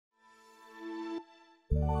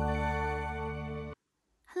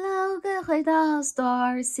迎回到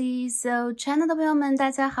Star CC Channel 的朋友们，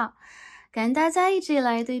大家好！感恩大家一直以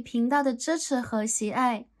来对频道的支持和喜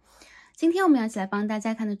爱。今天我们要一起来帮大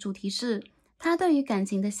家看的主题是他对于感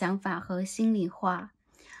情的想法和心里话。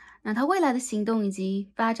那他未来的行动以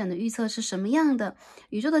及发展的预测是什么样的？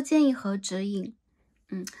宇宙的建议和指引。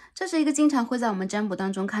这是一个经常会在我们占卜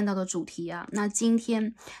当中看到的主题啊。那今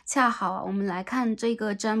天恰好我们来看这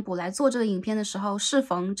个占卜，来做这个影片的时候，适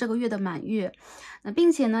逢这个月的满月，那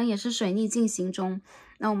并且呢也是水逆进行中。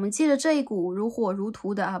那我们借着这一股如火如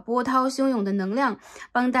荼的波涛汹涌的能量，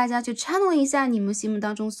帮大家去 channel 一下你们心目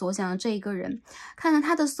当中所想的这一个人，看看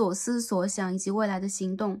他的所思所想以及未来的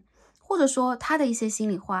行动，或者说他的一些心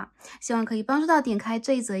里话，希望可以帮助到点开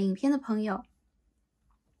这一则影片的朋友。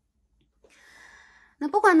那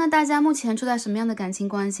不管呢大家目前处在什么样的感情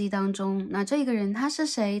关系当中，那这个人他是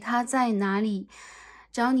谁，他在哪里，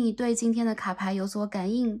只要你对今天的卡牌有所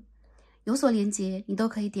感应，有所连结，你都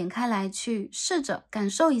可以点开来去试着感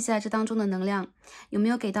受一下这当中的能量有没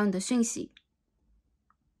有给到你的讯息。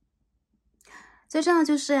最重要的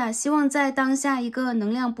就是希望在当下一个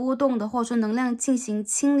能量波动的，或者说能量进行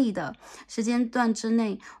清理的时间段之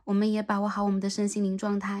内，我们也把握好我们的身心灵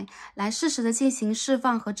状态，来适时的进行释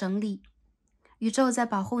放和整理。宇宙在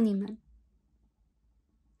保护你们，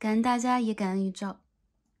感恩大家，也感恩宇宙。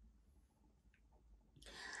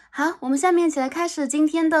好，我们下面一起来开始今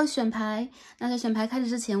天的选牌。那在选牌开始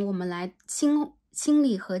之前，我们来清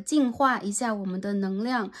理和净化一下我们的能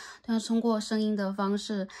量，都要通过声音的方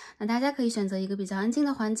式。那大家可以选择一个比较安静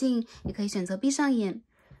的环境，也可以选择闭上眼，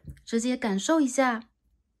直接感受一下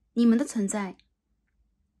你们的存在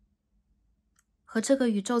和这个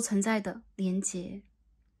宇宙存在的连结。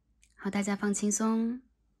好，大家放轻松。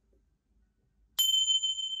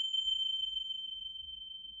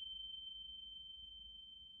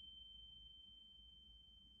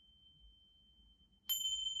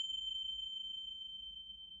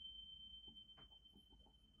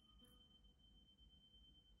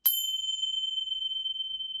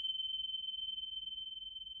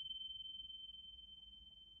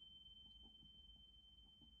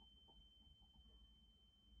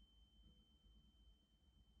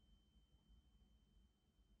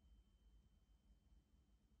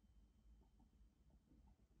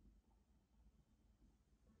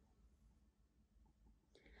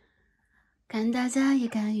感恩大家，也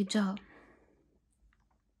感恩宇宙。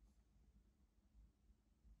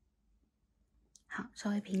好，稍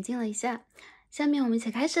微平静了一下，下面我们一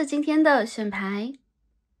起开始今天的选牌。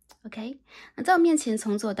OK， 那在我面前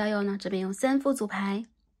从左到右呢，这边有3副组牌。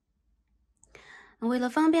那为了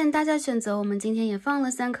方便大家选择，我们今天也放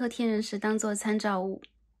了3颗天人石当做参照物。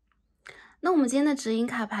那我们今天的指引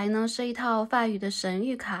卡牌呢，是一套法语的神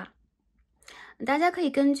谕卡。大家可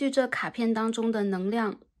以根据这卡片当中的能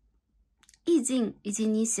量、意境以及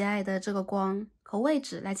你喜爱的这个光和位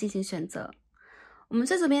置来进行选择。我们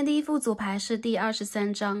最左边第一副组牌是第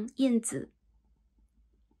23张燕子，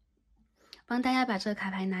帮大家把这个卡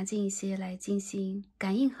牌拿近一些来进行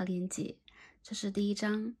感应和连接。这是第一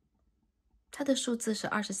张，它的数字是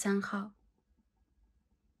23号。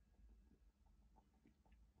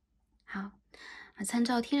好，参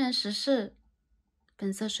照天然石是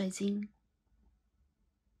粉色水晶。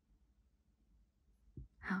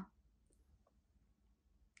好，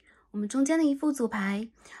我们中间的一副组牌，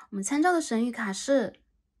我们参照的神谕卡是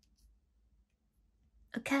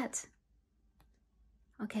A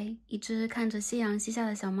Cat。OK， 一只看着夕阳西下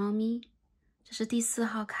的小猫咪，这是第4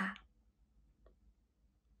号卡。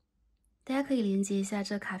大家可以连接一下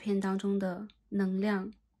这卡片当中的能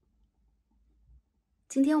量。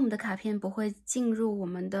今天我们的卡片不会进入我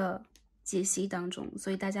们的解析当中，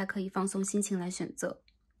所以大家可以放松心情来选择。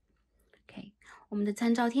OK， 我们的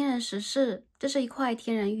参照天然石是，这是一块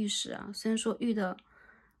天然玉石啊，虽然说玉的，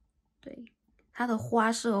对，它的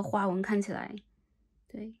花式和花纹看起来，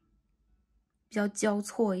对，比较交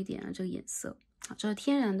错一点啊，这个颜色。好，这是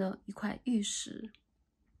天然的一块玉石。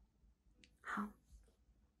好，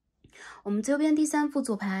我们右边第3副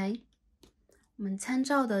组牌，我们参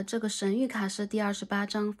照的这个神谕卡是第28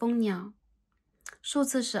张蜂鸟，数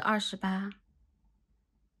字是28。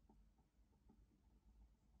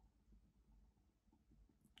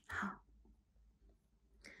好，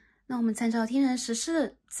那我们参照天然石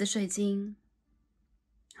是紫水晶。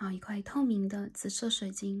好，一块透明的紫色水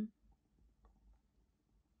晶。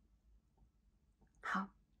好，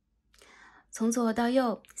从左到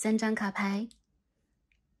右3张卡牌。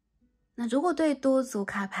那如果对多组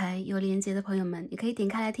卡牌有连结的朋友们，也可以点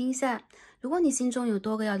开来听一下。如果你心中有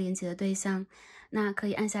多个要连结的对象，那可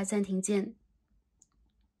以按下暂停键，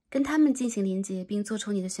跟他们进行连结，并做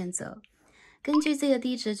出你的选择。根据自己的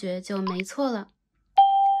第一直觉就没错了。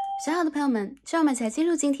想好的朋友们，就让我们一起来进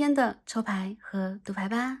入今天的抽牌和读牌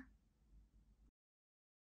吧。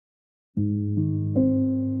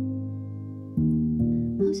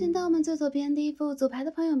好，先到我们最左边第一副组牌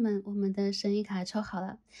的朋友们，我们的神谕卡抽好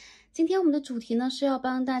了。今天我们的主题呢是要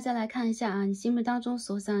帮大家来看一下你心目当中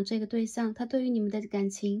所想的这个对象，他对于你们的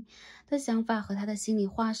感情的想法和他的心里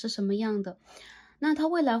话是什么样的。那他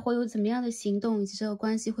未来会有怎么样的行动，以及这个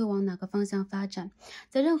关系会往哪个方向发展。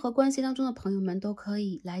在任何关系当中的朋友们都可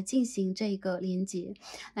以来进行这个连结，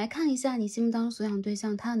来看一下你心目当中所想的对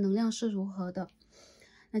象他的能量是如何的。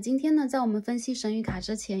那今天呢，在我们分析神谕卡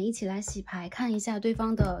之前，一起来洗牌，看一下对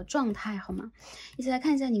方的状态好吗？一起来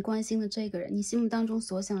看一下你关心的这个人，你心目当中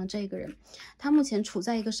所想的这个人，他目前处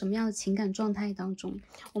在一个什么样的情感状态当中，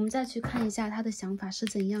我们再去看一下他的想法是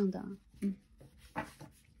怎样的。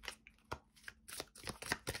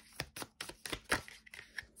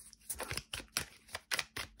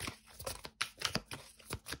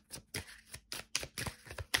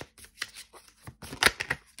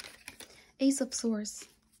Ace of Swords.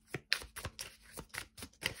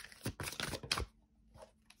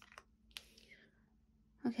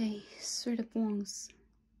 Okay, Three of Wands.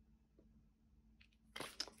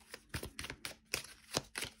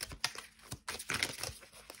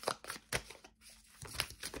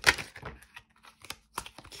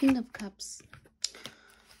 King of Cups.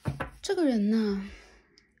 这个人呢，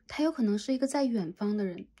他有可能是一个在远方的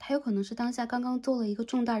人，他有可能是当下刚刚做了一个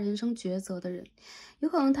重大人生抉择的人，有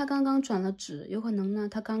可能他刚刚转了职，有可能呢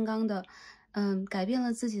他刚刚的改变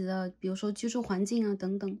了自己的比如说居住环境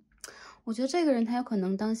等等。我觉得这个人他有可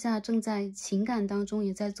能当下正在情感当中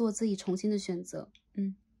也在做自己重新的选择。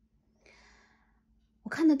我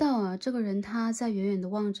看得到这个人他在远远的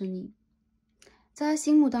望着你，在他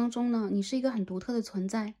心目当中呢，你是一个很独特的存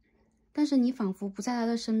在，但是你仿佛不在他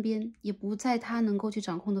的身边，也不在他能够去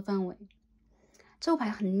掌控的范围。这副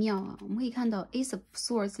牌很妙我们可以看到 Ace of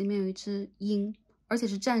Swords 里面有一只鹰，而且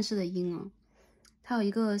是战士的鹰它有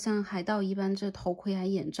一个像海盗一般这头盔还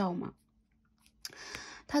眼罩嘛。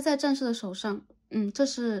它在战士的手上，这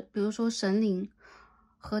是比如说神灵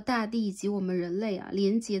和大地以及我们人类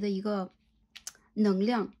连接的一个能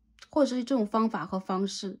量，或者是这种方法和方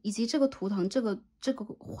式，以及这个图腾这个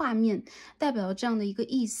画面代表了这样的一个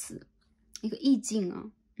意思，一个意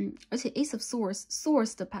境而且 Ace of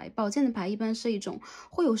Swords 的牌，宝剑的牌一般是一种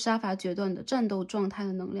会有杀伐决断的战斗状态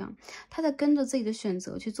的能量，他在跟着自己的选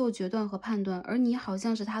择去做决断和判断，而你好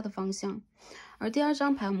像是他的方向。而第二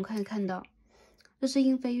张牌我们可以看到，这是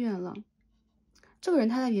鹰飞远了。这个人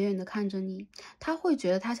他在远远的看着你，他会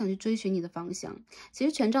觉得他想去追寻你的方向。其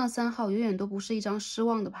实权杖3号永远都不是一张失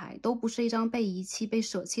望的牌，都不是一张被遗弃被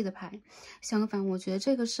舍弃的牌，相反我觉得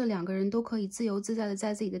这个是两个人都可以自由自在的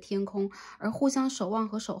在自己的天空而互相守望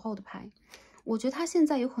和守候的牌。我觉得他现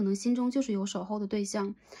在有可能心中就是有守候的对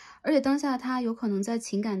象，而且当下他有可能在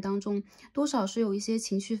情感当中多少是有一些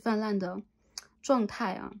情绪泛滥的状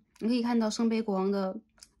态你可以看到圣杯国王的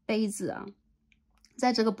杯子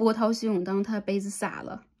在这个波涛汹涌当中，他的杯子洒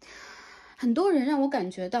了。很多人让我感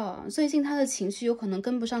觉到最近他的情绪有可能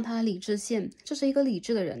跟不上他的理智线。这是一个理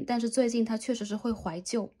智的人，但是最近他确实是会怀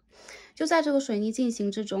旧。就在这个水逆进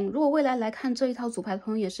行之中，如果未来来看这一套组牌的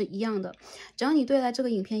朋友也是一样的，只要你对待这个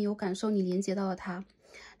影片有感受，你连接到了他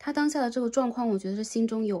当下的这个状况，我觉得是心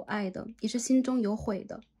中有爱的，也是心中有悔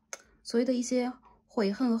的，所谓的一些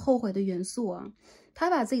悔恨和后悔的元素他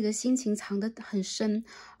把自己的心情藏得很深，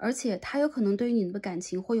而且他有可能对于你的感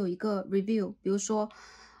情会有一个 review， 比如说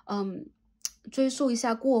追溯一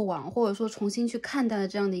下过往，或者说重新去看待的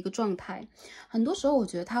这样的一个状态。很多时候我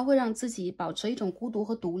觉得他会让自己保持一种孤独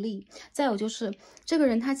和独立。再有就是这个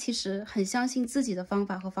人他其实很相信自己的方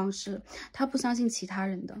法和方式，他不相信其他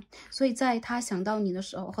人的，所以在他想到你的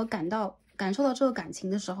时候和感受到这个感情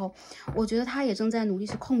的时候，我觉得他也正在努力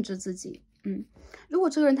去控制自己。如果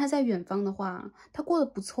这个人他在远方的话，他过得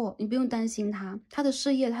不错，你不用担心他的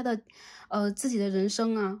事业，他的自己的人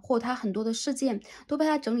生或他很多的事件都被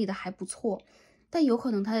他整理的还不错，但有可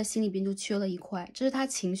能他的心里边就缺了一块，这是他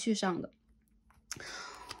情绪上的。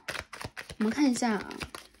我们看一下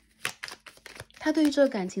他对于这个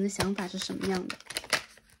感情的想法是什么样的。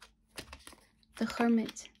 The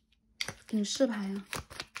Hermit 隐士牌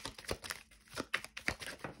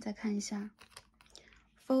再看一下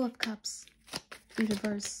Four of Cups in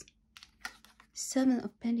reverse Seven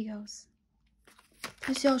of Pentacles。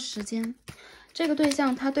 他需要时间，这个对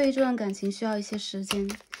象他对于这段感情需要一些时间，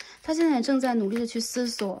他现在也正在努力的去思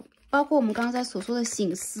索，包括我们刚才所说的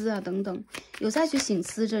省思等等，有再去省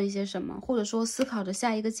思着一些什么，或者说思考着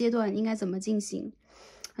下一个阶段应该怎么进行。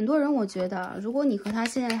很多人我觉得，如果你和他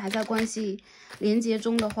现在还在关系连接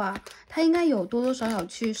中的话，他应该有多多少少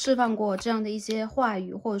去释放过这样的一些话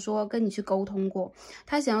语，或者说跟你去沟通过，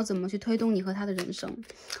他想要怎么去推动你和他的人生。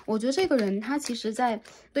我觉得这个人他其实在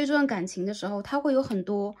对这段感情的时候，他会有很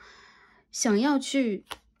多想要去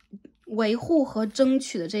维护和争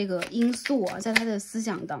取的这个因素啊，在他的思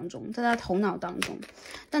想当中，在他头脑当中，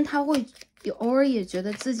但他会偶尔也觉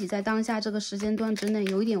得自己在当下这个时间段之内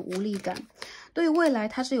有一点无力感，对于未来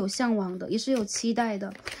他是有向往的，也是有期待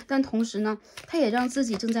的，但同时呢，他也让自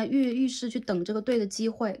己正在跃跃欲试去等这个对的机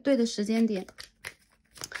会，对的时间点。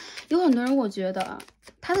有很多人我觉得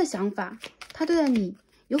他的想法，他对待你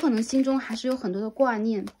有可能心中还是有很多的挂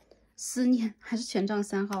念、思念，还是权杖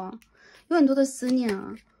3号啊，有很多的思念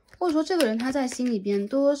啊，或者说这个人他在心里边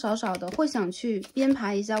多多少少的会想去编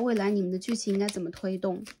排一下未来你们的剧情应该怎么推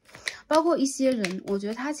动。包括一些人，我觉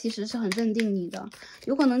得他其实是很认定你的，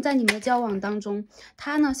有可能在你们的交往当中，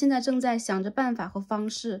他呢现在正在想着办法和方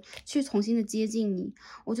式去重新的接近你。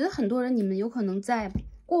我觉得很多人你们有可能在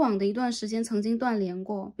过往的一段时间曾经断联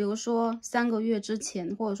过，比如说3个月之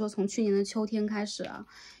前，或者说从去年的秋天开始啊，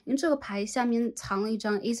因为这个牌下面藏了一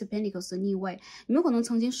张 Ace of Pentacles 的逆位，你们有可能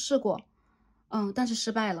曾经试过，但是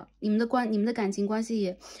失败了，你们的感情关系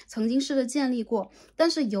也曾经试着建立过，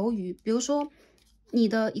但是由于比如说你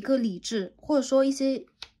的一个理智，或者说一些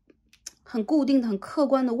很固定的、很客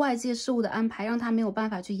观的外界事物的安排，让他没有办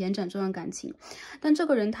法去延展这段感情。但这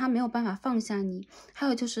个人他没有办法放下你，还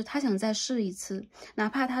有就是他想再试一次，哪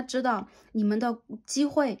怕他知道你们的机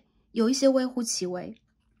会有一些微乎其微。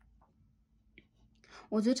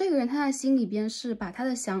我觉得这个人他在心里边是把他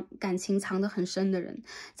的感情藏得很深的人，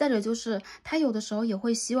再者就是他有的时候也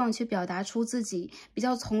会希望去表达出自己比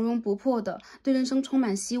较从容不迫的，对人生充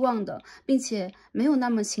满希望的，并且没有那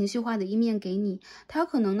么情绪化的一面给你。他有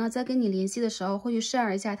可能呢在跟你联系的时候会去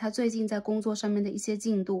share 一下他最近在工作上面的一些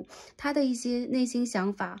进度，他的一些内心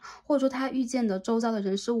想法，或者说他遇见的周遭的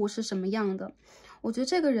人事物是什么样的。我觉得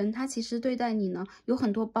这个人他其实对待你呢有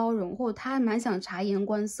很多包容，或者他还蛮想察言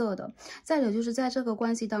观色的。再者就是在这个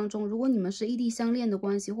关系当中，如果你们是异地相恋的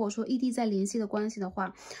关系，或者说异地在联系的关系的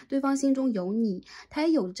话，对方心中有你，他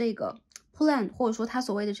也有这个 plan， 或者说他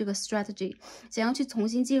所谓的这个 strategy， 想要去重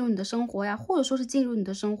新进入你的生活呀，或者说是进入你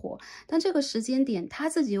的生活，但这个时间点他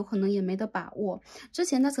自己有可能也没得把握。之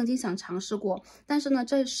前他曾经想尝试过，但是呢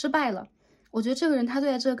这失败了。我觉得这个人他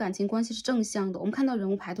对待这个感情关系是正向的，我们看到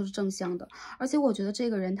人物牌都是正向的，而且我觉得这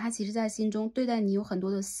个人他其实在心中对待你有很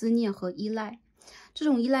多的思念和依赖，这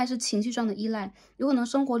种依赖是情绪上的依赖，有可能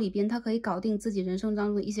生活里边他可以搞定自己人生当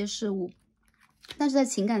中的一些事物，但是在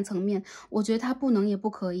情感层面，我觉得他不能也不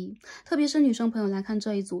可以。特别是女生朋友来看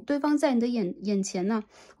这一组，对方在你的眼前呢，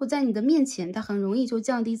或在你的面前，他很容易就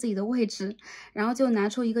降低自己的位置，然后就拿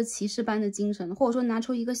出一个骑士般的精神，或者说拿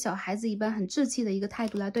出一个小孩子一般很稚气的一个态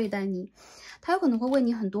度来对待你。他有可能会问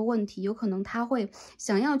你很多问题，有可能他会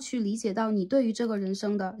想要去理解到你对于这个人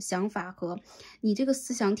生的想法和你这个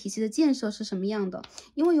思想体系的建设是什么样的，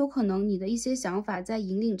因为有可能你的一些想法在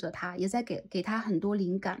引领着他，也在给他很多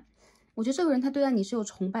灵感。我觉得这个人他对待你是有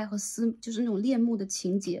崇拜和就是那种恋慕的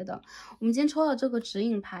情节的。我们今天抽到这个指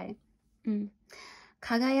引牌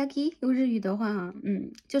，Kagayaki 用日语的话，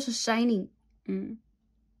就是 shining，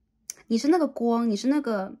你是那个光，你是那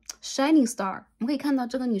个 shining star。我们可以看到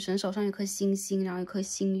这个女神手上有颗星星，然后一颗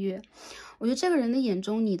星月。我觉得这个人的眼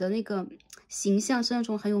中，你的那个形象是那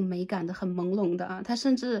种很有美感的，很朦胧的啊。他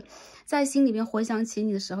甚至在心里边回想起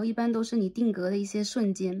你的时候，一般都是你定格的一些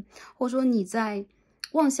瞬间，或者说你在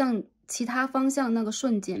望向其他方向那个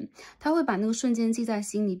瞬间，他会把那个瞬间记在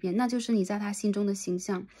心里边，那就是你在他心中的形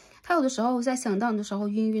象。他有的时候在想到你的时候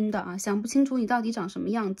晕晕的啊，想不清楚你到底长什么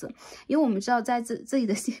样子，因为我们知道在自己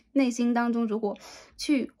的内心当中，如果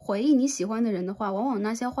去回忆你喜欢的人的话，往往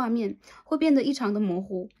那些画面会变得异常的模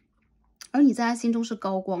糊，而你在他心中是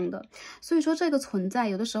高光的。所以说这个存在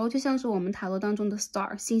有的时候就像是我们塔罗当中的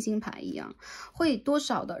star 星星牌一样，会多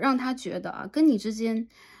少的让他觉得啊，跟你之间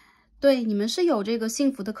对你们是有这个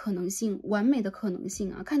幸福的可能性，完美的可能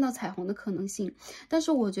性啊，看到彩虹的可能性。但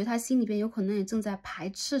是我觉得他心里边有可能也正在排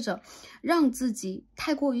斥着让自己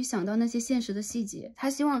太过于想到那些现实的细节，他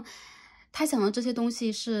希望他想到这些东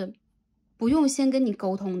西是不用先跟你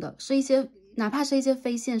沟通的，是一些哪怕是一些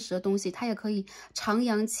非现实的东西，他也可以徜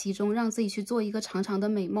徉其中，让自己去做一个长长的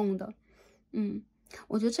美梦的。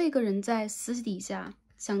我觉得这个人在私底下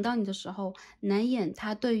想到你的时候，难掩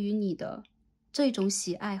他对于你的这种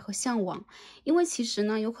喜爱和向往。因为其实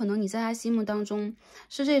呢，有可能你在他心目当中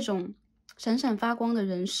是这种闪闪发光的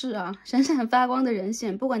人士啊，闪闪发光的人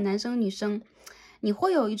选，不管男生女生，你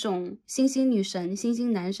会有一种星星女神、星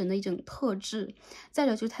星男神的一种特质。再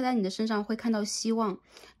者就是他在你的身上会看到希望，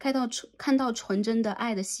看到纯真的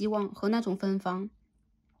爱的希望和那种芬芳。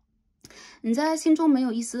你在他心中没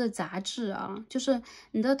有一丝的杂质啊，就是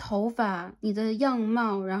你的头发、你的样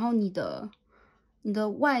貌，然后你的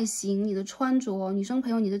外形、你的穿着，女生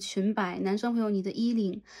朋友你的裙摆，男生朋友你的衣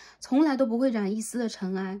领，从来都不会染一丝的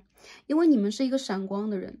尘埃，因为你们是一个闪光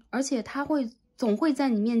的人，而且他总会在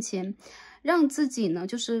你面前让自己呢，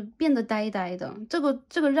就是变得呆呆的。这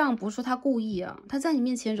个让不是说他故意啊，他在你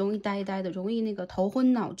面前容易呆呆的，容易那个头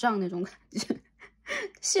昏脑胀那种感觉，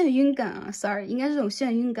眩晕感啊 ，sorry， 应该是这种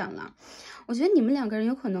眩晕感啦。我觉得你们两个人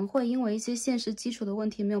有可能会因为一些现实基础的问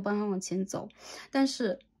题没有办法往前走，但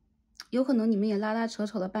是有可能你们也拉拉扯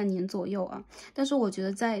扯了半年左右啊。但是我觉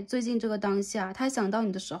得在最近这个当下，他想到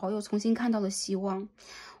你的时候又重新看到了希望。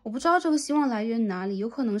我不知道这个希望来源于哪里，有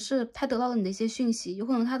可能是他得到了你的一些讯息，有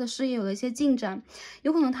可能他的事业有了一些进展，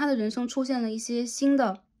有可能他的人生出现了一些新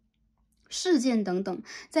的事件等等，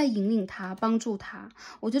在引领他，帮助他。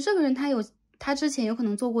我觉得这个人他之前有可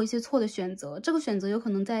能做过一些错的选择，这个选择有可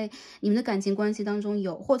能在你们的感情关系当中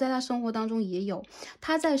有，或在他生活当中也有，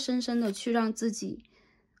他在深深的去让自己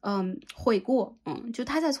悔过，就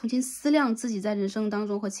他在重新思量自己在人生当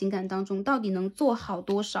中和情感当中到底能做好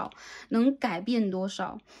多少，能改变多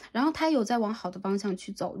少，然后他有在往好的方向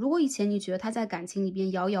去走。如果以前你觉得他在感情里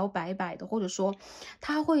边摇摇摆摆的，或者说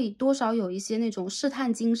他会多少有一些那种试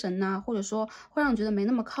探精神呐，或者说会让你觉得没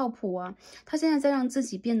那么靠谱啊，他现在在让自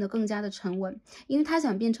己变得更加的沉稳，因为他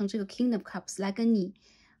想变成这个 King of Cups 来跟你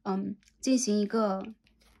进行一个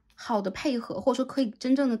好的配合，或者说可以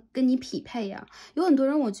真正的跟你匹配啊。有很多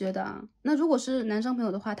人我觉得啊，那如果是男生朋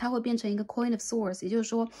友的话，他会变成一个 Queen of Swords， 也就是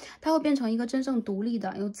说他会变成一个真正独立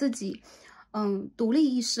的，有自己独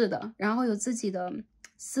立意识的，然后有自己的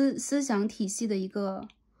思想体系的一个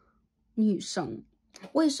女生。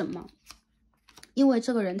为什么？因为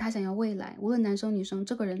这个人他想要未来，无论男生女生，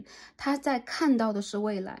这个人他在看到的是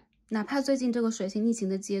未来，哪怕最近这个水星逆行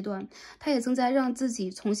的阶段，他也正在让自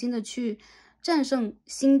己重新的去战胜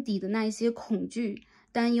心底的那一些恐惧、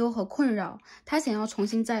担忧和困扰，他想要重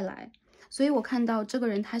新再来。所以我看到这个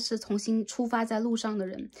人他是重新出发在路上的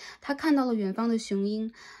人，他看到了远方的雄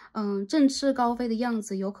鹰，振翅高飞的样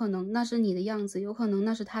子，有可能那是你的样子，有可能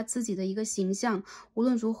那是他自己的一个形象。无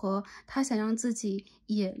论如何，他想让自己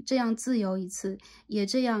也这样自由一次，也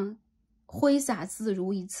这样挥洒自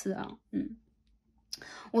如一次啊。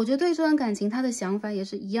我觉得对这段感情他的想法也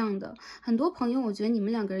是一样的。很多朋友我觉得你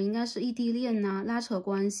们两个人应该是异地恋啊，拉扯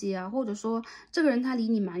关系啊，或者说这个人他离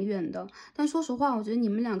你蛮远的，但说实话我觉得你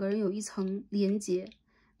们两个人有一层连结，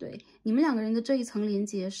对，你们两个人的这一层连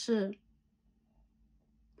结是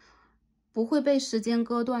不会被时间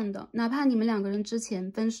割断的。哪怕你们两个人之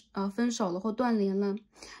前分手了或断联了，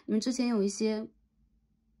你们之前有一些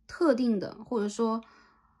特定的，或者说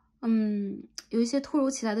有一些突如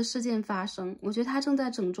其来的事件发生，我觉得他正在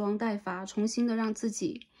整装待发，重新的让自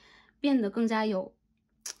己变得更加有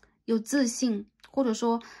自信，或者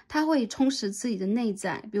说他会充实自己的内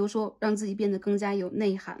在，比如说让自己变得更加有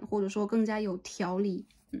内涵，或者说更加有条理。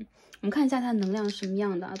我们看一下他的能量是什么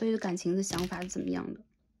样的啊？对于感情的想法是怎么样的？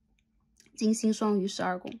金星双鱼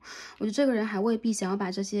12宫，我觉得这个人还未必想要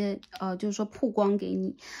把这些就是说曝光给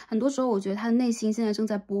你。很多时候我觉得他的内心现在正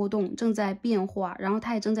在波动，正在变化，然后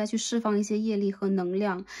他也正在去释放一些业力和能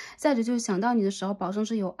量。再者就是想到你的时候保证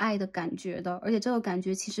是有爱的感觉的，而且这个感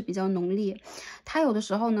觉其实比较浓烈。他有的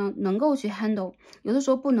时候呢能够去 handle， 有的时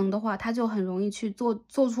候不能的话，他就很容易去做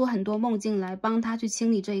出很多梦境来帮他去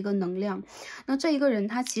清理这一个能量。那这一个人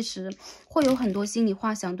他其实会有很多心里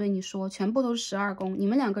话想对你说，全部都是12宫，你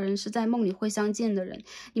们两个人是在梦里会相见的人，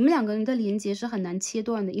你们两个人的连结是很难切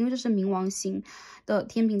断的，因为这是冥王星的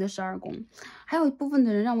天平的12宫。还有一部分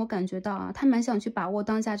的人让我感觉到啊，他蛮想去把握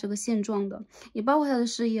当下这个现状的，也包括他的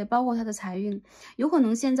事业，包括他的财运。有可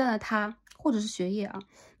能现在的他或者是学业啊，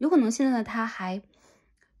有可能现在的他还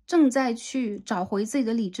正在去找回自己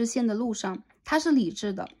的理智线的路上，他是理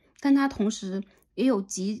智的，但他同时也有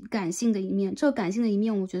极感性的一面。这个感性的一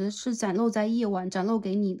面我觉得是展露在夜晚，展露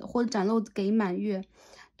给你的，或者展露给满月，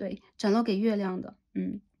对，展露给月亮的。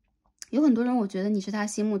有很多人我觉得你是他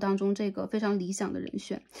心目当中这个非常理想的人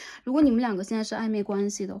选。如果你们两个现在是暧昧关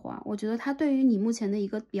系的话，我觉得他对于你目前的一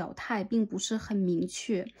个表态并不是很明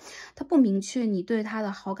确，他不明确你对他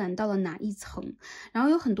的好感到了哪一层。然后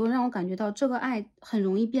有很多人让我感觉到这个爱很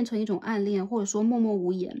容易变成一种暗恋，或者说默默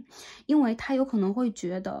无言，因为他有可能会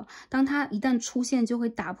觉得当他一旦出现就会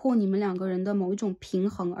打破你们两个人的某一种平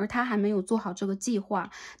衡，而他还没有做好这个计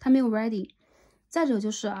划，他没有 ready。再者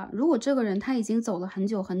就是啊，如果这个人他已经走了很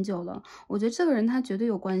久很久了，我觉得这个人他绝对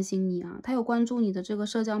有关心你啊，他有关注你的这个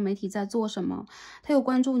社交媒体在做什么，他有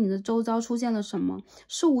关注你的周遭出现了什么，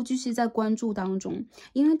事无巨细在关注当中，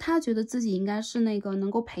因为他觉得自己应该是那个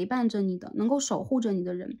能够陪伴着你的，能够守护着你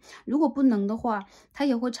的人。如果不能的话，他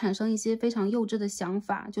也会产生一些非常幼稚的想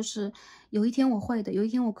法，就是有一天我会的，有一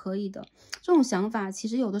天我可以的。这种想法其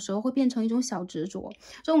实有的时候会变成一种小执着，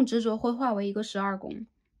这种执着会化为一个12宫。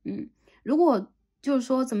如果就是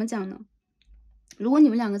说怎么讲呢？如果你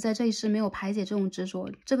们两个在这一世没有排解这种执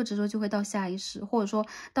着，这个执着就会到下一世，或者说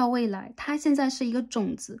到未来。它现在是一个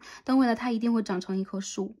种子，但未来它一定会长成一棵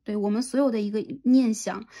树。对，我们所有的一个念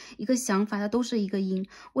想、一个想法，它都是一个因，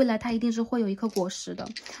未来它一定是会有一颗果实的。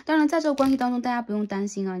当然，在这个关系当中，大家不用担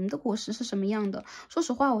心啊，你的果实是什么样的。说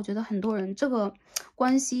实话，我觉得很多人这个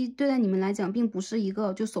关系对待你们来讲，并不是一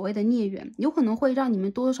个就所谓的孽缘，有可能会让你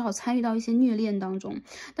们多多少少参与到一些虐恋当中。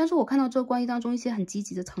但是我看到这个关系当中一些很积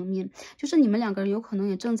极的层面，就是你们两个人有可能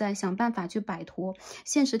也正在想办法去摆脱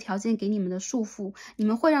现实条件给你们的束缚，你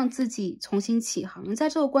们会让自己重新起航。在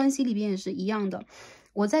这个关系里边也是一样的，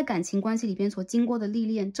我在感情关系里边所经过的历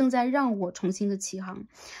练，正在让我重新的起航。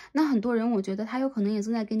那很多人我觉得他有可能也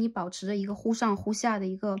正在跟你保持着一个忽上忽下的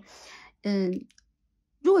一个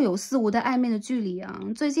若有似无的暧昧的距离啊。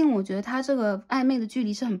最近我觉得他这个暧昧的距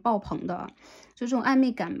离是很爆棚的，就这种暧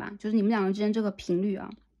昧感吧，就是你们两个人之间这个频率啊，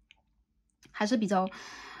还是比较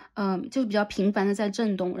就比较频繁的在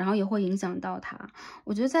震动，然后也会影响到他。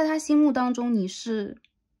我觉得在他心目当中你是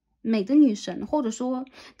美的女神，或者说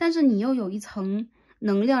但是你又有一层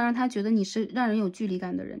能量让他觉得你是让人有距离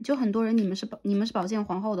感的人。就很多人你们是宝剑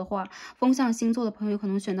皇后的话，风象星座的朋友有可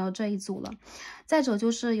能选到这一组了。再者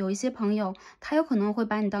就是有一些朋友他有可能会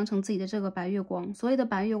把你当成自己的这个白月光，所谓的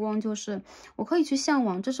白月光就是我可以去向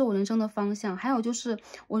往，这是我人生的方向，还有就是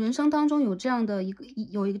我人生当中有这样的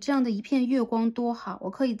一片月光多好，我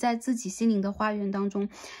可以在自己心灵的花园当中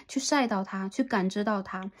去晒到它，去感知到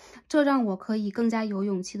它，这让我可以更加有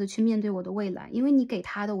勇气的去面对我的未来。因为你给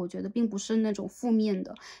他的我觉得并不是那种负面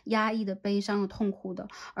的、压抑的、悲伤的、痛苦的，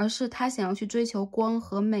而是他想要去追求光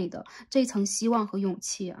和美的这层希望和勇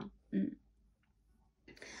气啊。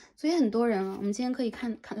所以很多人啊，我们今天可以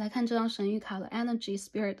来看这张神谕卡了 Energy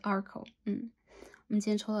Spirit Oracle。我们今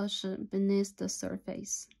天抽的是 Beneath the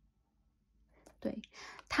Surface。对，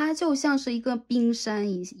它就像是一个冰山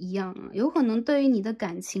一样啊，有可能对于你的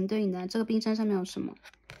感情，对于你的这个冰山上面有什么？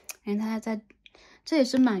它在，这也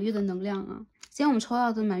是满月的能量啊。今天我们抽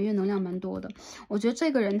到的满月能量蛮多的，我觉得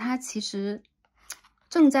这个人他其实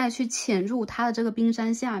正在去潜入他的这个冰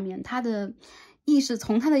山下面，他的意识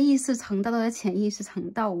从他的意识层到他的潜意识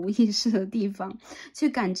层到无意识的地方去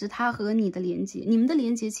感知他和你的连接。你们的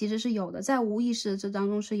连接其实是有的，在无意识的这当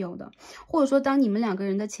中是有的，或者说当你们两个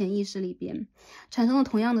人的潜意识里边产生了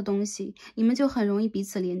同样的东西，你们就很容易彼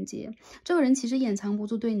此连接。这个人其实掩藏不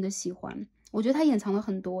住对你的喜欢，我觉得他掩藏了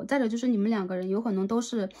很多。再者就是你们两个人有可能都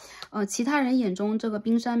是其他人眼中这个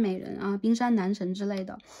冰山美人啊、冰山男神之类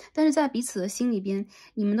的，但是在彼此的心里边，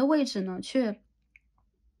你们的位置呢却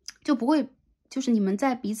就不会，就是你们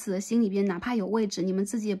在彼此的心里边哪怕有位置，你们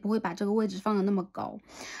自己也不会把这个位置放得那么高。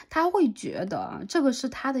他会觉得这个是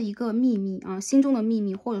他的一个秘密啊，心中的秘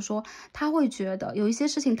密，或者说他会觉得有一些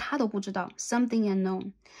事情他都不知道 something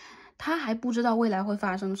unknown，他还不知道未来会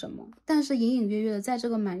发生什么，但是隐隐约约的在这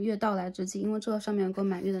个满月到来之际，因为这上面有个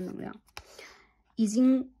满月的能量，已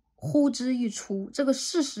经呼之欲出，这个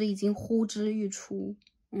事实已经呼之欲出。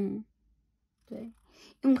对，因为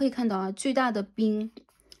我们可以看到啊，巨大的冰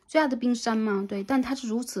山嘛，对，但它是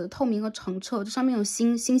如此透明和澄澈，这上面有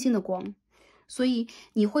星星的光，所以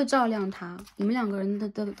你会照亮它。你们两个人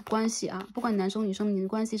的关系啊，不管男生女生，你的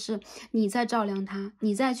关系是你在照亮它，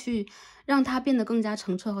你再去让它变得更加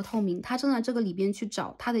澄澈和透明。他正在这个里边去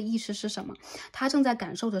找他的意识是什么，他正在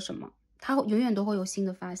感受着什么，他永远都会有新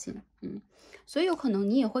的发现。所以有可能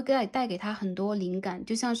你也会带给他很多灵感，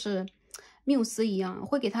就像是缪斯一样，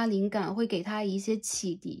会给他灵感，会给他一些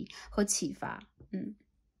启迪和启发。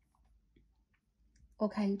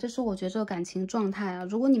OK， 这是我觉得这个感情状态啊。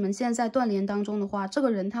如果你们现在在断联当中的话，这个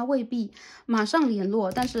人他未必马上联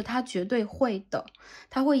络，但是他绝对会的。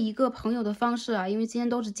他会以一个朋友的方式啊，因为今天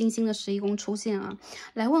都是金星的11宫出现啊，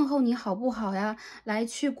来问候你好不好呀，来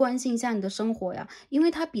去关心一下你的生活呀。因为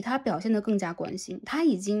他比他表现的更加关心，他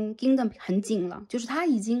已经盯得很紧了，就是他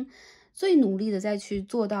已经最努力的再去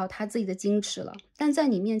做到他自己的矜持了，但在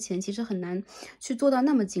你面前其实很难去做到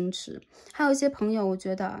那么矜持。还有一些朋友，我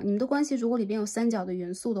觉得你们的关系如果里边有三角的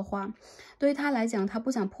元素的话，对于他来讲，他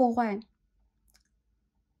不想破坏，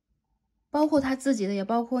包括他自己的，也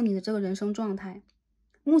包括你的这个人生状态。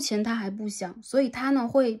目前他还不想，所以他呢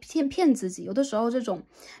会骗自己。有的时候这种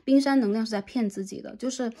冰山能量是在骗自己的，就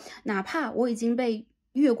是哪怕我已经被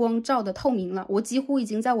月光照得透明了，我几乎已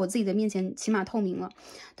经在我自己的面前起码透明了，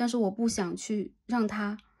但是我不想去让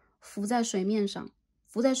它浮在水面上。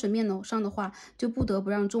浮在水面上的话，就不得不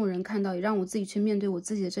让众人看到，也让我自己去面对我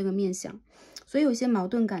自己的这个面相，所以有一些矛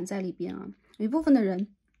盾感在里边啊。有一部分的人，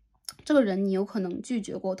这个人你有可能拒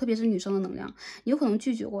绝过，特别是女生的能量，你有可能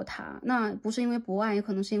拒绝过他，那不是因为不爱，也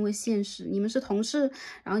可能是因为现实。你们是同事，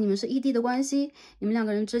然后你们是异地的关系，你们两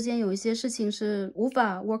个人之间有一些事情是无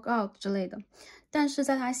法 work out 之类的。但是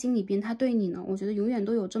在他心里边，他对你呢，我觉得永远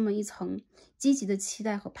都有这么一层积极的期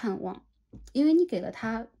待和盼望，因为你给了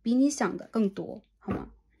他比你想的更多，好吗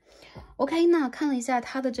 ？OK， 那看了一下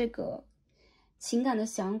他的这个情感的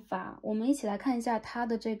想法，我们一起来看一下他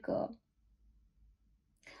的这个。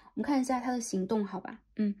我们看一下他的行动，好吧？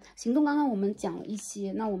行动刚刚我们讲了一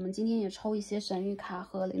些，那我们今天也抽一些神谕卡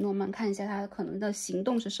和雷诺曼，看一下他可能的行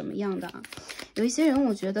动是什么样的啊？有一些人，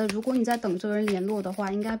我觉得如果你在等这个人联络的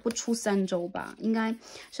话，应该不出3周吧，应该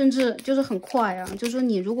甚至就是很快啊。就是说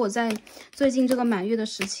你如果在最近这个满月的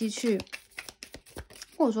时期去。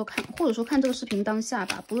或者说看这个视频当下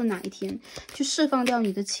吧，不论哪一天，去释放掉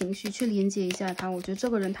你的情绪，去连接一下他。我觉得这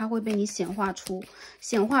个人他会被你显化出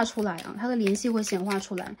来啊，他的联系会显化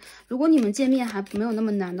出来。如果你们见面还没有那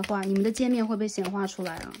么难的话，你们的见面会被显化出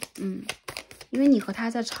来啊。因为你和他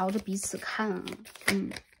在朝着彼此看啊。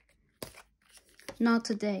Not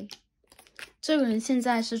today。这个人现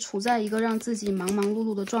在是处在一个让自己忙忙碌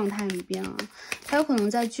碌的状态里边啊，他有可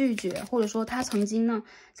能在拒绝，或者说他曾经呢，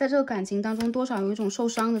在这个感情当中多少有一种受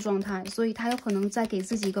伤的状态，所以他有可能在给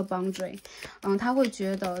自己一个 boundary，他会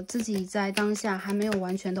觉得自己在当下还没有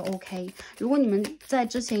完全的 OK。如果你们在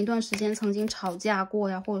之前一段时间曾经吵架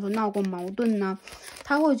过呀，或者说闹过矛盾呢，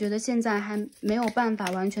他会觉得现在还没有办法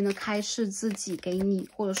完全的开示自己给你，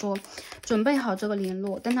或者说准备好这个联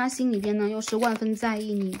络，但他心里边呢又是万分在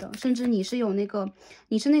意你的，甚至你是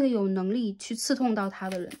那个有能力去刺痛到他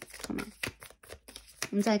的人，好吗？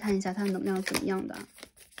我们再看一下他的能量怎么样的啊。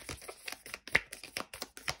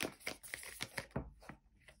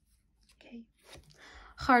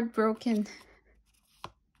Heartbroken。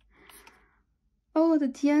哦，我的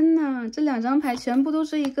天呐，这2张牌全部都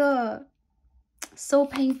是一个 so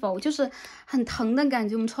painful， 就是很疼的感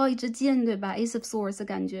觉。我们抽到一支剑，对吧？ Ace of Swords 的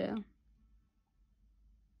感觉。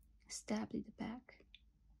Stab in the back。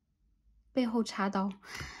背后插刀。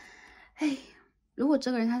如果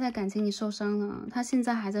这个人他在感情里受伤了，他现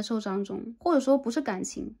在还在受伤中，或者说不是感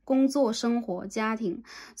情，工作、生活、家庭，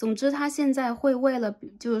总之他现在会为了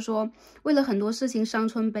很多事情伤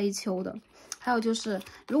春悲秋的。还有就是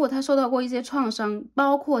如果他受到过一些创伤，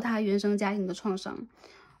包括他原生家庭的创伤，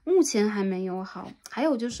目前还没有好。还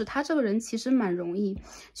有就是他这个人其实蛮容易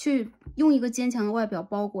去用一个坚强的外表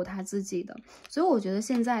包裹他自己的，所以我觉得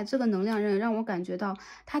现在这个能量人让我感觉到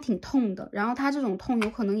他挺痛的，然后他这种痛有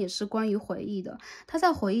可能也是关于回忆的，他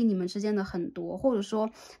在回忆你们之间的很多，或者说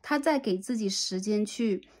他在给自己时间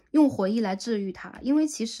去用回忆来治愈他。因为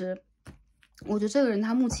其实我觉得这个人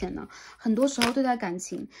他目前呢，很多时候对待感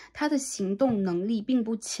情他的行动能力并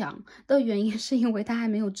不强的原因是因为他还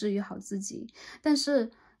没有治愈好自己，但是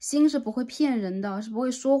心是不会骗人的，是不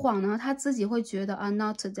会说谎的。他自己会觉得啊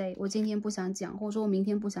 ，not today， 我今天不想讲，或者说我明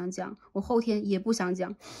天不想讲，我后天也不想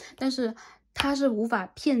讲。但是他是无法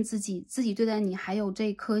骗自己对待你还有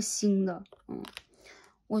这颗心的。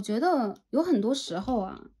我觉得有很多时候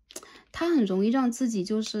啊，他很容易让自己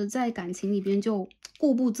就是在感情里边就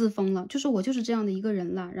固步自封了，就是我就是这样的一个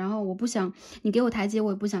人啦，然后我不想你给我台阶，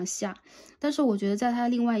我也不想下。但是我觉得在他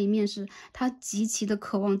另外一面是他极其的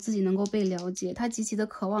渴望自己能够被了解，他极其的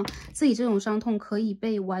渴望自己这种伤痛可以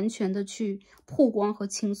被完全的去曝光和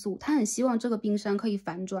倾诉，他很希望这个冰山可以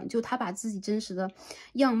反转，就他把自己真实的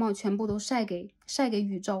样貌全部都晒给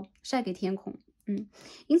宇宙，晒给天空。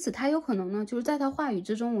因此他有可能呢，就是在他话语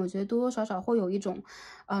之中，我觉得多多少少会有一种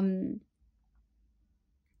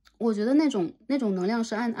我觉得那种能量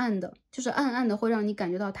是暗暗的，就是暗暗的会让你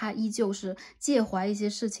感觉到他依旧是介怀一些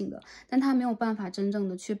事情的，但他没有办法真正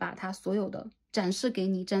的去把他所有的展示给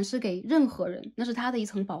你，展示给任何人，那是他的一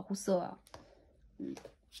层保护色啊。我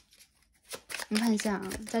们看一下啊，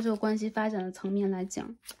在这个关系发展的层面来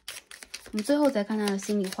讲，我们最后再看他的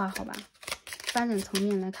心里话，好吧？发展层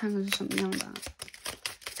面来看看是什么样的啊。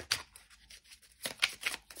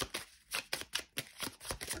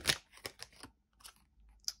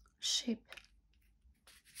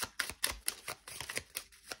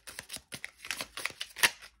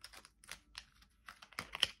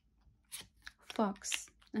Fox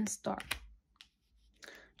and Star，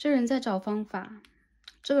 这人在找方法，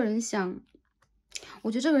这个人想，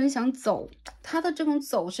我觉得这个人想走，他的这种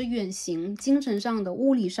走是远行，精神上的、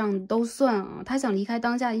物理上的都算啊。他想离开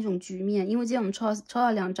当下的一种局面，因为今天我们抽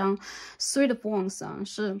到2张 Three of Wands 啊，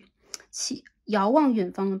是遥望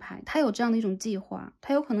远方的牌，他有这样的一种计划，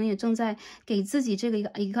他有可能也正在给自己这个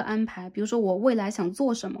一个安排，比如说我未来想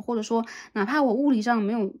做什么，或者说哪怕我物理上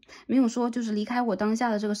没有说就是离开我当下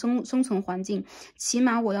的这个生存环境，起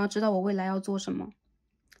码我要知道我未来要做什么。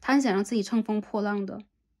他很想让自己乘风破浪的，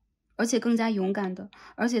而且更加勇敢的，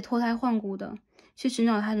而且脱胎换骨的去寻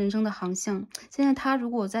找他人生的航向。现在他如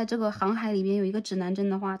果在这个航海里面有一个指南针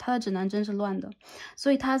的话，他的指南针是乱的，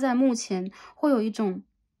所以他在目前会有一种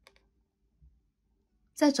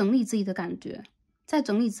在整理自己的感觉，在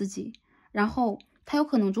整理自己，然后他有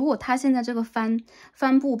可能，如果他现在这个帆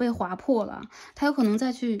布被划破了，他有可能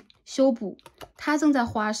再去修补，他正在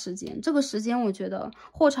花时间，这个时间我觉得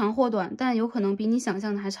或长或短，但有可能比你想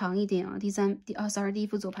象的还长一点啊。第一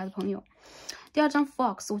副左牌的朋友，第2张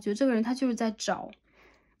Fox， 我觉得这个人他就是在找，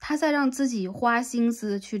他在让自己花心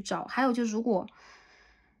思去找，还有就是如果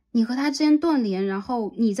你和他之间断联，然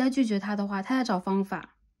后你再拒绝他的话，他在找方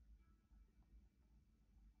法。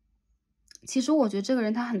其实我觉得这个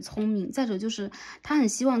人他很聪明，再者就是他很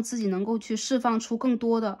希望自己能够去释放出更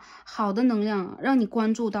多的好的能量，让你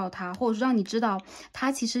关注到他，或者是让你知道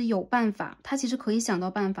他其实有办法，他其实可以想到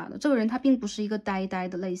办法的。这个人他并不是一个呆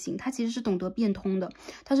的类型，他其实是懂得变通的，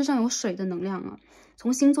他身上有水的能量啊。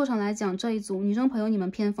从星座上来讲，这一组女生朋友你们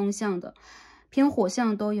偏风象的、偏火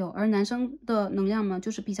象都有，而男生的能量呢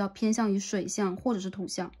就是比较偏向于水象或者是土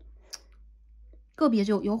象。个别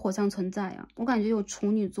就有火象存在啊，我感觉有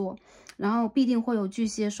处女座，然后必定会有巨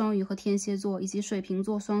蟹、双鱼和天蝎座，以及水瓶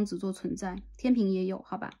座、双子座存在，天平也有，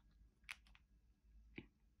好吧？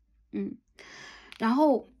然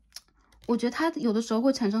后我觉得他有的时候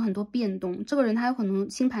会产生很多变动，这个人他有可能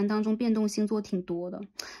星盘当中变动星座挺多的，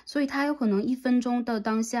所以他有可能1分钟的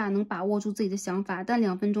当下能把握住自己的想法，但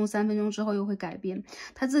2分钟、3分钟之后又会改变，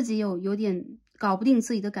他自己有点搞不定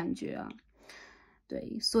自己的感觉啊。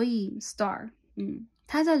对，所以 Star。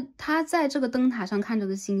他在这个灯塔上看着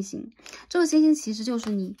的星星，这个星星其实就是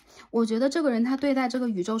你。我觉得这个人他对待这个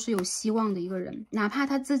宇宙是有希望的一个人，哪怕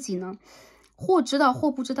他自己呢或知道或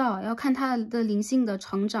不知道，要看他的灵性的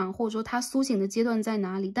成长，或者说他苏醒的阶段在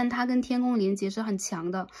哪里，但他跟天空连接是很强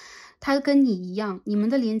的。他跟你一样，你们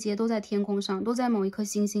的连接都在天空上，都在某一颗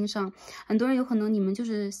星星上。很多人有可能你们就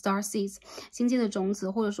是 star seeds 星界的种子，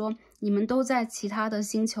或者说你们都在其他的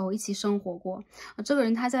星球一起生活过。这个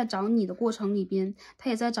人他在找你的过程里边，他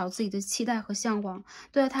也在找自己的期待和向往。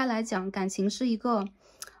对他来讲，感情是一个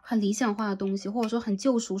很理想化的东西，或者说很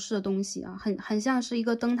救赎式的东西啊，很像是一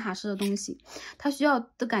个灯塔式的东西。他需要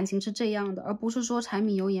的感情是这样的，而不是说柴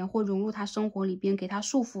米油盐或融入他生活里边给他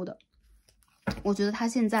束缚的。我觉得他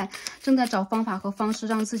现在正在找方法和方式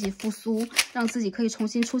让自己复苏，让自己可以重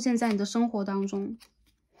新出现在你的生活当中。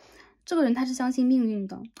这个人他是相信命运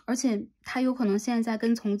的，而且他有可能现在在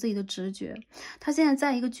跟从自己的直觉，他现在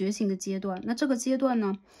在一个觉醒的阶段。那这个阶段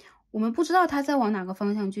呢，我们不知道他在往哪个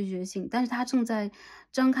方向去觉醒，但是他正在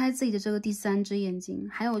张开自己的这个第3只眼睛。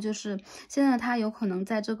还有就是现在他有可能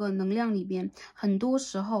在这个能量里边，很多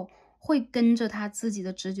时候会跟着他自己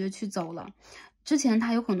的直觉去走了。之前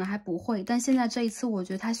他有可能还不会，但现在这一次我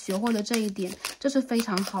觉得他学会了这一点，这是非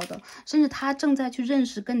常好的。甚至他正在去认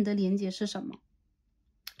识跟你的连接是什么，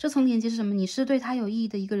这层连接是什么，你是对他有意义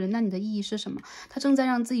的一个人，那你的意义是什么，他正在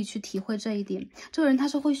让自己去体会这一点。这个人他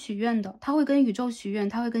是会许愿的，他会跟宇宙许愿，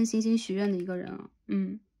他会跟星星许愿的一个人啊。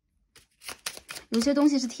有些东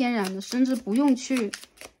西是天然的，甚至不用去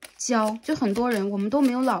教。就很多人我们都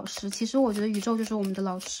没有老师，其实我觉得宇宙就是我们的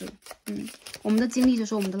老师。我们的经历就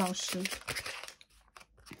是我们的老师。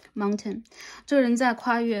Mountain， 这个人在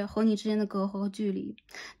跨越和你之间的隔阂和距离，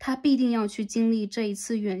他必定要去经历这一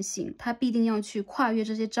次远行，他必定要去跨越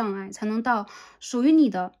这些障碍，才能到属于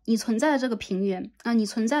你存在的这个平原啊，你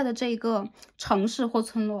存在的这个城市或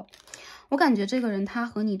村落。我感觉这个人他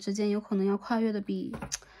和你之间有可能要跨越的比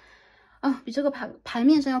这个牌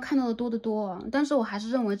面上要看到的多得多啊。但是我还是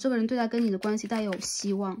认为这个人对待跟你的关系带有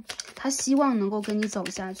希望，他希望能够跟你走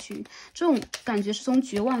下去，这种感觉是从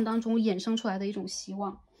绝望当中衍生出来的一种希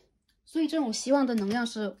望。所以这种希望的能量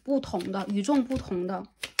是不同的，与众不同的。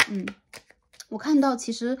我看到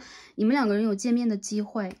其实你们2个人有见面的机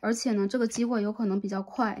会，而且呢这个机会有可能比较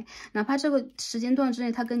快，哪怕这个时间段之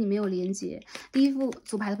内他跟你没有连接。第一副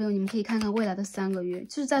组牌的朋友，你们可以看看未来的3个月，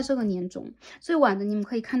就是在这个年中，最晚的你们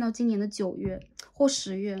可以看到今年的9月或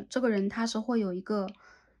10月，这个人他是会有一个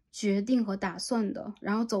决定和打算的，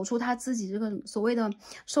然后走出他自己这个所谓的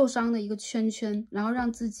受伤的一个圈圈，然后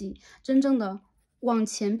让自己真正的往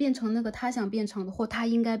前变成那个他想变成的或他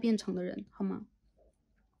应该变成的人，好吗？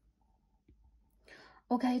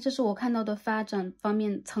 OK， 这是我看到的发展方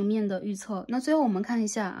面层面的预测。那最后我们看一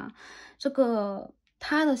下啊，这个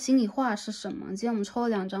他的心里话是什么？今天我们抽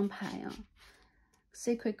了2张牌啊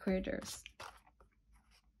 ，Secret Creators。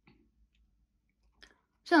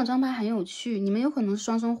这2张牌很有趣，你们有可能是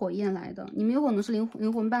双生火焰来的，你们有可能是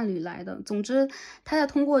灵魂伴侣来的。总之，他在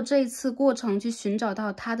通过这一次过程去寻找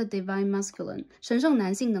到他的 Divine Masculine 神圣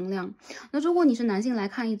男性能量。那如果你是男性来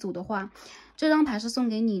看一组的话，这张牌是送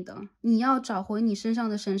给你的，你要找回你身上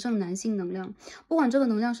的神圣男性能量，不管这个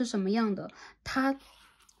能量是什么样的，它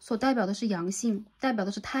所代表的是阳性，代表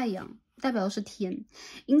的是太阳，代表的是天。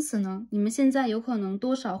因此呢，你们现在有可能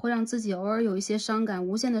多少会让自己偶尔有一些伤感，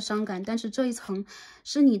无限的伤感，但是这一层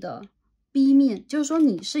是你的 B 面，就是说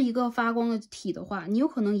你是一个发光的体的话，你有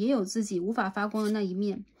可能也有自己无法发光的那一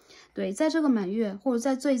面。对，在这个满月或者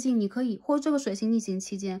在最近，你可以或者这个水星逆行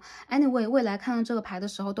期间 ，anyway， 未来看到这个牌的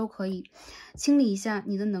时候都可以清理一下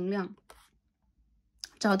你的能量，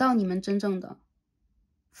找到你们真正的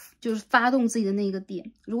就是发动自己的那一个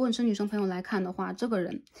点。如果你是女生朋友来看的话，这个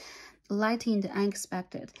人 light in the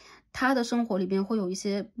unexpected， 他的生活里边会有一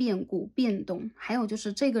些变故变动，还有就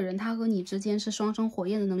是这个人他和你之间是双生火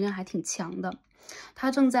焰的能量还挺强的。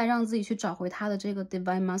他正在让自己去找回他的这个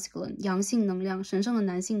Divine Masculine 阳性能量，神圣的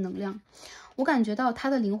男性能量。我感觉到他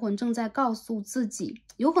的灵魂正在告诉自己，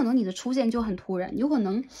有可能你的出现就很突然，有可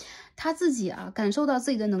能他自己啊感受到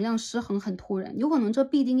自己的能量失衡很突然，有可能这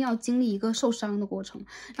必定要经历一个受伤的过程，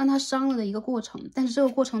让他伤了的一个过程。但是这个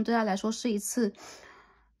过程对他来说是一次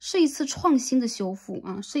创新的修复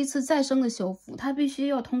啊，是一次再生的修复。他必须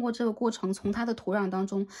要通过这个过程，从他的土壤当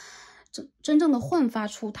中真正的焕发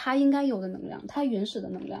出他应该有的能量，他原始的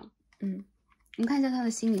能量。我们看一下他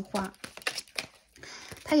的心里话，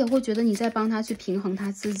他也会觉得你在帮他去平衡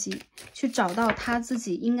他自己，去找到他自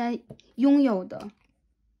己应该拥有的。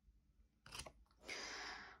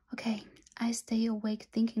OK， I stay awake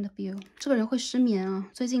thinking of you。这个人会失眠啊，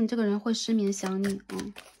最近这个人会失眠想你，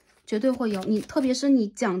绝对会有。你特别是你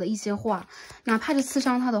讲的一些话，哪怕是刺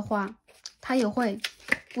伤他的话，他也会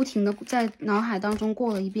不停的在脑海当中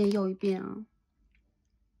过了一遍又一遍啊。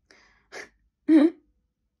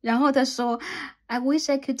然后他说 I wish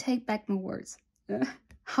I could take back my words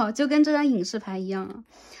好，就跟这张影视牌一样啊，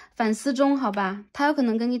反思中，好吧，他有可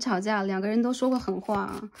能跟你吵架，两个人都说过狠话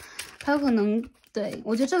啊，他有可能，对，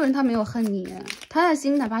我觉得这个人他没有恨你，他的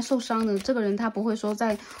心哪怕受伤的，这个人他不会说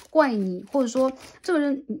在怪你，或者说这个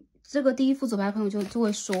人，这个第一副左牌朋友就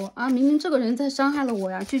会说啊，明明这个人在伤害了我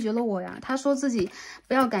呀，拒绝了我呀，他说自己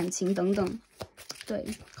不要感情等等，对，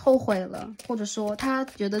后悔了，或者说他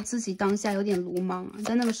觉得自己当下有点鲁莽啊，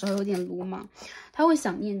在那个时候有点鲁莽，他会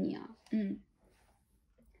想念你啊，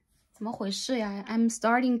怎么回事呀 ？I'm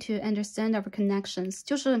starting to understand our connections，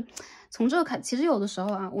 就是从这个看，其实有的时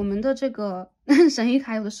候啊，我们的这个神谕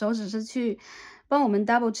卡有的时候只是去帮我们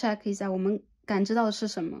double check 一下，我们感知到的是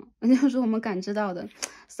什么，就是我们感知到的。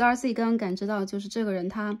Star C 刚刚感知到就是这个人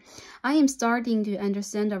他 I am starting to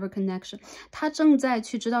understand our connection， 他正在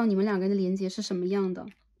去知道你们两个人的连接是什么样的，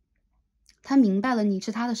他明白了你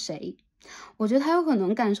是他的谁。我觉得他有可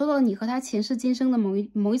能感受到你和他前世今生的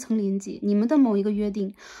某一层连接，你们的某一个约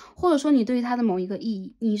定，或者说你对于他的某一个意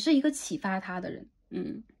义，你是一个启发他的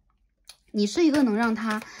人，你是一个能让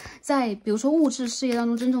他在比如说物质事业当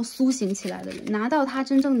中真正苏醒起来的人，拿到他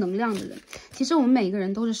真正能量的人。其实我们每个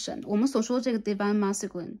人都是神，我们所说的这个 Divine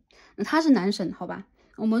Masculine， 他是男神，好吧？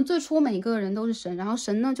我们最初每个人都是神，然后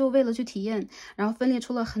神呢就为了去体验，然后分裂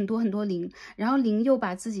出了很多很多灵，然后灵又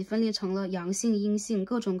把自己分裂成了阳性、阴性，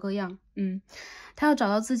各种各样。他要找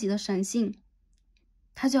到自己的神性，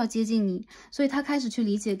他就要接近你，所以他开始去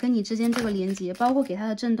理解跟你之间这个连接，包括给他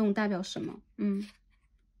的震动代表什么。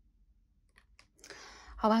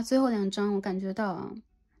好吧，最后2张我感觉到啊，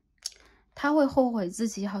他会后悔自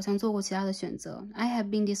己好像做过其他的选择。I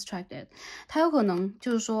have been distracted， 他有可能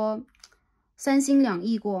就是说三心两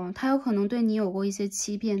意过，他有可能对你有过一些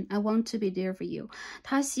欺骗。I want to be there for you，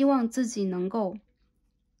 他希望自己能够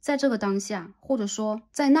在这个当下，或者说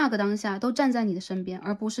在那个当下都站在你的身边，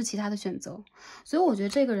而不是其他的选择。所以我觉得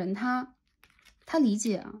这个人他理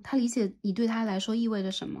解啊，他理解你对他来说意味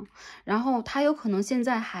着什么，然后他有可能现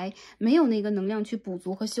在还没有那个能量去补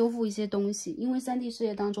足和修复一些东西，因为3D 世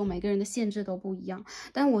界当中每个人的限制都不一样。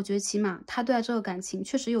但我觉得起码他对待这个感情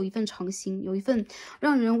确实有一份诚心，有一份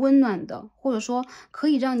让人温暖的，或者说可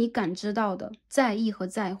以让你感知到的在意和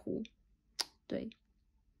在乎。对，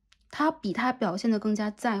他比他表现的更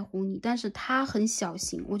加在乎你，但是他很小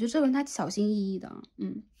心，我觉得这个人他小心翼翼的。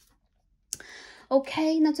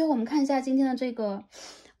OK， 那最后我们看一下今天的这个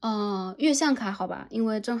月相卡，好吧？因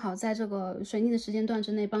为正好在这个水逆的时间段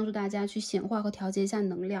之内，帮助大家去显化和调节一下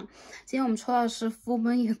能量。今天我们抽到的是 Full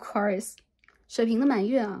Moon Aquarius，水瓶的满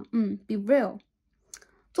月啊，be real，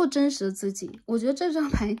 做真实的自己。我觉得这张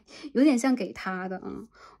牌有点像给他的啊。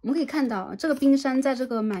我们可以看到这个冰山在这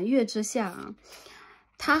个满月之下啊，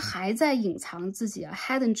他还在隐藏自己啊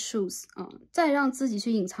 ，hidden truth 啊，再让自己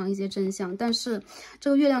去隐藏一些真相。但是这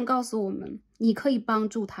个月亮告诉我们，你可以帮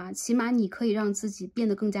助他，起码你可以让自己变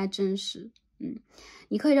得更加真实。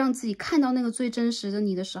你可以让自己看到那个最真实的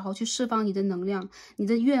你的时候，去释放你的能量、你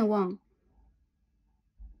的愿望、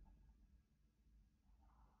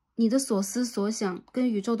你的所思所想，跟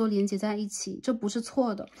宇宙都连接在一起，这不是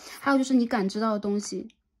错的。还有就是你感知到的东西，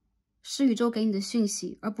是宇宙给你的讯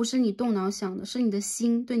息，而不是你动脑想的，是你的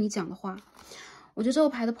心对你讲的话。我觉得这个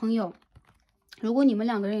牌的朋友，如果你们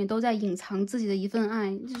两个人也都在隐藏自己的一份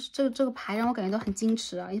爱，就是这个牌让我感觉到很矜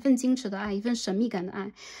持啊，一份矜持的爱，一份神秘感的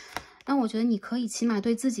爱。那我觉得你可以起码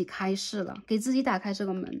对自己开示了，给自己打开这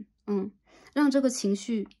个门，让这个情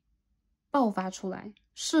绪爆发出来，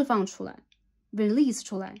释放出来 ，release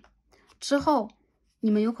出来之后，你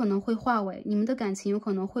们有可能会化为，你们的感情有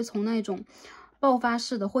可能会从那种爆发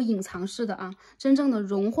式的或隐藏式的啊，真正的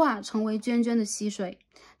融化成为涓涓的溪水，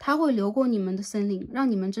它会流过你们的森林，让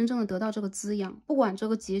你们真正的得到这个滋养，不管这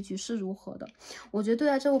个结局是如何的。我觉得对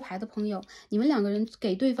待这副牌的朋友，你们两个人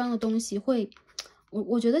给对方的东西会，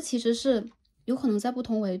我觉得其实是有可能在不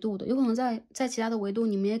同维度的，有可能在其他的维度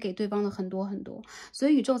你们也给对方的很多很多，所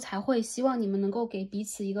以宇宙才会希望你们能够给彼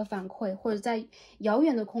此一个反馈，或者在遥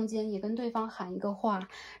远的空间也跟对方喊一个话，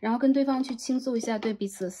然后跟对方去倾诉一下对彼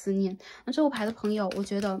此的思念。那这副牌的朋友，我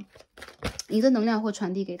觉得你的能量会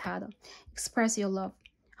传递给他的 ，express your love。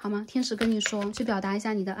好吗？天使跟你说，去表达一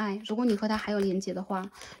下你的爱。如果你和他还有连结的话，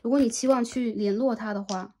如果你期望去联络他的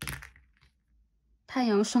话，太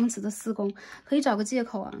阳双子的4宫可以找个借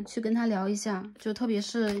口啊，去跟他聊一下，就特别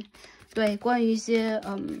是对关于一些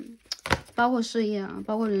包括事业啊，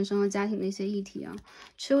包括人生和家庭的一些议题啊。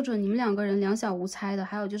Children， 你们两个人两小无猜的，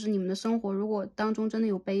还有就是你们的生活，如果当中真的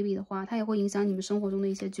有 baby 的话，它也会影响你们生活中的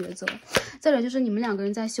一些抉择。再者就是你们两个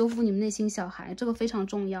人在修复你们内心小孩，这个非常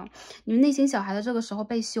重要。你们内心小孩的这个时候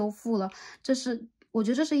被修复了，我觉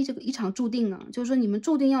得这是一场注定啊，就是说你们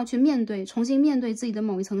注定要去面对，重新面对自己的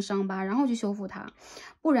某一层伤疤，然后去修复它。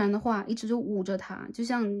不然的话，一直就捂着它，就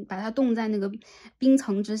像把它冻在那个冰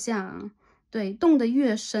层之下啊。对，冻得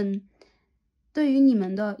越深，对于你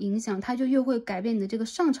们的影响，它就越会改变你的这个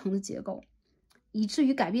上层的结构，以至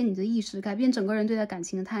于改变你的意识，改变整个人对待感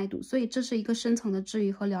情的态度。所以这是一个深层的治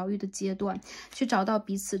愈和疗愈的阶段，去找到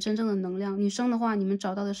彼此真正的能量。女生的话，你们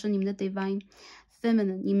找到的是你们的 divine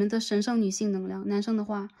feminine， 你们的神圣女性能量；男生的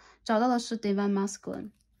话，找到的是 divine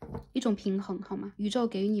masculine， 一种平衡，好吗？宇宙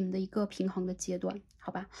给予你们的一个平衡的阶段，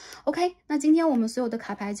好吧 ？OK， 那今天我们所有的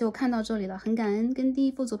卡牌就看到这里了，很感恩跟第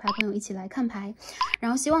一副组牌朋友一起来看牌，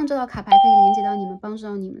然后希望这道卡牌可以连接到你们，帮助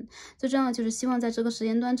到你们。最重要的就是希望在这个时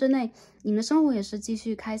间段之内，你们的生活也是继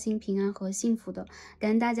续开心、平安和幸福的。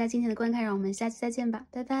感恩大家今天的观看，让我们下期再见吧，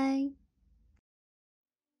拜拜。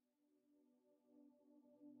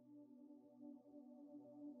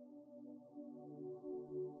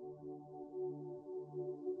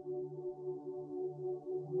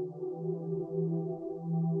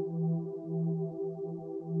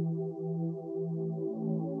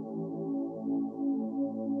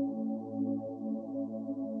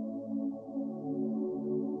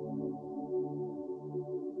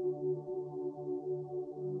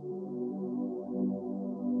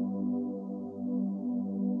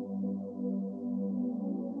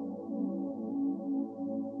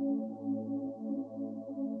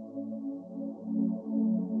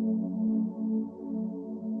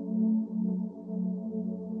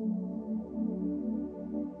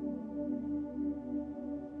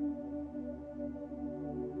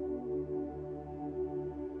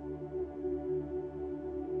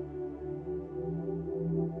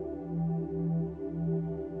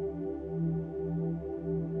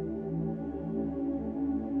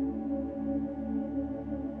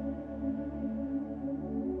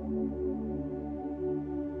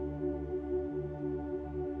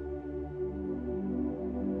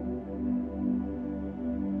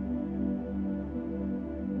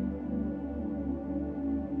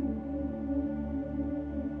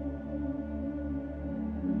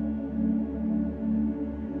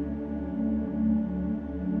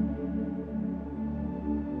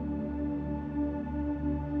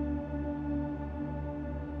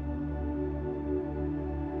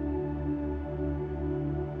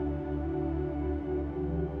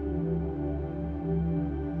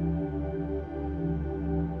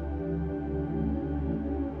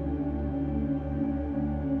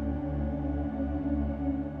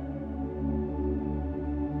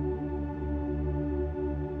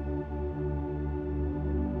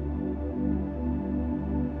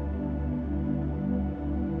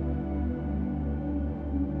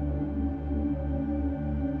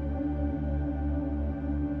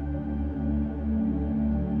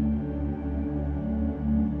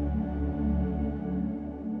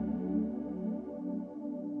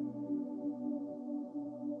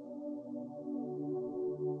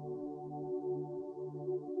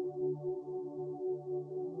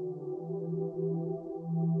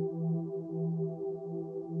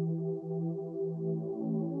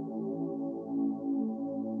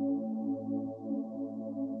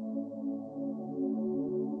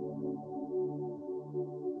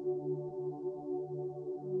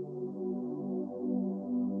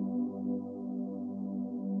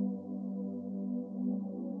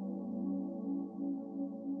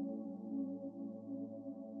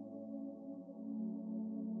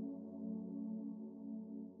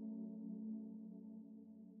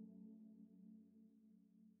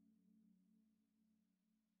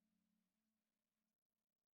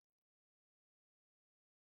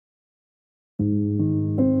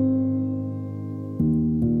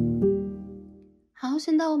好，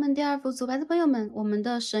选到我们第二副组牌的朋友们，我们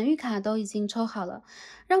的神谕卡都已经抽好了，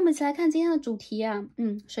让我们一起来看今天的主题啊。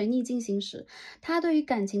水逆进行时，他对于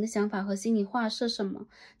感情的想法和心里话是什么？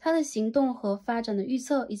他的行动和发展的预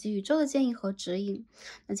测，以及宇宙的建议和指引。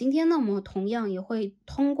那今天呢，我们同样也会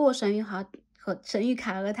通过神谕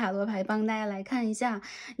卡和塔罗牌帮大家来看一下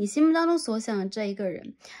你心目当中所想的这一个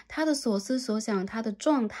人，他的所思所想，他的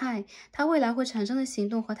状态，他未来会产生的行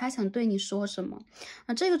动和他想对你说什么。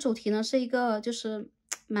那这个主题呢是一个就是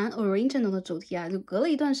蛮 original 的主题啊，就隔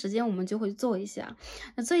了一段时间我们就会做一下。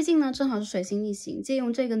那最近呢正好是水星逆行，借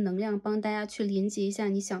用这个能量帮大家去连接一下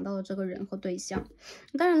你想到的这个人和对象。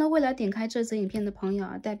当然了，未来点开这则影片的朋友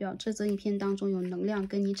啊，代表这则影片当中有能量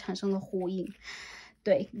跟你产生了呼应，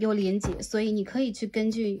对，有连接，所以你可以去根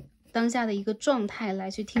据当下的一个状态来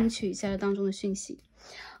去听取一下这当中的讯息。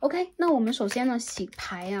OK， 那我们首先呢洗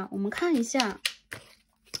牌啊，我们看一下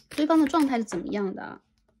对方的状态是怎么样的啊？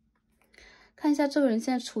看一下这个人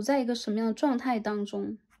现在处在一个什么样的状态当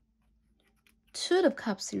中。Two of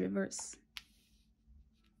Cups in reverse，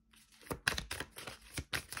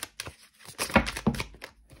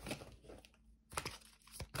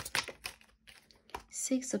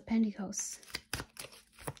 Six of Pentacles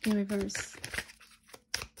in reverse，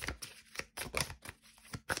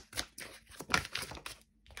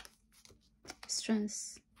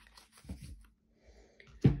 Strength。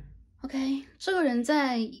 OK， 这个人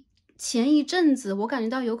在前一阵子我感觉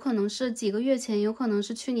到有可能是几个月前，有可能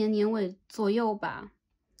是去年年尾左右吧，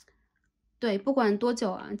对，不管多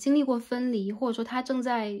久啊，经历过分离，或者说他正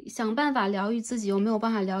在想办法疗愈自己，有没有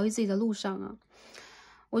办法疗愈自己的路上啊。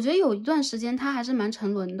我觉得有一段时间他还是蛮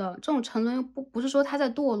沉沦的，这种沉沦不是说他在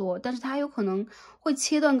堕落，但是他有可能会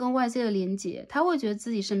切断跟外界的连接，他会觉得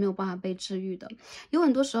自己是没有办法被治愈的。有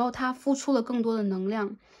很多时候他付出了更多的能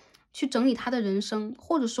量去整理他的人生，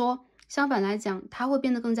或者说相反来讲，他会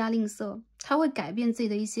变得更加吝啬，他会改变自己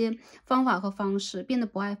的一些方法和方式，变得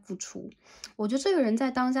不爱付出。我觉得这个人在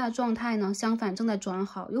当下的状态呢，相反正在转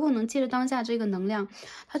好，有可能借着当下这个能量，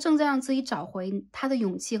他正在让自己找回他的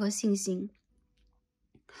勇气和信心，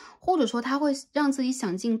或者说他会让自己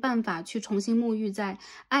想尽办法去重新沐浴在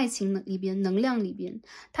爱情里边、能量里边，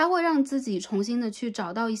他会让自己重新的去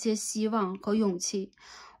找到一些希望和勇气。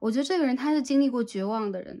我觉得这个人他是经历过绝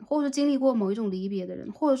望的人，或者是经历过某一种离别的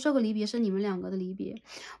人，或者这个离别是你们两个的离别。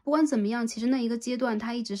不管怎么样，其实那一个阶段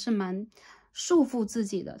他一直是蛮束缚自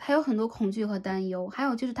己的，他有很多恐惧和担忧，还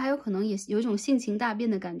有就是他有可能也有一种性情大变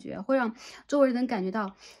的感觉，会让周围人感觉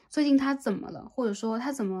到最近他怎么了，或者说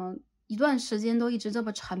他怎么一段时间都一直这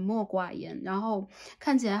么沉默寡言，然后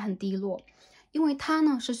看起来很低落。因为他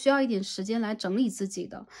呢是需要一点时间来整理自己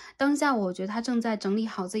的，当下我觉得他正在整理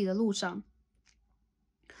好自己的路上。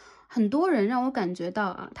很多人让我感觉到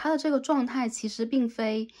啊，他的这个状态其实并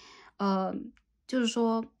非就是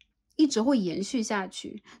说一直会延续下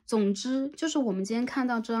去。总之就是我们今天看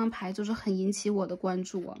到这张牌就是很引起我的关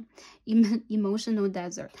注啊。Emotional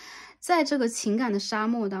desert， 在这个情感的沙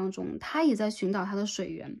漠当中，他也在寻找他的水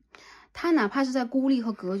源，他哪怕是在孤立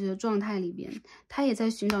和隔绝的状态里边，他也在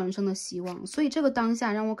寻找人生的希望。所以这个当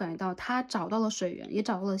下让我感觉到他找到了水源，也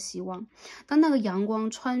找到了希望。当那个阳光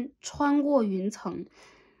穿过云层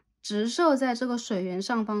直射在这个水源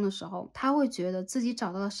上方的时候，他会觉得自己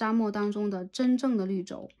找到了沙漠当中的真正的绿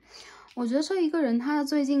洲。我觉得这一个人他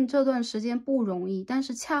最近这段时间不容易，但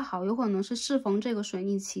是恰好有可能是适逢这个水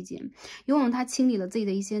逆期间，有可能他清理了自己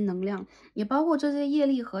的一些能量，也包括这些业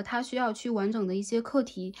力和他需要去完整的一些课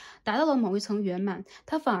题达到了某一层圆满，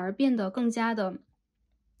他反而变得更加的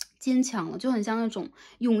坚强了，就很像那种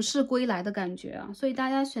勇士归来的感觉啊。所以大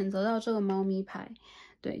家选择到这个猫咪牌，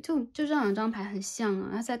对，就这两张牌很像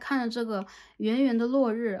啊。他在看着这个圆圆的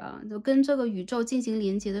落日啊，就跟这个宇宙进行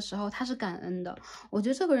连接的时候，他是感恩的。我觉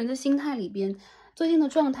得这个人的心态里边，最近的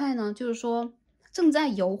状态呢，就是说正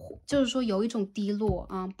在就是说有一种低落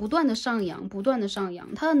啊，不断的上扬，不断的上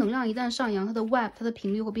扬。他的能量一旦上扬，他的 vibe， 他的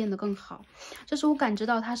频率会变得更好。这是我感知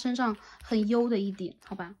到他身上很优的一点，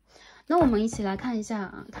好吧？那我们一起来看一下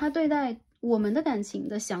啊，他对待我们的感情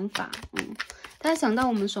的想法。大家想到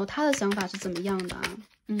我们的时候，他的想法是怎么样的啊？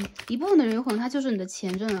一部分的人有可能他就是你的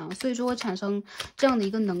前任啊，所以说会产生这样的一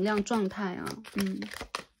个能量状态啊。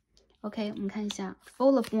OK， 我们看一下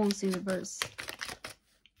Full of Wands in reverse，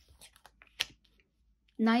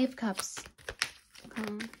 Nine of Cups，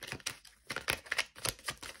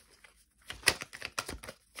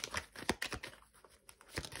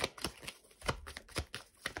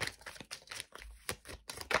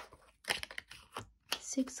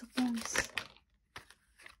 Six of Wands，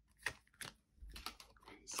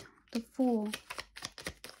 The Fool，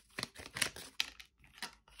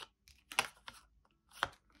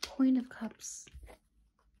 Queen of Cups。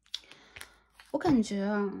我感觉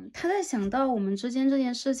啊，他在想到我们之间这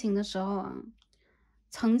件事情的时候啊，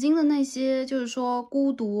曾经的那些就是说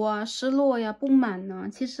孤独啊、失落呀、不满呢，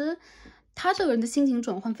其实他这个人的心情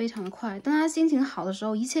转换非常的快。当他心情好的时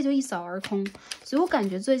候，一切就一扫而空。所以我感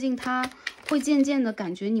觉最近他会渐渐的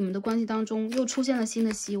感觉你们的关系当中又出现了新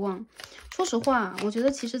的希望。说实话，我觉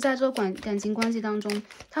得其实在这个感情关系当中，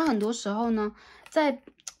他很多时候呢，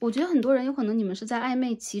我觉得很多人有可能你们是在暧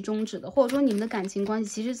昧期终止的，或者说你们的感情关系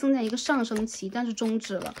其实正在一个上升期，但是终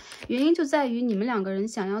止了。原因就在于你们两个人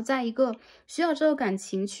想要在一个需要这个感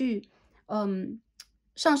情去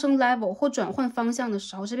上升 level 或转换方向的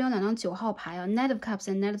时候，这边有2张9号牌啊 ，Knight of Cups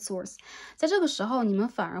and Knight of Swords。在这个时候，你们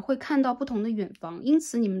反而会看到不同的远方，因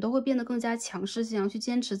此你们都会变得更加强势，想要去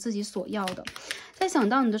坚持自己所要的。在想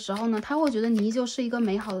到你的时候呢，他会觉得你依旧是一个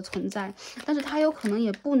美好的存在，但是他有可能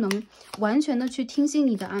也不能完全的去听信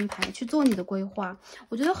你的安排，去做你的规划。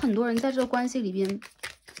我觉得很多人在这个关系里边，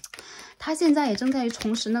他现在也正在于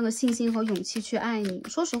重拾那个信心和勇气去爱你。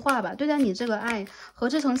说实话吧，对待你这个爱和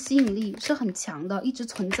这层吸引力是很强的，一直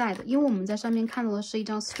存在的。因为我们在上面看到的是一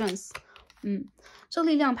张 Strength， 这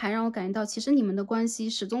力量牌让我感觉到，其实你们的关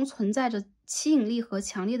系始终存在着吸引力和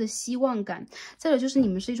强烈的希望感。再者就是你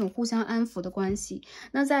们是一种互相安抚的关系。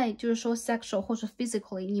那在就是说 sexual 或是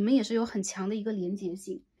physically， 你们也是有很强的一个连结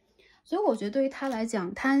性。所以我觉得对于他来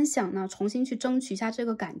讲，他很想呢重新去争取一下这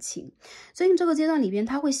个感情。所以这个阶段里边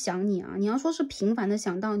他会想你啊，你要说是频繁的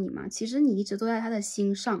想到你嘛，其实你一直都在他的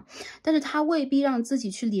心上，但是他未必让自己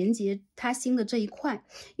去连接他心的这一块，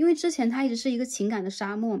因为之前他一直是一个情感的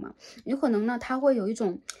沙漠嘛，有可能呢他会有一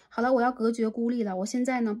种好了，我要隔绝孤立了，我现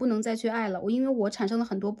在呢不能再去爱了，因为我产生了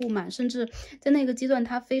很多不满，甚至在那个阶段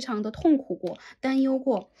他非常的痛苦过、担忧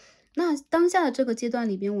过。那当下的这个阶段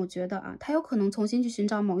里边，我觉得啊，他有可能重新去寻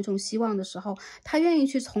找某一种希望的时候，他愿意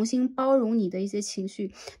去重新包容你的一些情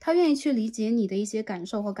绪，他愿意去理解你的一些感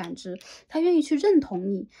受和感知，他愿意去认同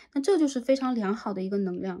你，那这就是非常良好的一个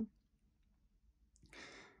能量。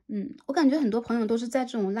我感觉很多朋友都是在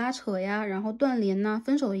这种拉扯呀，然后断联呐、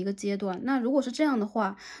分手的一个阶段。那如果是这样的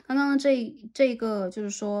话，刚刚这个就是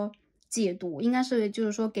说解读应该是就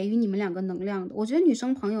是说给予你们2个能量的。我觉得女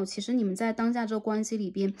生朋友其实你们在当下这个关系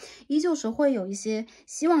里边依旧是会有一些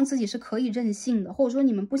希望自己是可以任性的，或者说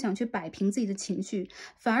你们不想去摆平自己的情绪，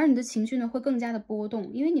反而你的情绪呢会更加的波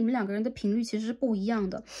动，因为你们2个人的频率其实是不一样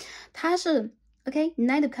的。他是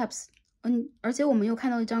Knight of Cups，而且我们又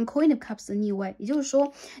看到一张 Queen of Cups 的逆位，也就是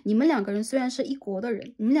说你们2个人虽然是一国的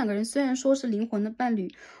人，你们2个人虽然说是灵魂的伴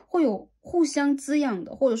侣，会有互相滋养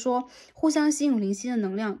的，或者说互相心有灵犀的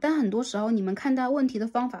能量，但很多时候你们看待问题的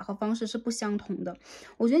方法和方式是不相同的。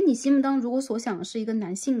我觉得你心目当中如果所想的是一个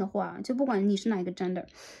男性的话，就不管你是哪一个 gender，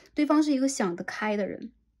 对方是一个想得开的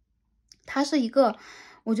人，他是一个，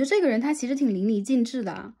我觉得这个人他其实挺淋漓尽致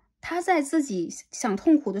的啊。他在自己想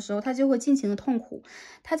痛苦的时候，他就会尽情的痛苦；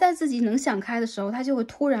他在自己能想开的时候，他就会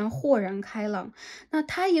突然豁然开朗。那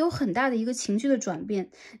他也有很大的一个情绪的转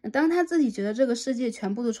变。当他自己觉得这个世界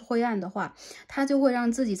全部都是灰暗的话，他就会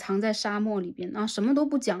让自己藏在沙漠里边啊，什么都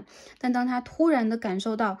不讲。但当他突然的感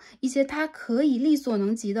受到一些他可以力所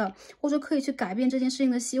能及的，或者可以去改变这件事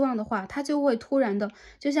情的希望的话，他就会突然的，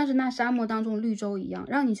就像是那沙漠当中的绿洲一样，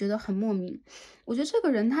让你觉得很莫名。我觉得这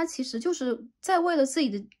个人他其实就是在为了自己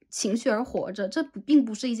的情绪而活着，这并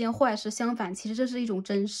不是一件坏事，相反，其实这是一种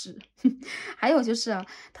真实。还有就是啊，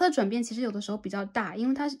他的转变其实有的时候比较大，因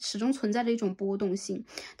为他始终存在着一种波动性。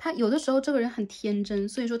他有的时候这个人很天真，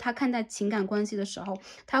所以说他看待情感关系的时候，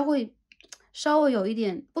他会稍微有一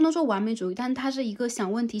点不能说完美主义，但他是一个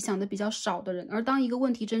想问题想的比较少的人。而当一个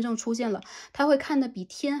问题真正出现了，他会看得比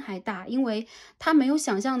天还大，因为他没有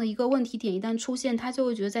想象的一个问题点一旦出现，他就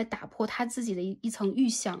会觉得在打破他自己的一层预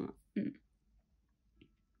想啊。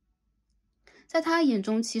在他眼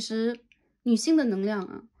中，其实女性的能量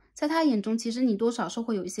啊，在他眼中，其实你多少是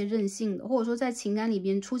会有一些任性的，或者说在情感里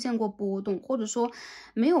边出现过波动，或者说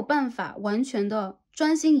没有办法完全的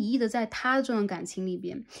专心一意的在他的这段感情里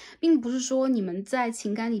边，并不是说你们在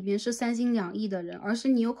情感里边是3心2意的人，而是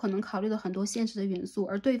你有可能考虑了很多现实的元素，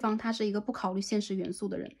而对方他是一个不考虑现实元素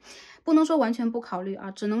的人。不能说完全不考虑啊，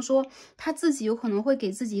只能说他自己有可能会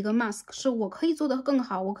给自己一个 mask， 是我可以做得更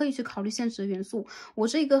好，我可以去考虑现实的元素，我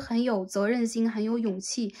是一个很有责任心、很有勇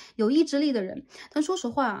气、有意志力的人。但说实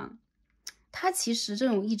话啊，他其实这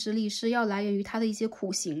种意志力是要来源于他的一些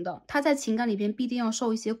苦行的，他在情感里边必定要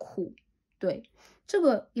受一些苦。对，这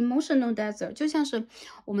个 emotional desert 就像是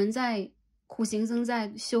我们在苦行僧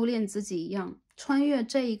在修炼自己一样，穿越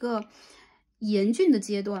这一个严峻的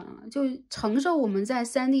阶段啊，就承受我们在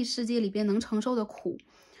3D 世界里边能承受的苦，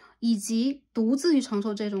以及独自去承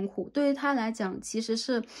受这种苦，对于他来讲其实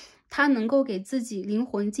是他能够给自己灵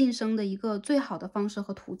魂晋升的一个最好的方式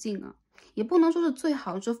和途径啊，也不能说是最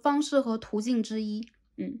好，就方式和途径之一。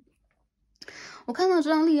我看到这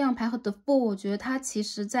张力量牌和 The Fool， 我觉得他其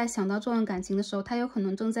实在想到这段感情的时候，他有可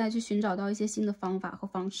能正在去寻找到一些新的方法和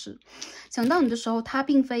方式。想到你的时候，他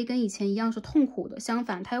并非跟以前一样是痛苦的，相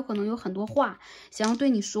反，他有可能有很多话想要对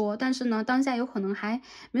你说，但是呢，当下有可能还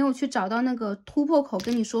没有去找到那个突破口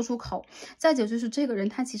跟你说出口。再者就是这个人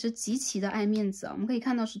他其实极其的爱面子啊，我们可以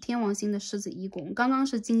看到是天王星的狮子1宫，刚刚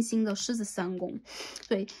是金星的狮子3宫，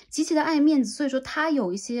对，极其的爱面子，所以说他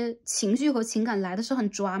有一些情绪和情感来的是很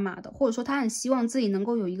抓马的，或者说他很希望自己能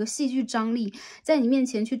够有一个戏剧张力，在你面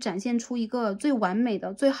前去展现出一个最完美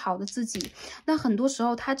的最好的自己。那很多时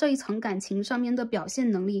候他这一层感情上面的表现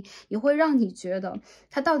能力也会让你觉得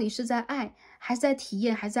他到底是在爱还是在体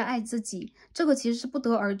验还是在爱自己，这个其实是不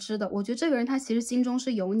得而知的。我觉得这个人他其实心中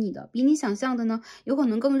是有你的，比你想象的呢有可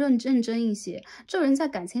能更认真一些。这个人在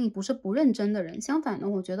感情里不是不认真的人，相反呢，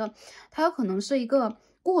我觉得他有可能是一个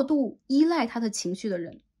过度依赖他的情绪的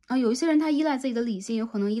人。有一些人他依赖自己的理性，有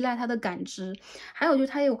可能依赖他的感知，还有就是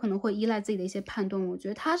他也有可能会依赖自己的一些判断。我觉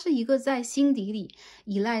得他是一个在心底里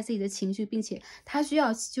依赖自己的情绪，并且他需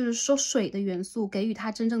要就是说水的元素给予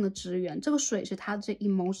他真正的支援，这个水是他的这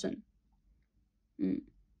emotion。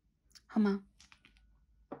好吗？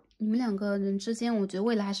你们两个人之间，我觉得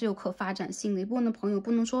未来还是有可发展性的。一部分的朋友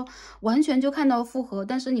不能说完全就看到复合，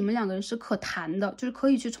但是你们两个人是可谈的，就是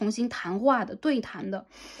可以去重新谈话的、对谈的，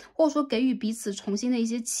或者说给予彼此重新的一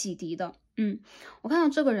些启迪的。我看到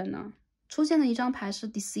这个人呢，出现的一张牌是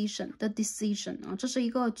decision 的 decision 啊，这是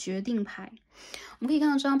一个决定牌。我们可以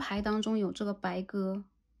看到这张牌当中有这个白鸽，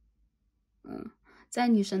在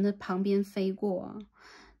女神的旁边飞过啊。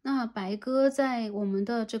那白鸽在我们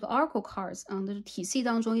的这个 Oracle Cards 的体系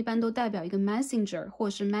当中，一般都代表一个 messenger 或者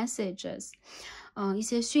是 messages，一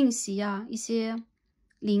些讯息啊，一些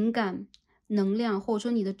灵感、能量，或者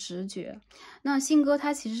说你的直觉。那信鸽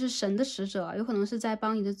它其实是神的使者，有可能是在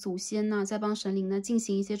帮你的祖先呢，在帮神灵呢进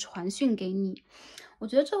行一些传讯给你。我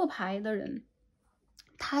觉得这个牌的人，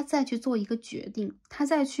他在去做一个决定，他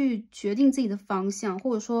在去决定自己的方向，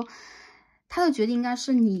或者说他的决定应该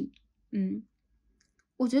是你，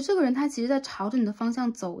我觉得这个人他其实在朝着你的方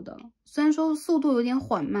向走的，虽然说速度有点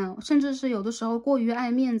缓慢，甚至是有的时候过于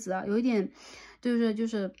爱面子啊，有一点就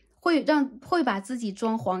是会把自己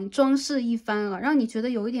装饰一番啊，让你觉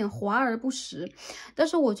得有一点华而不实。但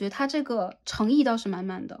是我觉得他这个诚意倒是满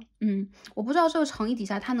满的。我不知道这个诚意底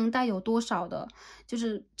下他能带有多少的，就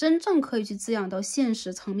是真正可以去滋养到现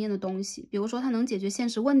实层面的东西。比如说他能解决现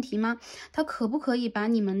实问题吗？他可不可以把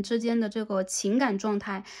你们之间的这个情感状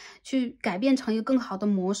态去改变成一个更好的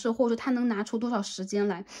模式，或者说他能拿出多少时间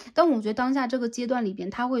来？但我觉得当下这个阶段里边，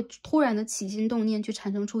他会突然的起心动念，去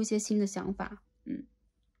产生出一些新的想法。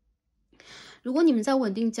如果你们在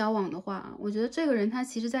稳定交往的话，我觉得这个人他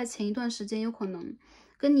其实在前一段时间有可能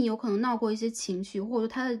跟你闹过一些情绪，或者说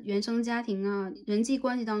他的原生家庭啊、人际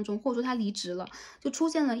关系当中，或者说他离职了，就出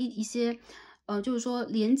现了一些就是说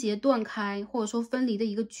连结断开，或者说分离的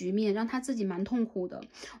一个局面，让他自己蛮痛苦的。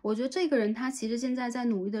我觉得这个人他其实现在在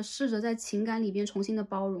努力的试着在情感里边重新的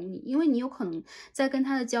包容你，因为你有可能在跟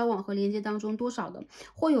他的交往和连接当中，多少的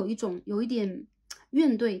会有一点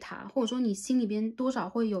怨对他，或者说你心里边多少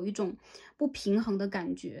会有一种不平衡的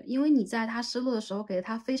感觉，因为你在他失落的时候给了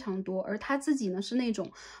他非常多，而他自己呢是那种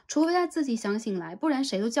除非他自己想醒来，不然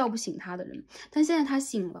谁都叫不醒他的人。但现在他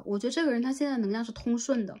醒了，我觉得这个人他现在能量是通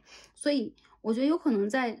顺的，所以我觉得有可能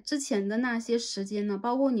在之前的那些时间呢，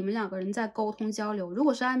包括你们两个人在沟通交流，如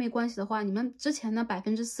果是暧昧关系的话，你们之前的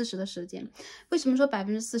40%的时间，为什么说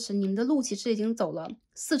40%？你们的路其实已经走了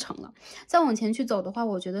4成了，再往前去走的话，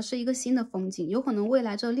我觉得是一个新的风景，有可能未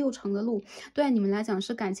来这6成的路，对你们来讲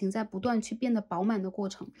是感情在不断去变得饱满的过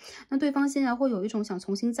程。那对方现在会有一种想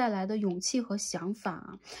重新再来的勇气和想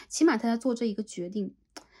法，起码他在做这一个决定，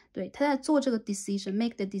对，他在做这个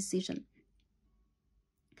decision，make the decision。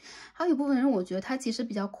还有一部分人，我觉得他其实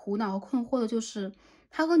比较苦恼和困惑的就是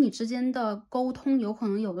他和你之间的沟通有可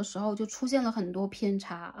能有的时候就出现了很多偏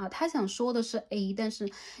差啊，他想说的是 A， 但是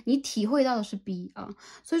你体会到的是 B 啊，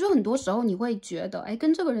所以说很多时候你会觉得，哎，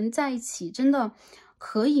跟这个人在一起真的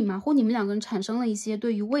可以吗？或你们两个人产生了一些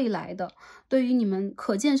对于未来的、对于你们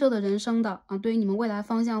可建设的人生的对于你们未来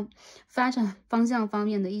发展方向方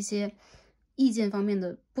面的一些意见方面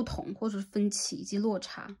的不同或者是分歧以及落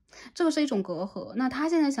差，这个是一种隔阂。那他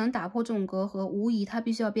现在想打破这种隔阂，无疑他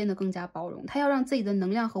必须要变得更加包容，他要让自己的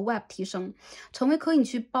能量和 web 提升，成为可以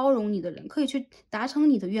去包容你的人，可以去达成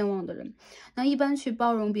你的愿望的人。那一般去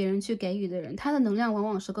包容别人去给予的人，他的能量往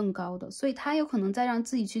往是更高的，所以他有可能在让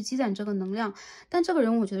自己去积攒这个能量，但这个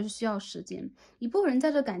人我觉得是需要时间。一部分人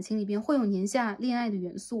在这感情里边会有年下恋爱的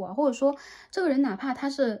元素啊，或者说这个人哪怕他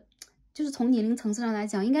是就是从年龄层次上来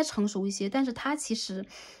讲应该成熟一些，但是他其实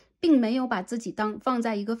并没有把自己放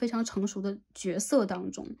在一个非常成熟的角色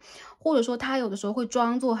当中，或者说他有的时候会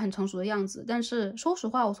装作很成熟的样子，但是说实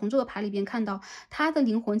话，我从这个牌里边看到他的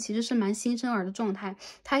灵魂其实是蛮新生儿的状态，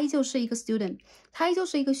他依旧是一个 student， 他依旧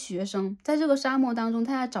是一个学生，在这个沙漠当中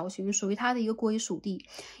他在找寻属于他的一个归属地，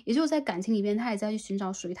也就是在感情里边他也在去寻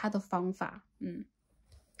找属于他的方法。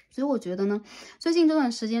所以我觉得呢，最近这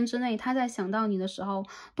段时间之内，他在想到你的时候，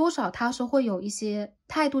多少他是会有一些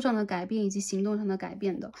态度上的改变以及行动上的改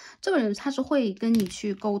变的。这个人他是会跟你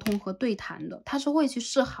去沟通和对谈的，他是会去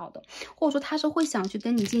示好的，或者说他是会想去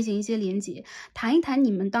跟你进行一些连结，谈一谈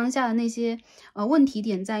你们当下的那些问题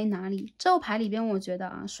点在哪里。这个牌里边我觉得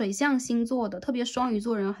啊，水象星座的特别双鱼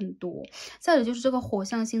座人很多，再有就是这个火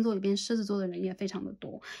象星座里边狮子座的人也非常的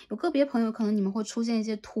多，有个别朋友可能你们会出现一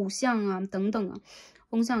些土象啊等等啊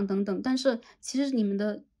风象等等，但是其实你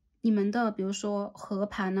们的比如说合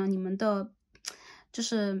盘呢，你们的就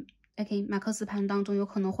是马克思盘当中有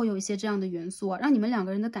可能会有一些这样的元素啊，让你们两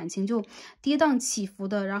个人的感情就跌宕起伏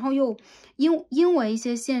的，然后又因为一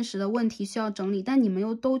些现实的问题需要整理，但你们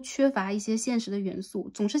又都缺乏一些现实的元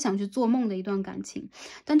素，总是想去做梦的一段感情。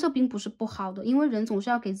但这并不是不好的，因为人总是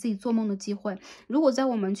要给自己做梦的机会。如果在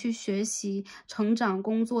我们去学习成长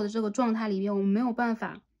工作的这个状态里面，我们没有办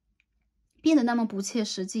法变得那么不切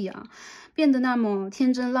实际啊，变得那么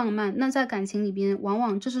天真浪漫，那在感情里边往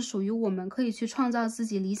往这是属于我们可以去创造自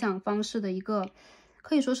己理想方式的一个，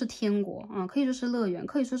可以说是天国啊，可以说是乐园，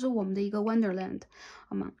可以说是我们的一个 wonderland，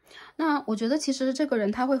 好吗？那我觉得其实这个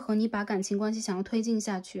人他会和你把感情关系想要推进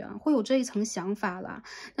下去啊，会有这一层想法啦，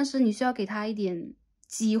但是你需要给他一点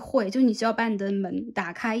机会，就你需要把你的门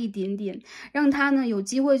打开一点点，让他呢有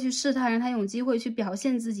机会去试探，让他有机会去表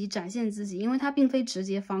现自己，展现自己，因为他并非直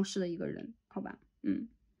接方式的一个人，好吧？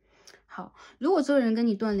好，如果这个人跟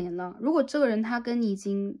你断联了，如果这个人他跟你已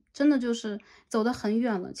经真的就是走得很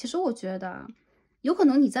远了，其实我觉得有可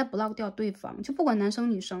能你再 block 掉对方，就不管男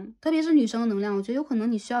生女生，特别是女生的能量，我觉得有可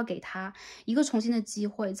能你需要给他一个重新的机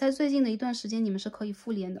会，在最近的一段时间你们是可以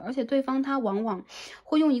复联的，而且对方他往往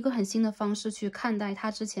会用一个很新的方式去看待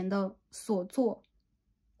他之前的所作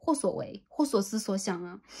或所为或所思所想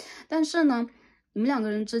啊。但是呢，你们两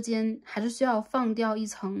个人之间还是需要放掉一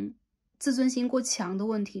层自尊心过强的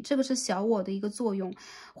问题，这个是小我的一个作用，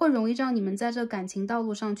会容易让你们在这感情道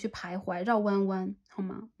路上去徘徊绕弯弯，好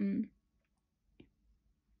吗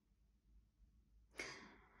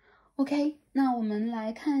？OK， 那我们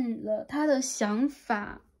来看了他的想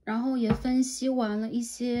法，然后也分析完了一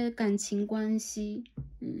些感情关系。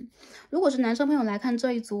如果是男生朋友来看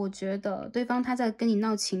这一组，我觉得对方他在跟你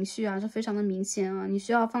闹情绪啊，是非常的明显啊，你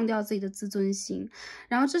需要放掉自己的自尊心。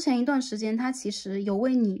然后之前一段时间他其实有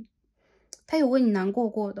为你难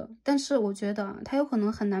过的，但是我觉得他有可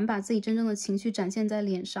能很难把自己真正的情绪展现在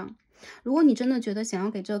脸上。如果你真的觉得想要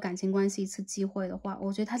给这个感情关系一次机会的话，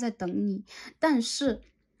我觉得他在等你，但是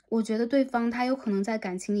我觉得对方他有可能在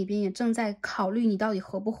感情里边也正在考虑你到底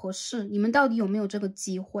合不合适，你们到底有没有这个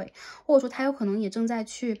机会，或者说他有可能也正在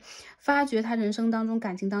去发掘他人生当中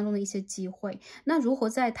感情当中的一些机会。那如何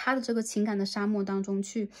在他的这个情感的沙漠当中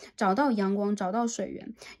去找到阳光，找到水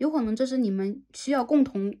源，有可能这是你们需要共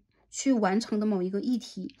同去完成的某一个议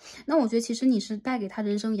题。那我觉得其实你是带给他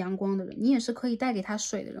人生阳光的人，你也是可以带给他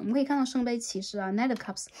水的人。我们可以看到圣杯骑士啊 Knight of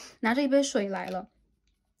Cups 拿着一杯水来了，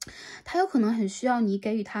他有可能很需要你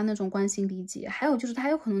给予他那种关心理解，还有就是他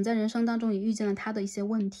有可能在人生当中也遇见了他的一些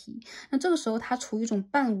问题，那这个时候他处于一种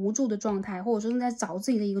半无助的状态，或者说正在找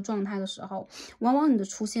自己的一个状态的时候，往往你的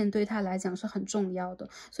出现对他来讲是很重要的，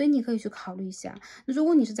所以你可以去考虑一下。那如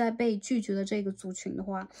果你是在被拒绝的这个族群的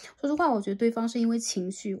话，说实话我觉得对方是因为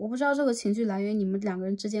情绪，我不知道这个情绪来源于你们两个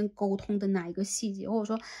人之间沟通的哪一个细节，或者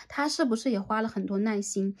说他是不是也花了很多耐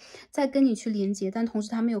心在跟你去连接，但同时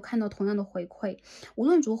他没有看到同样的回馈。无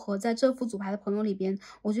论如何，在这副组牌的朋友里边，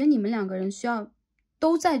我觉得你们两个人需要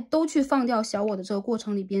都去放掉小我的这个过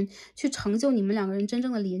程里边，去成就你们两个人真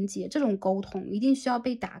正的连接。这种沟通一定需要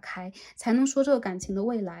被打开，才能说这个感情的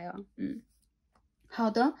未来啊。好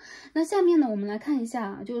的，那下面呢，我们来看一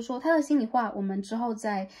下，就是说他的心里话，我们之后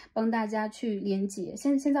再帮大家去连接。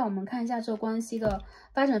现在我们看一下这个关系的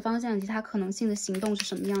发展方向以及他可能性的行动是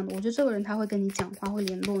什么样的。我觉得这个人他会跟你讲话，会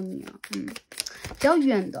联络你啊。比较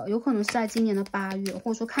远的，有可能是在今年的8月，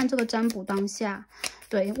或者说看这个占卜当下，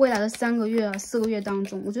对未来的3个月、4个月当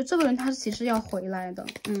中，我觉得这个人他其实要回来的。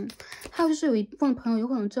还有就是有一部分朋友，有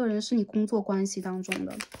可能这个人是你工作关系当中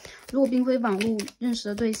的，如果并非网络认识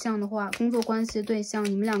的对象的话，工作关系的对象，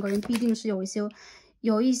你们2个人必定是有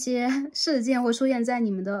一些事件会出现在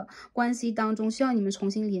你们的关系当中，需要你们重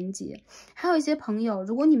新连接。还有一些朋友，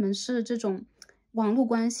如果你们是这种网络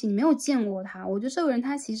关系，你没有见过他，我觉得这个人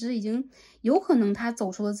他其实已经有可能他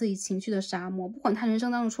走出了自己情绪的沙漠，不管他人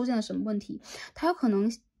生当中出现了什么问题，他有可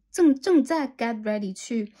能正在 get ready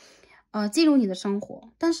去进入你的生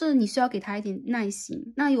活，但是你需要给他一点耐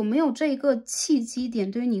心。那有没有这个契机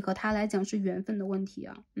点，对于你和他来讲是缘分的问题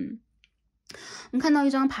啊。我们看到一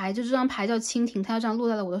张牌，就这张牌叫蜻蜓，它要这样落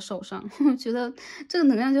在了我的手上，我觉得这个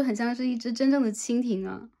能量就很像是一只真正的蜻蜓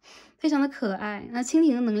啊，非常的可爱。那蜻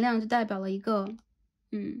蜓的能量就代表了一个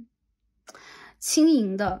轻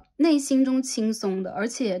盈的，内心中轻松的，而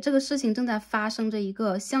且这个事情正在发生着一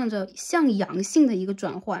个向阳性的一个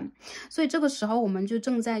转换，所以这个时候我们就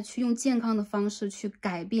正在去用健康的方式去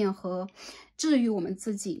改变和治愈我们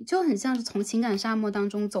自己，就很像是从情感沙漠当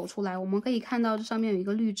中走出来。我们可以看到这上面有一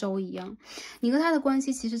个绿洲一样，你和他的关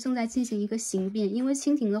系其实正在进行一个形变，因为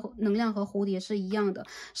蜻蜓的能量和蝴蝶是一样的，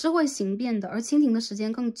是会形变的，而蜻蜓的时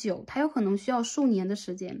间更久，它有可能需要数年的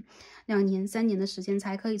时间，2年、3年的时间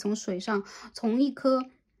才可以从水上从一颗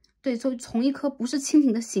不是蜻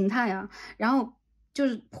蜓的形态啊，然后就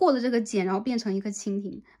是破了这个茧，然后变成一个蜻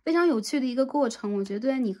蜓，非常有趣的一个过程。我觉得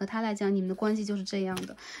对你和他来讲，你们的关系就是这样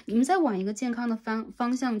的，你们在往一个健康的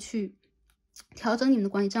方向去调整你们的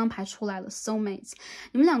关系。这张牌出来了 soulmates，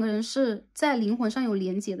 你们2个人是在灵魂上有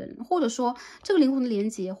连结的人，或者说这个灵魂的连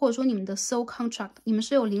结，或者说你们的 soul contract， 你们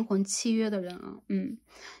是有灵魂契约的人啊。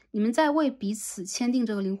你们在为彼此签订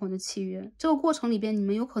这个灵魂的契约，这个过程里边，你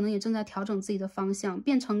们有可能也正在调整自己的方向，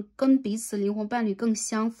变成跟彼此灵魂伴侣更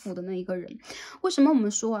相符的那一个人。为什么我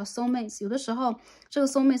们说啊 soulmates， 有的时候这个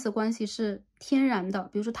soulmates 的关系是天然的，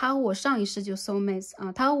比如说他和我上一世就 soulmates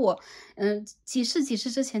啊，他和我几世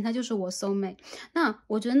之前他就是我 soulmate。那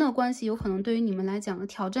我觉得那个关系有可能对于你们来讲的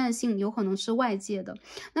挑战性有可能是外界的。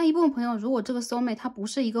那一部分朋友，如果这个 soulmate 它不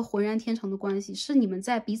是一个浑然天成的关系，是你们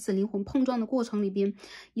在彼此灵魂碰撞的过程里边，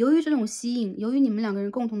由于这种吸引，由于你们2个人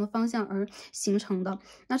共同的方向而形成的，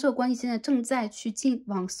那这个关系现在正在去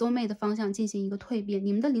往 soulmate 的方向进行一个蜕变。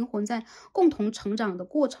你们的灵魂在共同成长的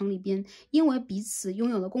过程里边，因为彼此拥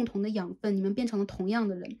有了共同的养分，你们变成了同样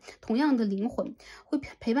的人，同样的灵魂，会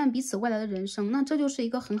陪伴彼此未来的人生。那这就是一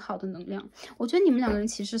个很好的能量。我觉得你们2个人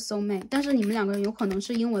其实是 soulmate， 但是你们2个人有可能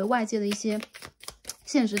是因为外界的一些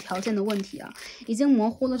现实条件的问题啊，已经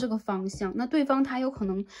模糊了这个方向。那对方他有可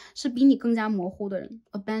能是比你更加模糊的人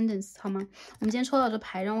abundance， 好吗？我们今天抽到这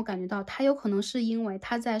牌让我感觉到他有可能是因为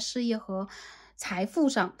他在事业和财富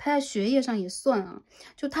上，他在学业上也算啊，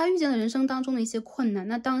就他遇见了人生当中的一些困难，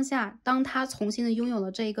那当下当他重新的拥有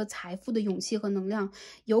了这一个财富的勇气和能量，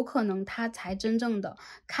有可能他才真正的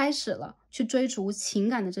开始了去追逐情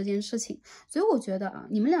感的这件事情。所以我觉得啊，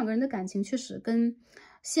你们2个人的感情确实跟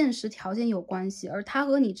现实条件有关系，而他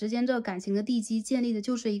和你之间这个感情的地基建立的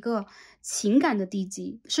就是一个情感的地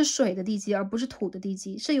基，是水的地基，而不是土的地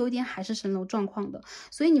基，是有一点海市蜃楼状况的。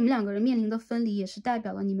所以你们2个人面临的分离，也是代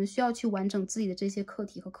表了你们需要去完整自己的这些课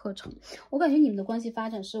题和课程。我感觉你们的关系发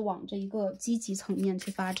展是往这一个积极层面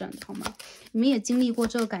去发展的，好吗？你们也经历过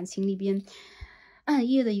这个感情里边暗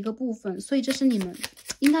夜的一个部分，所以这是你们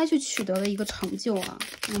应该去取得的一个成就啊。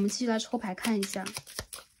我们继续来抽牌看一下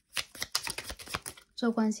这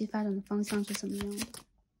个关系发展的方向是怎么样的。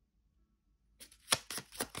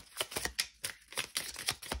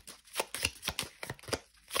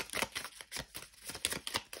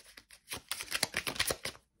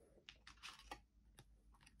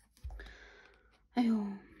哎呦，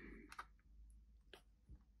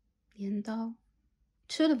镰刀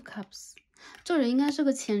Two of Cups， 这个人应该是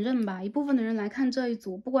个前任吧。一部分的人来看这一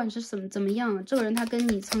组，不管是怎么样，这个人他跟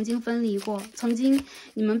你曾经分离过，曾经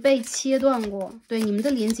你们被切断过，对，你们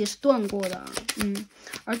的连接是断过的。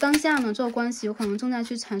而当下呢，这个关系有可能正在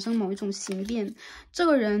去产生某一种形变。这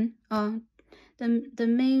个人the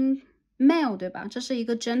main male 对吧？这是一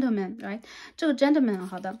个 gentleman， right？ 这个 gentleman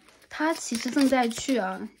好的，他其实正在去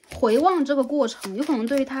回望这个过程，有可能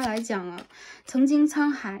对于他来讲曾经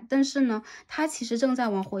沧海，但是呢，他其实正在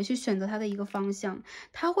往回去选择他的一个方向，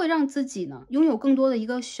他会让自己呢拥有更多的一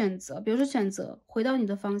个选择，比如说选择回到你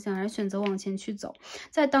的方向，还是选择往前去走。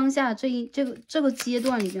在当下这个阶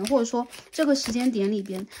段里边，或者说这个时间点里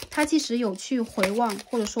边，他其实有去回望，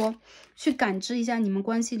或者说去感知一下你们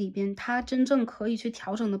关系里边他真正可以去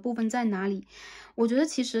调整的部分在哪里。我觉得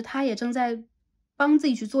其实他也正在帮自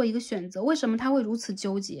己去做一个选择。为什么他会如此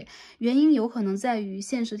纠结？原因有可能在于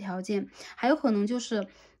现实条件，还有可能就是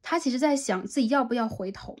他其实在想自己要不要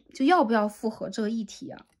回头，就要不要复合这个议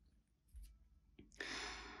题啊。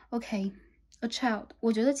OK。A child，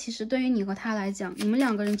 我觉得其实对于你和他来讲，你们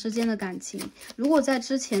两个人之间的感情，如果在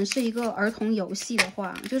之前是一个儿童游戏的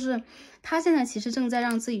话，就是他现在其实正在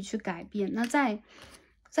让自己去改变。那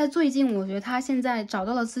在最近，我觉得他现在找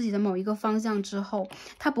到了自己的某一个方向之后，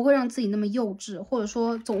他不会让自己那么幼稚，或者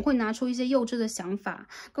说总会拿出一些幼稚的想法。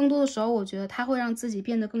更多的时候，我觉得他会让自己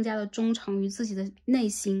变得更加的忠诚于自己的内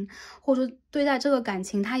心，或者说对待这个感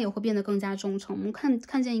情，他也会变得更加忠诚。我们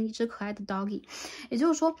看见一只可爱的 doggy， 也就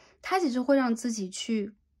是说，他其实会让自己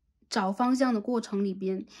去找方向的过程里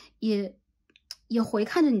边，也回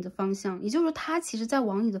看着你的方向，也就是说他其实在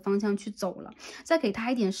往你的方向去走了。再给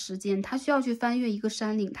他一点时间，他需要去翻越一个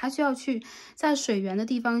山岭，他需要去在水源的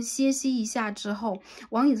地方歇息一下之后，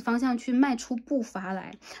往你的方向去迈出步伐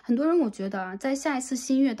来。很多人我觉得啊，在下一次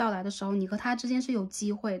新月到来的时候，你和他之间是有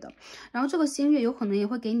机会的，然后这个新月有可能也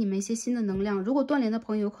会给你们一些新的能量。如果断联的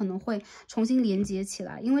朋友有可能会重新连接起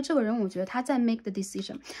来，因为这个人我觉得他在 make the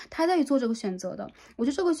decision， 他在做这个选择的。我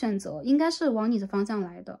觉得这个选择应该是往你的方向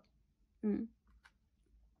来的。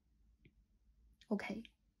OK，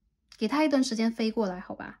 给他一段时间飞过来，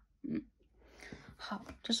好吧？好，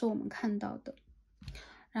这是我们看到的。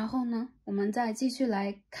然后呢，我们再继续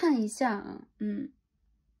来看一下啊，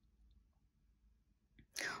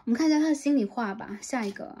我们看一下他的心里话吧。下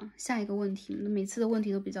一个问题，每次的问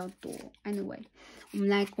题都比较多。Anyway， 我们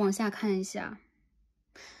来往下看一下。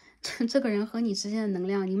这个人和你之间的能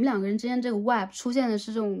量，你们两个人之间这个 web 出现的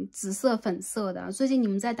是这种紫色粉色的。最近你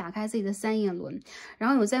们在打开自己的三眼轮，然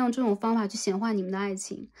后有在用这种方法去显化你们的爱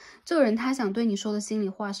情。这个人他想对你说的心里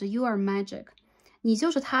话是 You are magic， 你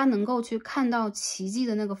就是他能够去看到奇迹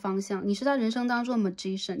的那个方向，你是他人生当中的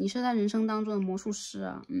magician， 你是他人生当中的魔术师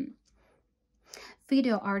啊。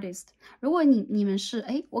Video artist， 如果你们是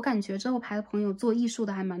我感觉这后排的朋友做艺术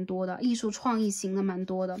的还蛮多的，艺术创意型的蛮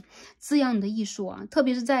多的，滋养你的艺术啊，特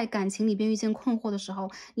别是在感情里边遇见困惑的时候，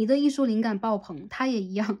你的艺术灵感爆棚，他也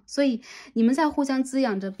一样，所以你们在互相滋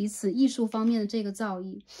养着彼此艺术方面的这个造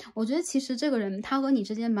诣。我觉得其实这个人他和你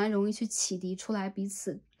之间蛮容易去启迪出来彼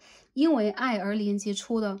此因为爱而连接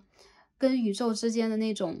出的跟宇宙之间的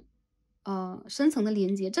那种深层的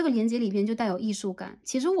连接，这个连接里边就带有艺术感。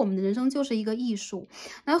其实我们的人生就是一个艺术，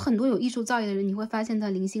那有很多有艺术造诣的人，你会发现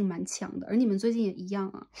他灵性蛮强的，而你们最近也一样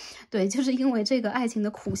啊。对，就是因为这个爱情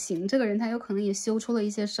的苦行，这个人他有可能也修出了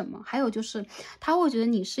一些什么。还有就是他会觉得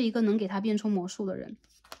你是一个能给他变出魔术的人，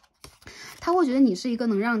他会觉得你是一个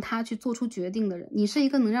能让他去做出决定的人，你是一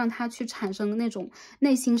个能让他去产生那种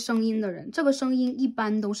内心声音的人。这个声音一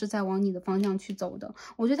般都是在往你的方向去走的。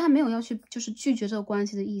我觉得他没有要去就是拒绝这个关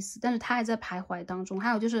系的意思，但是他还在徘徊当中。还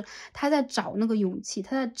有就是他在找那个勇气，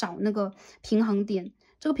他在找那个平衡点。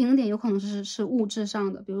这个平衡点有可能是物质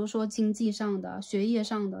上的，比如说经济上的、学业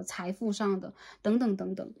上的、财富上的等等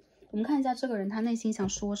等等。我们看一下这个人他内心想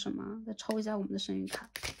说什么，再抽一下我们的神谕卡。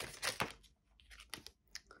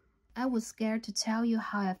I was scared to tell you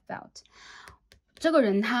how I felt。 这个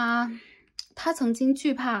人他曾经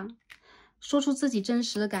惧怕说出自己真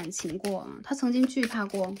实的感情过，他曾经惧怕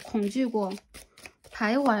过、恐惧过、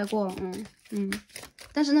徘徊过，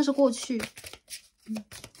但是那是过去，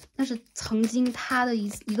那是曾经他的一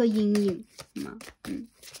个阴影，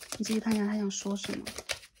你继续看一下他想说什么。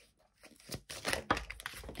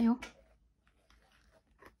哎呦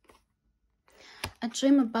 ，I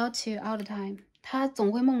dream about you all the time。他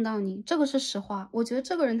总会梦到你，这个是实话。我觉得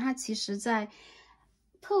这个人他其实在，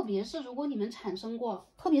特别是如果你们产生过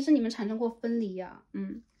分离啊，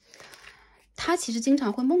他其实经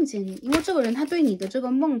常会梦见你，因为这个人他对你的这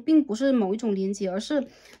个梦并不是某一种连接，而是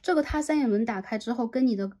这个他三眼轮打开之后跟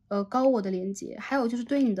你的高我的连接，还有就是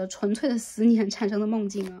对你的纯粹的思念产生的梦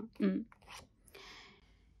境啊。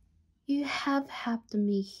You have helped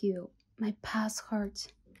me heal my past hurt。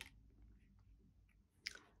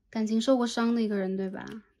感情受过伤的一个人，对吧？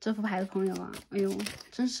这副牌的朋友啊，哎呦，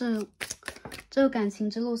真是这个感情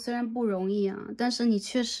之路虽然不容易啊，但是你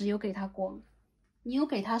确实有给他光，你有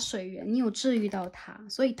给他水源，你有治愈到他，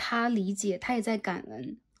所以他理解，他也在感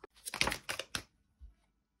恩。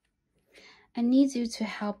I need you to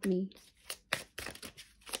help me。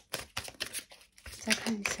再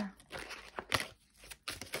看一下。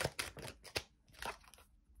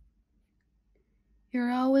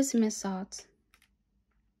You're always my thought。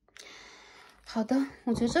好的，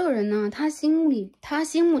我觉得这个人呢，他心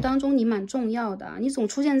目当中你蛮重要的，你总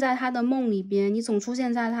出现在他的梦里边，你总出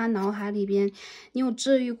现在他脑海里边，你有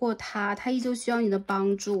治愈过他，他依旧需要你的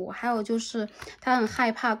帮助。还有就是他很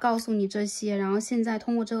害怕告诉你这些，然后现在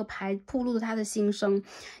通过这个牌暴露了他的心声，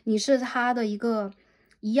你是他的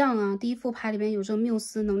一样啊，第一副牌里面有这个缪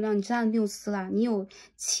斯能量，你是他的缪斯啦，你有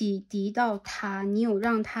启迪到他，你有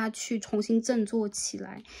让他去重新振作起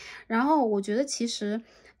来。然后我觉得其实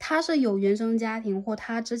他是有原生家庭或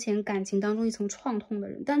他之前感情当中一层创痛的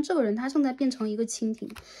人，但这个人他正在变成一个蜻蜓，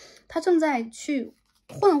他正在去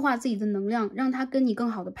幻化自己的能量，让他跟你更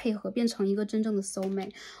好的配合，变成一个真正的 soul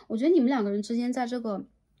mate。我觉得你们两个人之间在这个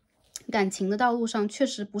感情的道路上确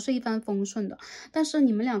实不是一帆风顺的，但是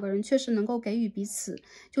你们两个人确实能够给予彼此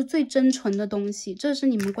就最真纯的东西，这是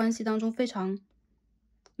你们关系当中非常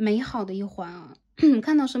美好的一环啊。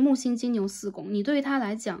看到是木星金牛四宫，你对于他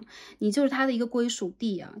来讲，你就是他的一个归属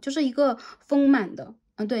地啊，就是一个丰满的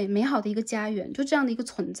对，美好的一个家园，就这样的一个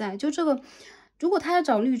存在。就这个，如果他要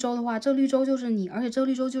找绿洲的话，这绿洲就是你，而且这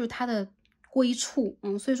绿洲就是他的归处。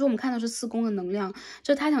所以说我们看到是四宫的能量，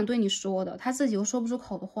这是他想对你说的，他自己又说不出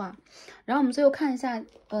口的话。然后我们最后看一下，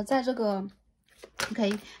在这个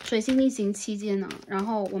OK 水星逆行期间呢，然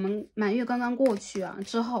后我们满月刚刚过去啊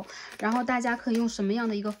之后，然后大家可以用什么样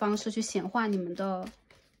的一个方式去显化你们的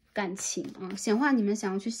感情啊，显化你们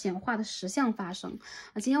想要去显化的实相发生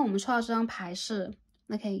啊。今天我们抽到这张牌是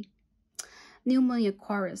OK New Moon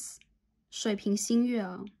Aquarius 水瓶新月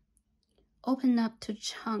啊 ，Open up to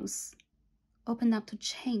chance, Open up to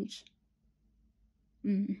change，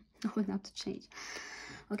 Open up to change，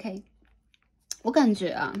 OK。我感觉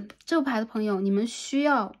啊，这个牌的朋友，你们需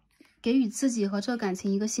要给予自己和这个感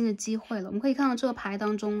情一个新的机会了。我们可以看到这个牌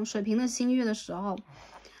当中，水瓶的新月的时候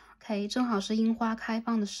 ，OK， 正好是樱花开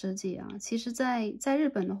放的时节啊。其实在日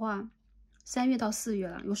本的话，3月到4月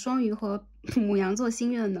了，有双鱼和牡羊座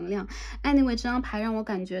新月的能量。Anyway， 这张牌让我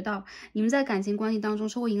感觉到你们在感情关系当中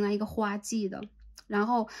是会迎来一个花季的。然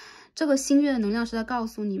后这个新月的能量是在告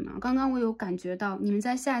诉你们，刚刚我有感觉到你们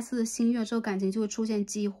在下一次的新月，这个感情就会出现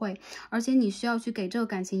机会，而且你需要去给这个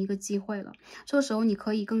感情一个机会了。这个时候你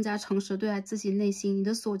可以更加诚实对待自己内心，你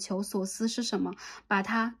的所求所思是什么，把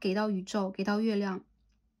它给到宇宙，给到月亮，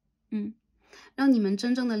让你们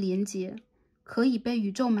真正的连接可以被宇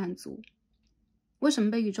宙满足。为什么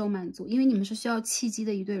被宇宙满足？因为你们是需要契机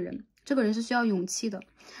的一对人，这个人是需要勇气的，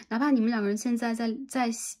哪怕你们两个人现在在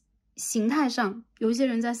形态上有一些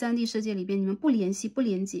人在3D 世界里边，你们不联系不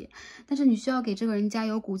连接，但是你需要给这个人加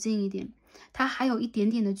油鼓劲一点，他还有一点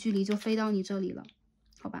点的距离就飞到你这里了，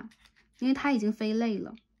好吧？因为他已经飞累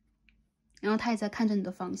了，然后他也在看着你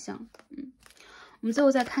的方向。我们最后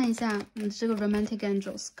再看一下这个 Romantic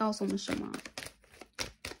Angels 告诉我们什么。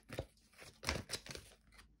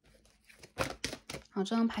好，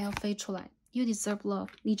这张牌要飞出来。You deserve love，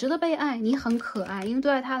 你值得被爱，你很可爱，因为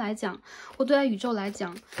对待他来讲，或对待宇宙来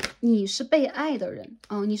讲，你是被爱的人，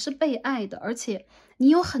你是被爱的，而且你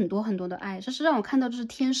有很多很多的爱，这是让我看到这是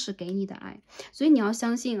天使给你的爱，所以你要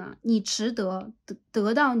相信啊，你值得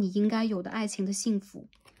得到你应该有的爱情的幸福。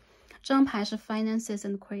这张牌是 Finances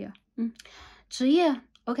and Career， 职业。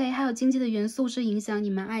OK， 还有经济的元素是影响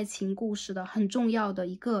你们爱情故事的很重要的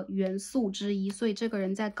一个元素之一，所以这个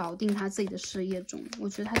人在搞定他自己的事业中，我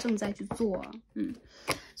觉得他正在去做啊，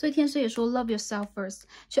所以天使也说 Love yourself first，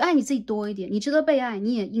 去爱你自己多一点，你值得被爱，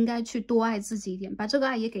你也应该去多爱自己一点，把这个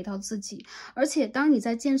爱也给到自己。而且当你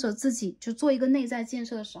在建设自己，就做一个内在建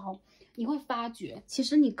设的时候，你会发觉其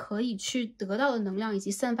实你可以去得到的能量以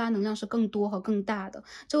及散发能量是更多和更大的，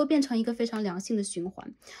这会变成一个非常良性的循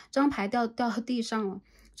环。这张牌掉到地上了，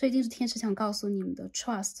这一定是天使想告诉你们的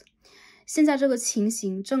Trust， 现在这个情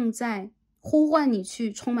形正在呼唤你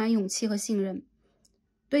去充满勇气和信任，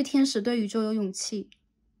对天使对宇宙有勇气，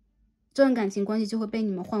这段感情关系就会被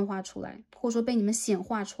你们幻化出来，或者说被你们显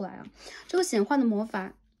化出来啊。这个显化的魔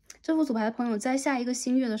法，这副组牌的朋友在下一个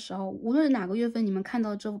新月的时候，无论是哪个月份你们看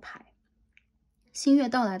到这副牌，新月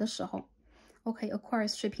到来的时候 OK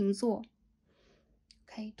Aquarius 水瓶座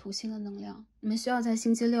OK 土星的能量，你们需要在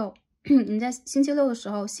星期六你在星期六的时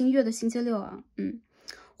候，新月的星期六啊，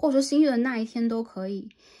或者说新月的那一天都可以，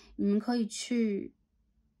你们可以去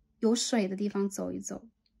有水的地方走一走，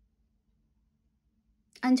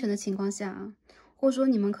安全的情况下啊，或者说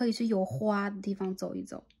你们可以去有花的地方走一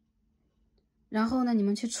走，然后呢，你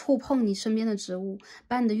们去触碰你身边的植物，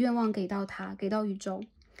把你的愿望给到它，给到宇宙。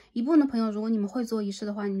一部分的朋友，如果你们会做仪式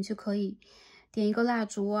的话，你们就可以点一个蜡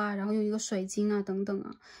烛啊，然后用一个水晶啊等等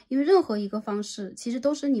啊，因为任何一个方式其实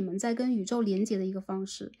都是你们在跟宇宙连接的一个方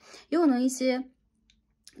式。有可能一些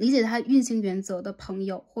理解它运行原则的朋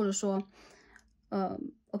友，或者说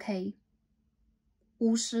OK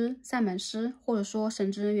巫师、萨满师，或者说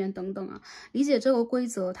神职人员等等啊，理解这个规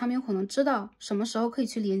则，他们有可能知道什么时候可以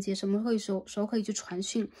去连接，什么时候可以去传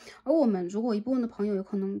讯。而我们如果一部分的朋友有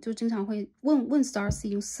可能就经常会问 Starseed，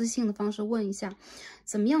 用私信的方式问一下，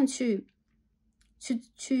怎么样去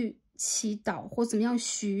祈祷，或怎么样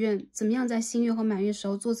许愿，怎么样在新月和满月时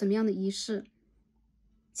候做怎么样的仪式。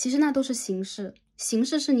其实那都是形式，形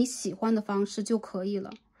式是你喜欢的方式就可以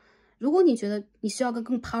了。如果你觉得你需要个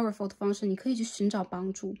更 powerful 的方式，你可以去寻找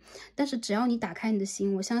帮助，但是只要你打开你的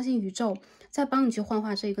心，我相信宇宙在帮你去幻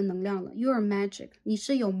化这一个能量了。 You are magic， 你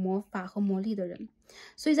是有魔法和魔力的人，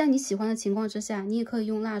所以在你喜欢的情况之下，你也可以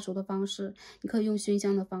用蜡烛的方式，你可以用熏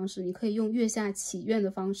香的方式，你可以用月下祈愿的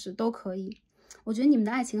方式，都可以。我觉得你们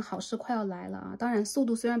的爱情好事快要来了啊！当然速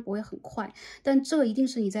度虽然不会很快，但这一定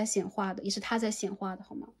是你在显化的，也是他在显化的，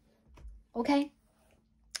好吗？ OK，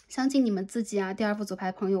相信你们自己啊。第二副组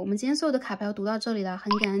牌朋友，我们今天所有的卡牌都读到这里了，很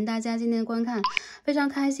感恩大家今天的观看，非常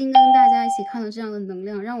开心跟大家一起看到这样的能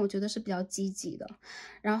量，让我觉得是比较积极的。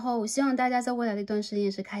然后希望大家在未来的一段时间也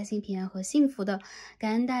是开心、平安和幸福的。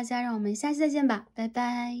感恩大家，让我们下期再见吧，拜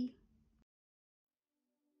拜。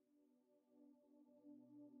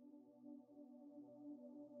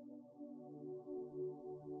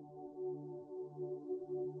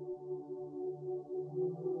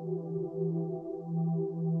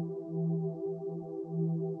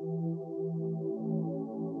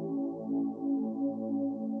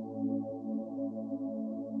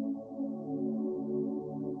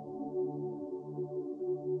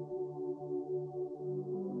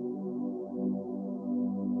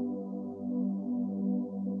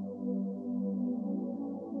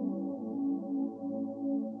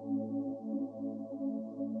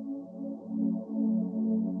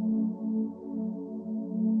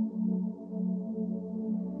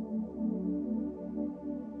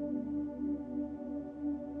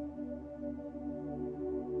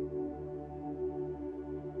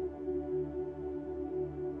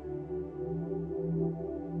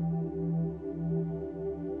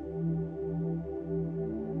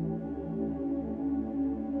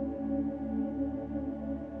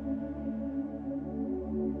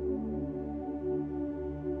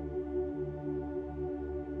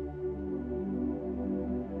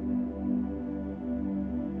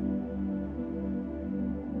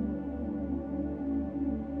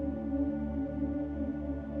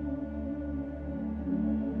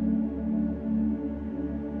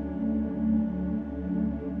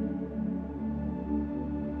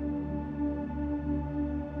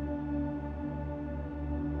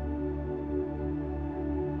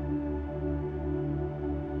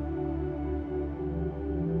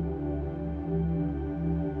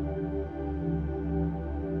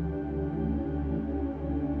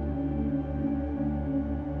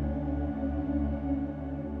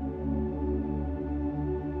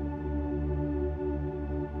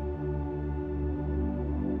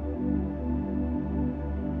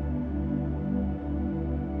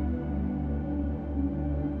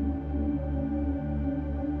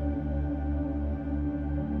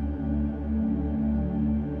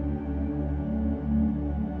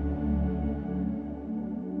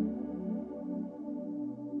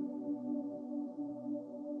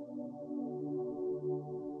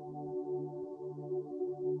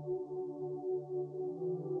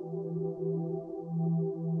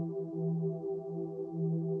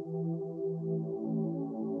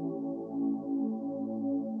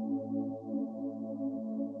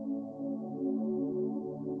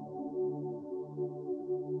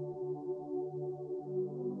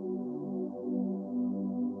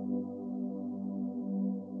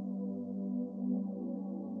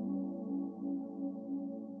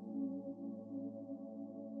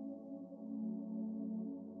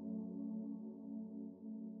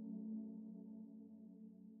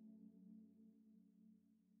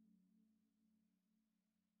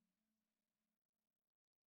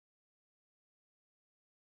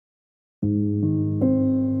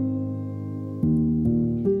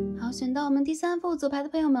选到我们第三副组牌的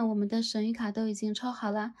朋友们，我们的神谕卡都已经抽好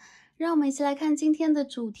了，让我们一起来看今天的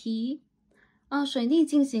主题。水逆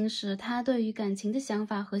进行时，他对于感情的想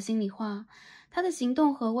法和心里话，他的行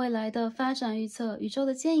动和未来的发展预测，宇宙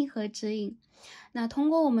的建议和指引。那通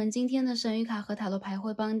过我们今天的神谕卡和塔罗牌，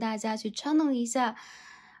会帮大家去 channel 一下，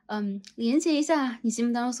连接一下你心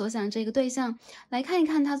目当中所想这个对象，来看一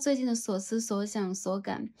看他最近的所思所想所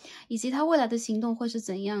感，以及他未来的行动会是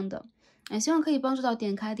怎样的。希望可以帮助到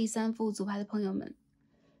点开第三副组牌的朋友们。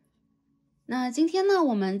那今天呢，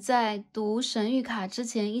我们在读神谕卡之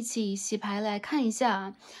前，一起洗牌来看一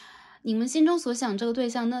下你们心中所想这个对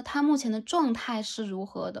象，那他目前的状态是如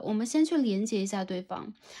何的？我们先去连接一下对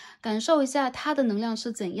方，感受一下他的能量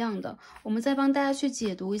是怎样的，我们再帮大家去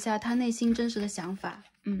解读一下他内心真实的想法。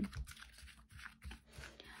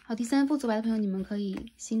好，第三副组牌的朋友，你们可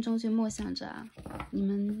以心中去默想着啊，你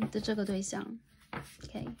们的这个对象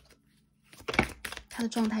 ，OK， 他的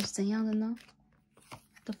状态是怎样的呢？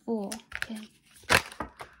 The Fool，OK，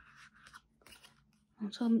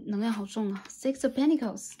 这个能量好重啊 ，Six of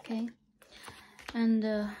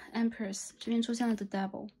Pentacles，OK，and Empress 这边出现了 The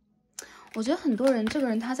Devil。我觉得很多人，这个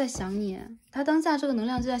人他在想你，他当下这个能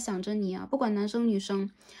量就在想着你啊，不管男生女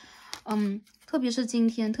生，特别是今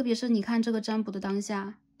天，特别是你看这个占卜的当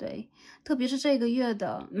下。对，特别是这个月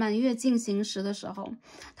的满月进行时的时候，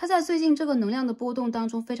他在最近这个能量的波动当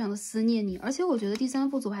中非常的思念你，而且我觉得第三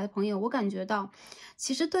副组牌的朋友，我感觉到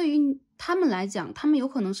其实对于他们来讲，他们有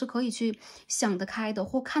可能是可以去想得开的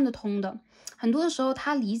或看得通的，很多的时候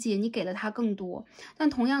他理解你给了他更多，但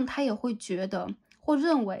同样他也会觉得或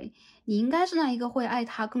认为你应该是那一个会爱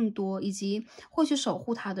他更多以及会去守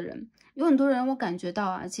护他的人。有很多人我感觉到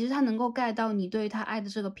啊，其实他能够 get 到你对于他爱的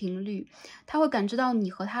这个频率，他会感知到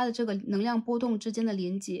你和他的这个能量波动之间的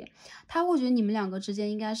连接，他会觉得你们两个之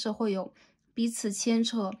间应该是会有彼此牵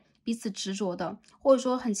扯、彼此执着的，或者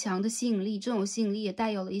说很强的吸引力，这种吸引力也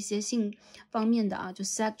带有了一些性方面的啊，就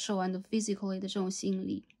sexual and physically 的这种吸引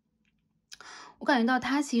力。我感觉到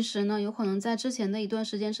他其实呢，有可能在之前的一段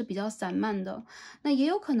时间是比较散漫的，那也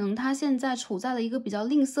有可能他现在处在了一个比较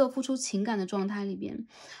吝啬付出情感的状态里边，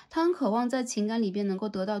他很渴望在情感里边能够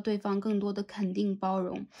得到对方更多的肯定、包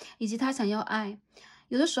容，以及他想要爱。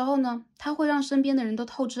有的时候呢，他会让身边的人都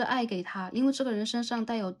透支爱给他，因为这个人身上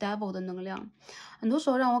带有 devil 的能量。很多时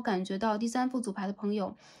候让我感觉到第三副组牌的朋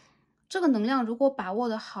友，这个能量如果把握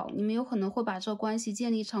的好，你们有可能会把这个关系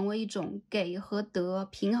建立成为一种给和得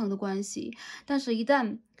平衡的关系，但是一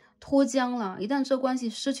旦脱缰了，一旦这关系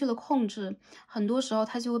失去了控制，很多时候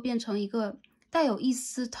它就会变成一个带有一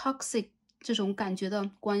丝 toxic 这种感觉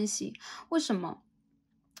的关系。为什么？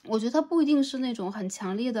我觉得它不一定是那种很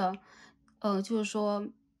强烈的就是说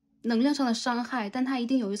能量上的伤害，但它一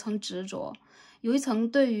定有一层执着，有一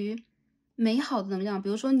层对于美好的能量，比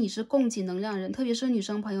如说你是供给能量人，特别是女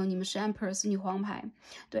生朋友，你们是 Empress 女皇牌，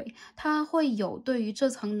对，她会有对于这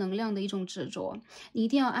层能量的一种执着，你一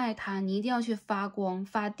定要爱她，你一定要去发光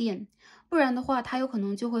发电，不然的话她有可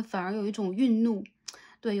能就会反而有一种愠怒，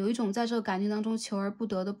对，有一种在这个感情当中求而不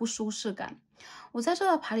得的不舒适感。我在这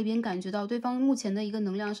个牌里边感觉到对方目前的一个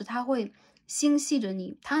能量是他会心系着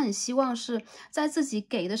你，他很希望是在自己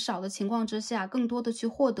给的少的情况之下，更多的去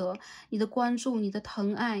获得你的关注、你的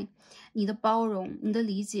疼爱、你的包容、你的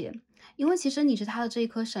理解，因为其实你是他的这一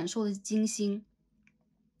颗闪烁的金星，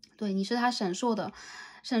对，你是他闪烁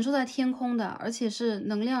在天空的，而且是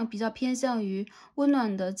能量比较偏向于温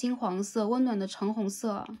暖的金黄色、温暖的橙红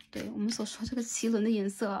色，对，我们所说这个脐轮的颜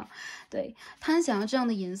色，对，他很想要这样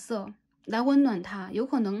的颜色来温暖他，有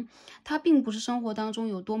可能他并不是生活当中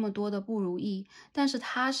有多么多的不如意，但是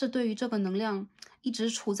他是对于这个能量一直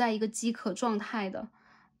处在一个饥渴状态的，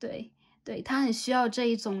对，他很需要这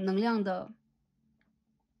一种能量的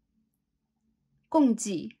供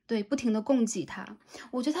给，对，不停的供给他。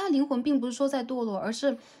我觉得他的灵魂并不是说在堕落，而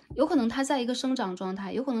是有可能他在一个生长状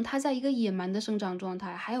态，有可能他在一个野蛮的生长状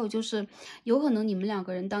态，还有就是有可能你们两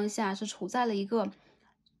个人当下是处在了一个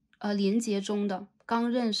连接中的，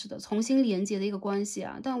刚认识的，重新连接的一个关系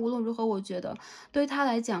啊。但无论如何，我觉得对于他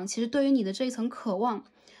来讲，其实对于你的这一层渴望，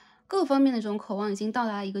各方面的这种渴望已经到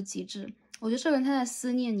达了一个极致。我觉得这个人他在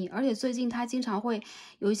思念你，而且最近他经常会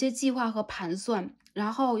有一些计划和盘算，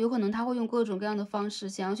然后有可能他会用各种各样的方式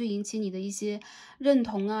想要去引起你的一些认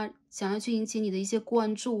同啊，想要去引起你的一些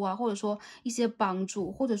关注啊，或者说一些帮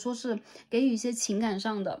助，或者说是给予一些情感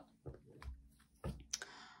上的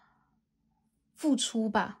付出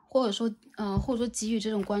吧，或者说给予这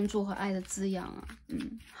种关注和爱的滋养啊。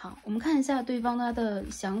好，我们看一下对方他的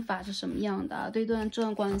想法是什么样的啊？对这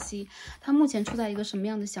段关系，他目前处在一个什么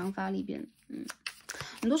样的想法里边？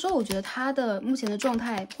很多时候我觉得他的目前的状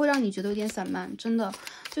态会让你觉得有点散漫，真的，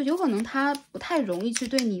就有可能他不太容易去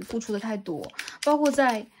对你付出的太多，包括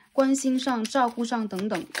在关心上、照顾上等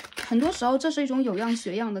等，很多时候这是一种有样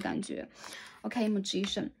学样的感觉。OK，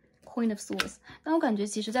 Magician。Queen of Swords， 但我感觉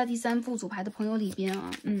其实在第三副组牌的朋友里边啊，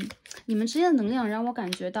你们之间的能量让我感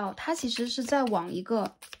觉到他其实是在往一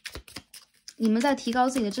个你们在提高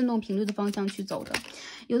自己的振动频率的方向去走的。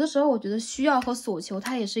有的时候我觉得需要和所求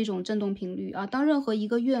它也是一种振动频率啊。当任何一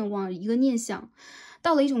个愿望、一个念想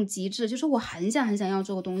到了一种极致，就是我很想要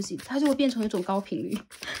这个东西，它就会变成一种高频率。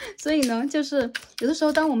所以呢，就是有的时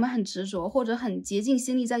候当我们很执着或者很竭尽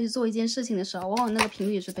心力再去做一件事情的时候，往往那个频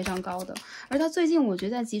率也是非常高的。而他最近我觉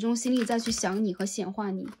得在集中心力再去想你和显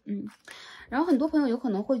化你。然后很多朋友有可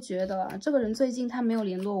能会觉得这个人最近他没有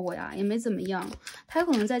联络我呀，也没怎么样，他有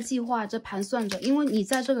可能在计划着盘算着，因为你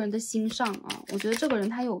在这个人的心上啊，我觉得这个人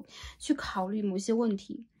他有去考虑某些问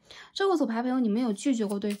题。这个组牌朋友，你们有拒绝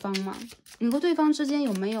过对方吗？你和对方之间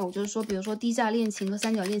有没有就是说比如说低价恋情和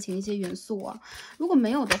三角恋情的一些元素啊？如果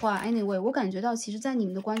没有的话 anyway 我感觉到其实在你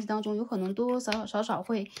们的关系当中有可能多多少少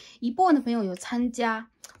会一部分的朋友有参加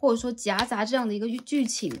或者说夹杂这样的一个剧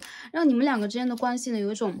情，让你们两个之间的关系呢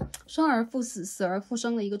有一种生而复死死而复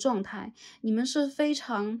生的一个状态。你们是非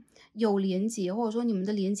常有连结，或者说你们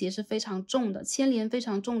的连结是非常重的，牵连非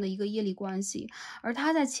常重的一个业力关系，而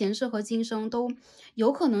他在前世和今生都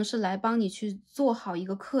有可能是来帮你去做好一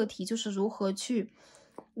个课题，就是如何去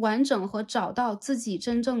完整和找到自己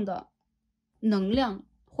真正的能量，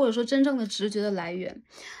或者说真正的直觉的来源。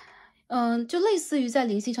就类似于在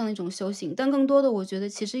灵性上的一种修行，但更多的我觉得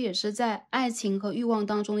其实也是在爱情和欲望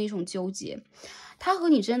当中的一种纠结。他和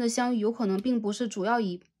你之间的相遇有可能并不是主要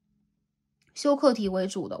以修课题为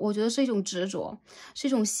主的，我觉得是一种执着，是一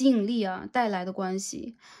种吸引力啊带来的关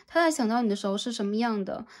系。他在想到你的时候是什么样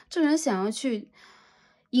的，这个人想要去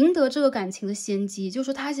赢得这个感情的先机，就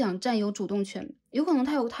是他想占有主动权，有可能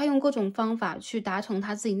他用各种方法去达成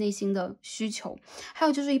他自己内心的需求。还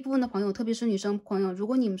有就是一部分的朋友，特别是女生朋友，如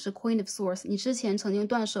果你们是 Queen of Swords， 你之前曾经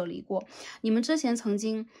断舍离过，你们之前曾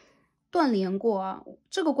经断联过啊，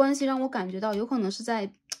这个关系让我感觉到有可能是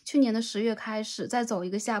在去年的10月开始再走一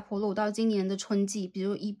个下坡路，到今年的春季，比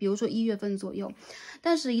如说1月份左右。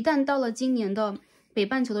但是一旦到了今年的北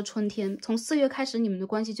半球的春天，从4月开始你们的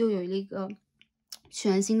关系就有了一个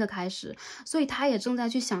全新的开始，所以他也正在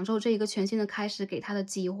去享受这一个全新的开始给他的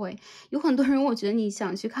机会。有很多人我觉得你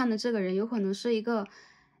想去看的这个人有可能是一个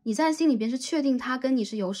你在心里边是确定他跟你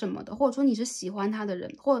是有什么的，或者说你是喜欢他的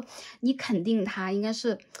人，或你肯定他应该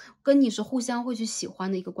是跟你是互相会去喜欢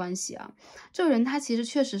的一个关系啊。这个人他其实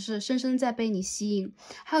确实是深深在被你吸引。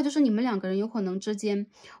还有就是你们两个人有可能之间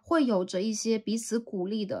会有着一些彼此鼓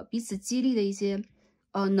励的、彼此激励的一些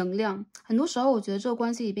能量。很多时候我觉得这个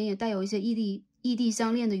关系里边也带有一些异地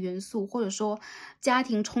相恋的元素，或者说家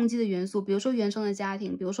庭冲击的元素，比如说原生的家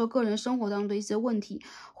庭，比如说个人生活当中的一些问题，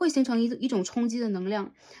会形成一种冲击的能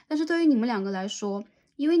量。但是对于你们两个来说，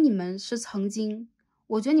因为你们是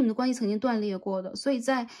我觉得你们的关系曾经断裂过的，所以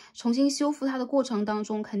在重新修复它的过程当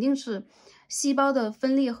中，肯定是细胞的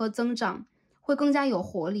分裂和增长会更加有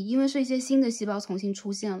活力，因为是一些新的细胞重新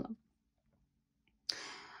出现了。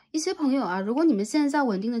一些朋友啊，如果你们现在在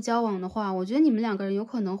稳定的交往的话，我觉得你们两个人有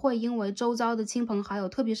可能会因为周遭的亲朋好友，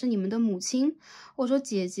特别是你们的母亲，或者说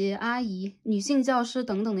姐姐、阿姨、女性教师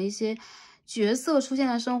等等的一些角色出现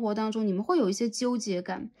在生活当中，你们会有一些纠结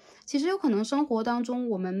感。其实有可能生活当中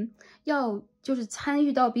我们要就是参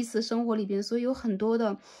与到彼此的生活里边，所以有很多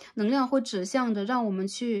的能量会指向着让我们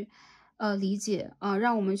去理解啊，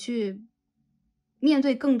让我们去面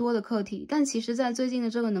对更多的课题。但其实在最近的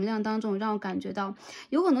这个能量当中，让我感觉到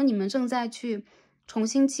有可能你们正在去重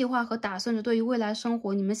新计划和打算着对于未来生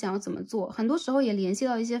活你们想要怎么做，很多时候也联系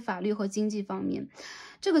到一些法律和经济方面。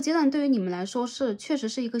这个阶段对于你们来说确实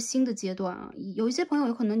是一个新的阶段啊。有一些朋友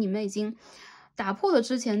有可能你们已经打破了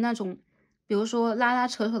之前那种比如说拉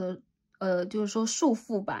扯的就是说束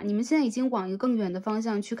缚吧，你们现在已经往一个更远的方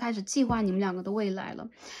向去开始计划你们两个的未来了。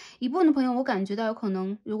一部分的朋友我感觉到有可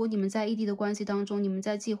能，如果你们在异地的关系当中，你们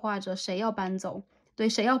在计划着谁要搬走，对，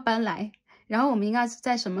谁要搬来，然后我们应该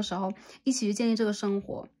在什么时候一起去建立这个生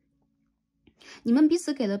活。你们彼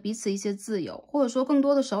此给了彼此一些自由，或者说更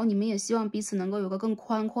多的时候你们也希望彼此能够有个更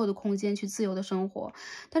宽阔的空间去自由的生活。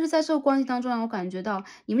但是在这个关系当中让我感觉到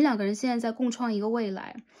你们两个人现在在共创一个未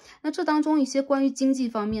来。那这当中一些关于经济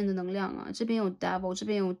方面的能量啊，这边有 Devil， 这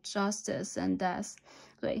边有 Justice and Death。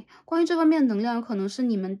对，关于这方面的能量有可能是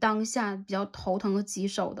你们当下比较头疼和棘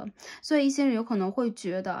手的，所以一些人有可能会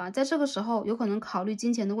觉得啊，在这个时候有可能考虑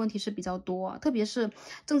金钱的问题是比较多啊，特别是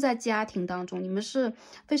正在家庭当中，你们是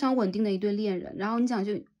非常稳定的一对恋人，然后你想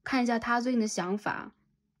去看一下他最近的想法，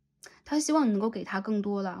他希望你能够给他更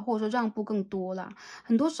多啦，或者说让步更多啦。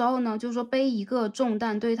很多时候呢，就是说背一个重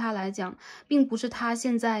担对于他来讲，并不是他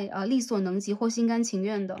现在力所能及或心甘情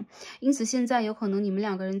愿的。因此现在有可能你们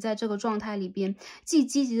两个人在这个状态里边，既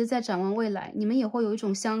积极的在展望未来，你们也会有一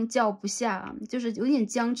种相较不下啊，就是有点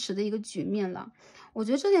僵持的一个局面了。我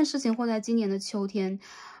觉得这件事情会在今年的秋天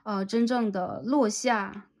真正的落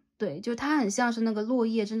下。对，就它很像是那个落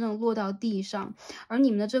叶真正落到地上，而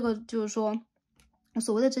你们的这个就是说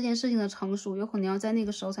所谓的这件事情的成熟，有可能要在那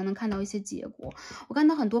个时候才能看到一些结果。我看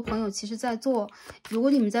到很多朋友其实在做，如果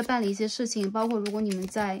你们在办理一些事情，包括如果你们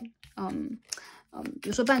在比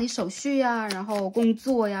如说办理手续呀，然后工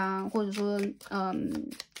作呀，或者说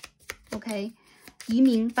OK。移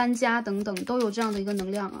民、搬家等等都有这样的一个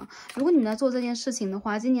能量啊。如果你们在做这件事情的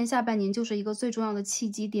话，今年下半年就是一个最重要的契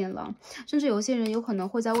机点了。甚至有些人有可能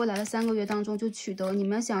会在未来的3个月当中就取得你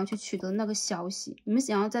们想要去取得那个消息。你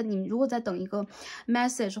们如果在等一个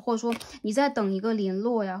message， 或者说你在等一个联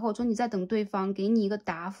络呀，或者说你在等对方给你一个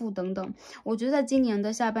答复等等，我觉得在今年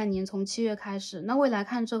的下半年，从7月开始，那未来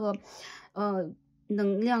看这个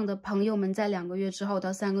能量的朋友们，在2个月之后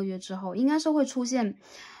到3个月之后，应该是会出现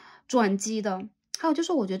转机的。还有就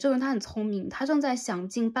是，我觉得这个人他很聪明，他正在想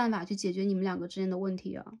尽办法去解决你们2个之间的问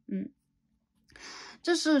题啊。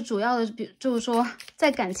这是主要的，就是说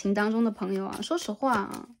在感情当中的朋友啊，说实话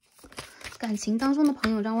啊，感情当中的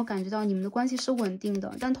朋友让我感觉到你们的关系是稳定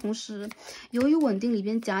的，但同时由于稳定里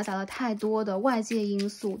边夹杂了太多的外界因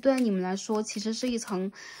素，对你们来说其实是一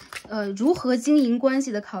层如何经营关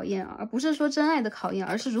系的考验啊，而不是说真爱的考验，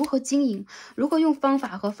而是如何经营，如何用方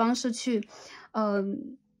法和方式去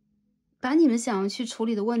把你们想要去处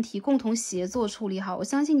理的问题共同协作处理好。我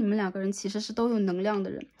相信你们2个人其实是都有能量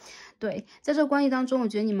的人。对，在这个关系当中，我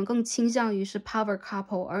觉得你们更倾向于是 power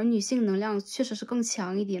couple， 而女性能量确实是更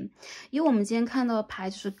强一点。因为我们今天看到的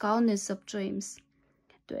牌就是 Goddess of Dreams。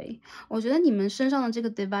对，我觉得你们身上的这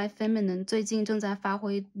个 Divine Feminine 最近正在发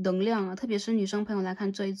挥能量啊，特别是女生朋友来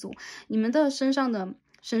看这一组，你们的身上的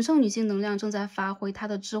神圣女性能量正在发挥她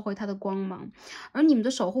的智慧，她的光芒，而你们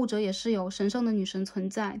的守护者也是有神圣的女神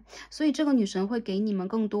存在，所以这个女神会给你们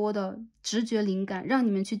更多的直觉灵感，让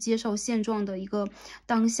你们去接受现状的一个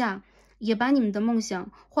当下，也把你们的梦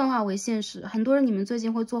想幻化为现实。很多人你们最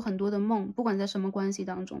近会做很多的梦，不管在什么关系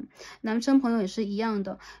当中，男生朋友也是一样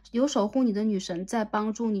的，有守护你的女神在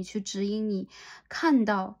帮助你去指引你看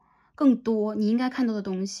到更多你应该看到的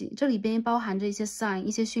东西，这里边包含着一些 sign，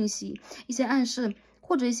 一些讯息，一些暗示，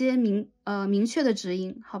或者一些明确的指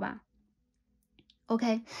引，好吧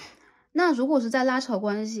 ？OK， 那如果是在拉扯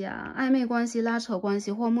关系啊、暧昧关系、拉扯关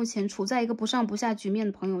系，或目前处在一个不上不下局面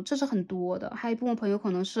的朋友，这是很多的。还有一部分朋友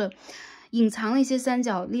可能是隐藏了一些三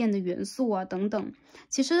角恋的元素啊等等。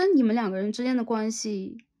其实你们2个人之间的关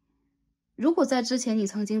系，如果在之前你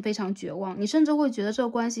曾经非常绝望，你甚至会觉得这个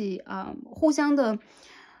关系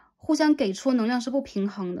互相给出能量是不平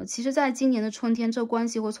衡的。其实在今年的春天，这个关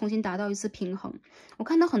系会重新达到一次平衡。我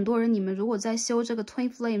看到很多人，你们如果在修这个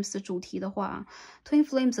Twin Flames 的主题的话， Twin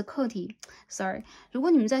Flames 的课题 sorry， 如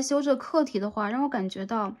果你们在修这个课题的话，让我感觉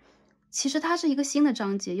到其实它是一个新的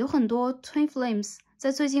章节，有很多 Twin Flames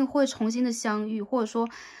在最近会重新的相遇，或者说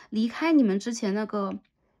离开你们之前那个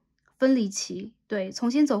分离期，对，重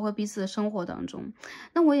新走回彼此的生活当中。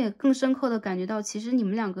那我也更深刻的感觉到，其实你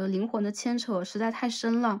们2个灵魂的牵扯实在太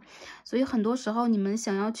深了，所以很多时候你们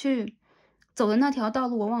想要去走的那条道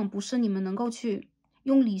路，往往不是你们能够去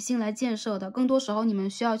用理性来建设的，更多时候你们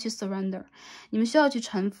需要去 surrender， 你们需要去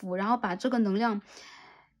臣服，然后把这个能量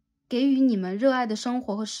给予你们热爱的生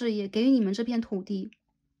活和事业，给予你们这片土地。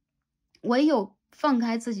唯有放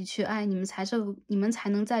开自己去爱，你们才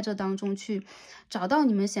能在这当中去找到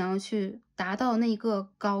你们想要去达到的那一个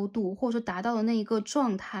高度，或者说达到的那一个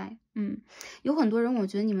状态。有很多人，我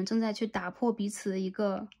觉得你们正在去打破彼此的一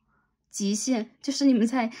个极限，就是你们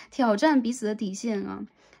在挑战彼此的底线啊。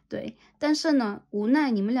对，但是呢，无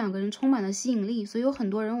奈你们2个人充满了吸引力，所以有很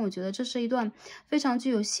多人我觉得这是一段非常具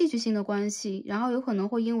有戏剧性的关系，然后有可能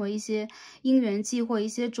会因为一些因缘际会、一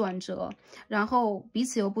些转折，然后彼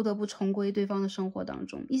此又不得不重归对方的生活当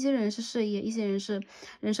中。一些人是事业，一些人是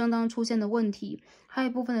人生当中出现的问题，还有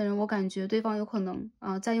一部分的人，我感觉对方有可能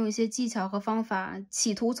再用一些技巧和方法，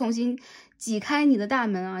企图重新挤开你的大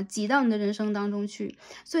门啊，挤到你的人生当中去。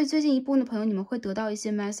所以最近一部分的朋友，你们会得到一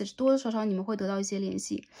些 message， 多多少少你们会得到一些联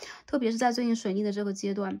系，特别是在最近水逆的这个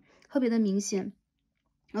阶段，特别的明显。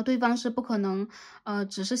对方是不可能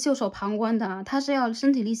只是袖手旁观的啊，他是要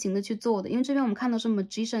身体力行的去做的。因为这边我们看到是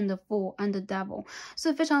Magician 的 Fool and the Devil，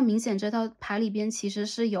 所以非常明显这套牌里边其实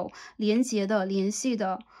是有连结的、联系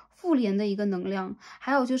的、复联的一个能量，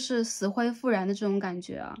还有就是死灰复燃的这种感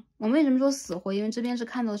觉啊。我们为什么说死灰？因为这边是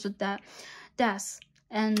看到的是 Death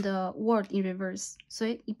and word in reverse， 所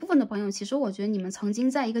以一部分的朋友，其实我觉得你们曾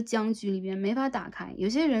经在一个僵局里边没法打开。有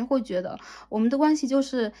些人会觉得我们的关系就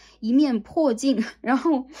是一面破镜，然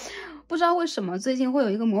后不知道为什么最近会有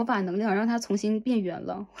一个魔法能量让它重新变圆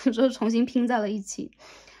了，或者说重新拼在了一起。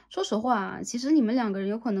说实话啊，其实你们2个人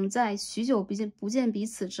有可能在许久不见彼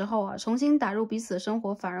此之后啊，重新打入彼此的生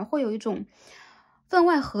活，反而会有一种分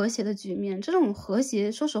外和谐的局面。这种和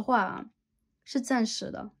谐，说实话啊，是暂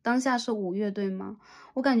时的，当下是5月，对吗？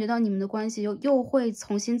我感觉到你们的关系又会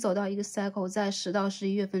重新走到一个 cycle， 在10到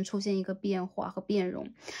11月份出现一个变化和变容。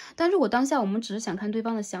但如果当下我们只是想看对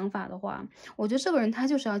方的想法的话，我觉得这个人他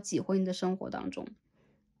就是要挤回你的生活当中。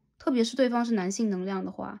特别是对方是男性能量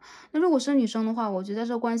的话，那如果是女生的话，我觉得在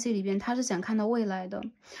这个关系里边，他是想看到未来的，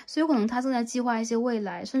所以有可能他正在计划一些未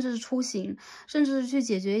来，甚至是出行，甚至是去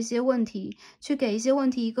解决一些问题，去给一些问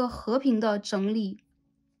题一个和平的整理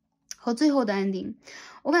和最后的 ending。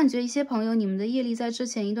 我感觉一些朋友，你们的业力在之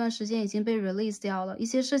前一段时间已经被 release 掉了，一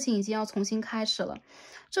些事情已经要重新开始了，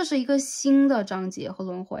这是一个新的章节和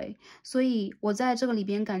轮回。所以我在这个里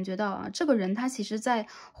边感觉到啊，这个人他其实在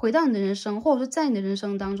回到你的人生，或者说在你的人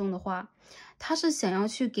生当中的话，他是想要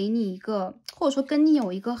去给你一个，或者说跟你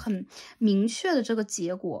有一个很明确的这个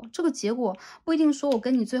结果。这个结果不一定说我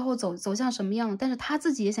跟你最后走向什么样，但是他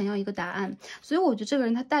自己也想要一个答案。所以我觉得这个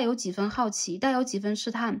人他带有几分好奇，带有几分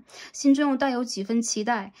试探，心中又带有几分期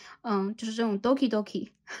待，就是这种 doki doki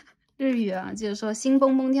日语啊，就是说心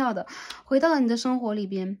蹦蹦跳的回到了你的生活里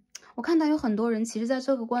边。我看到有很多人其实在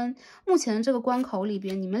这个目前的这个关口里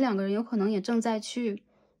边，你们两个人有可能也正在去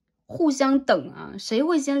互相等啊，谁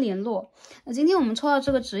会先联络。那今天我们抽到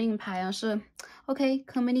这个指引牌啊，是 OK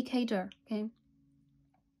communicator。 OK，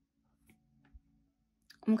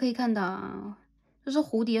 我们可以看到啊，这是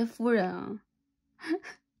蝴蝶夫人啊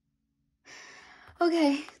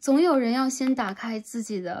OK， 总有人要先打开自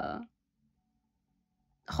己的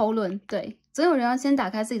喉咙，对，总有人要先打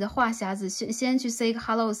开自己的话匣子，先去 say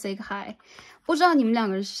hello say hi。 不知道你们两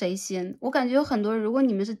个人是谁先。我感觉有很多人，如果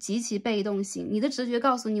你们是极其被动型，你的直觉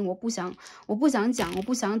告诉你我不想讲，我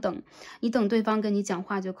不想等，你等对方跟你讲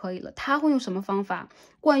话就可以了。他会用什么方法？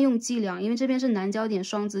惯用伎俩，因为这边是南焦点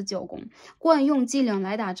双子9宫，惯用伎俩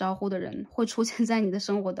来打招呼的人会出现在你的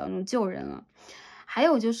生活当中救人了。还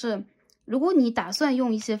有就是如果你打算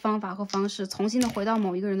用一些方法和方式重新的回到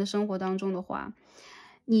某一个人的生活当中的话，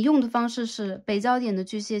你用的方式是北焦点的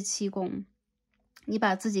巨蟹7宫，你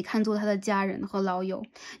把自己看作他的家人和老友，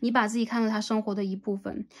你把自己看作他生活的一部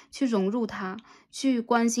分，去融入他，去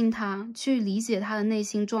关心他，去理解他的内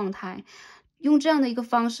心状态。用这样的一个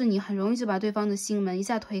方式，你很容易就把对方的心门一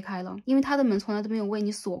下推开了，因为他的门从来都没有为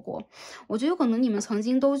你锁过。我觉得有可能你们曾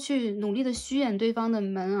经都去努力的虚掩对方的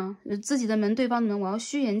门啊，自己的门，对方的门，我要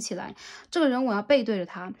虚掩起来，这个人我要背对着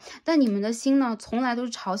他，但你们的心呢，从来都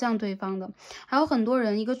是朝向对方的。还有很多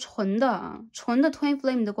人一个纯的 twin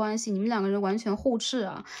flame 的关系，你们两个人完全互斥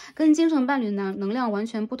啊，跟精神伴侣的能量完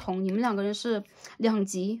全不同，你们两个人是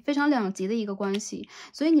非常两极的一个关系。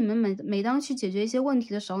所以你们每当去解决一些问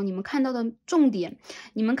题的时候，你们看到的重点，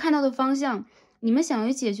你们看到的方向，你们想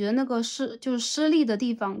要解决那个就是失利的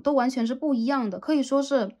地方，都完全是不一样的，可以说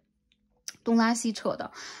是东拉西扯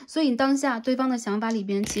的。所以当下对方的想法里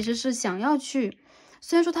边其实是想要去，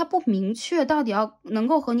虽然说他不明确到底要能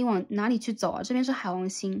够和你往哪里去走啊，这边是海王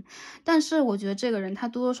星，但是我觉得这个人他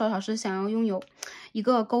多多少少是想要拥有一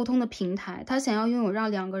个沟通的平台，他想要拥有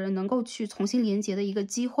让两个人能够去重新连接的一个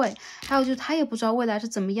机会。还有就是他也不知道未来是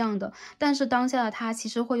怎么样的，但是当下的他其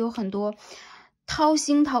实会有很多掏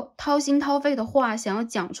心掏肺的话想要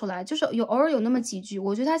讲出来，就是偶尔有那么几句，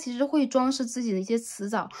我觉得他其实会装饰自己的一些词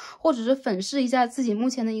藻，或者是粉饰一下自己目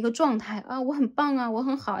前的一个状态啊，我很棒啊，我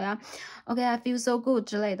很好呀 ，OK I feel so good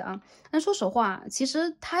之类的啊。但说实话，其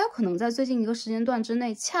实他有可能在最近一个时间段之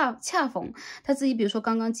内恰逢他自己，比如说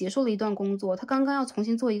刚刚结束了一段工作，他刚刚要重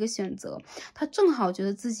新做一个选择，他正好觉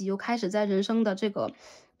得自己又开始在人生的这个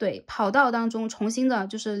跑道当中重新的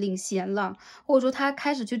就是领衔了，或者说他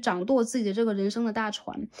开始去掌舵自己的这个人生的大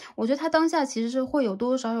船。我觉得他当下其实是会有多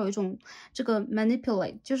多少少有一种这个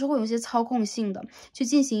manipulate， 就是会有一些操控性的去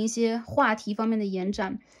进行一些话题方面的延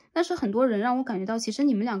展。但是很多人让我感觉到其实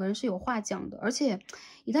你们两个人是有话讲的，而且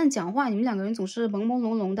一旦讲话，你们两个人总是朦朦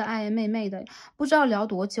胧胧的暧暧昧昧的，不知道聊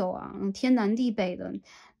多久啊，天南地北的，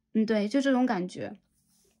对，就这种感觉。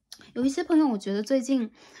有一些朋友，我觉得最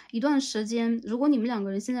近一段时间，如果你们两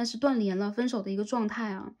个人现在是断联了、分手的一个状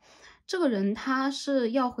态啊，这个人他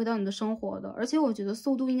是要回到你的生活的，而且我觉得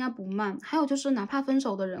速度应该不慢。还有就是，哪怕分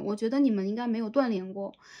手的人，我觉得你们应该没有断联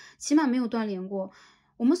过，起码没有断联过。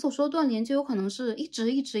我们所说的断联，就有可能是一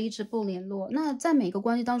直不联络。那在每个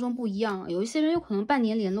关系当中不一样，有一些人有可能半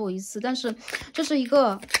年联络一次，但是这是一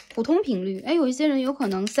个普通频率。有一些人有可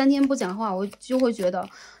能3天不讲话，我就会觉得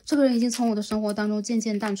这个人已经从我的生活当中渐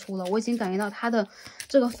渐淡出了，我已经感觉到他的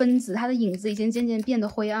这个分子，他的影子已经渐渐变得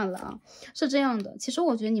灰暗了啊，是这样的。其实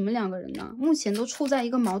我觉得你们两个人呢，目前都处在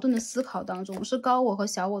一个矛盾的思考当中，是高我和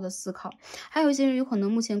小我的思考。还有一些人有可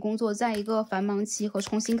能目前工作在一个繁忙期和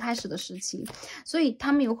重新开始的时期，所以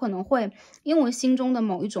他们有可能会因为心中的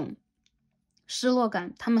某一种失落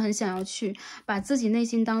感，他们很想要去把自己内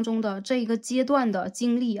心当中的这一个阶段的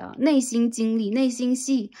经历啊，内心经历、内心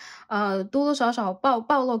戏，多多少少暴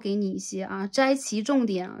露给你一些啊，摘其重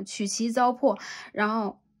点啊，取其糟粕，然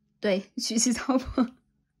后对，取其糟粕。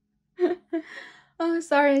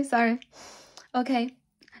sorry，OK，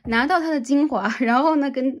 拿到它的精华，然后呢，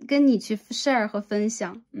跟你去 share 和分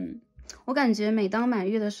享。我感觉每当满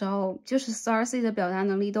月的时候，就是 Starseed 的表达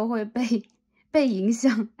能力都会被影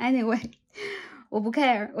响。Anyway， 我不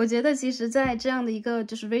care。我觉得其实在这样的一个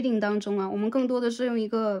就是 reading 当中啊，我们更多的是用一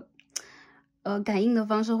个感应的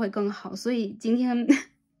方式会更好。所以今天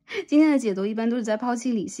的解读一般都是在抛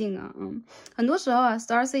弃理性啊。很多时候啊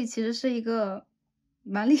Starseed 其实是一个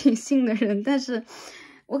蛮理性的人，但是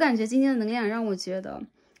我感觉今天的能量让我觉得，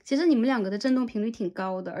其实你们两个的振动频率挺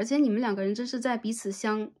高的，而且你们两个人这是在彼此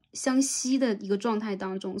相吸的一个状态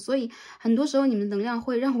当中，所以很多时候你们的能量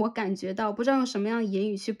会让我感觉到不知道用什么样的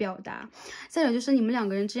言语去表达。再有就是你们两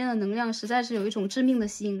个人之间的能量实在是有一种致命的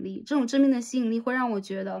吸引力，这种致命的吸引力会让我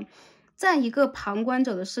觉得，在一个旁观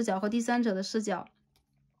者的视角和第三者的视角，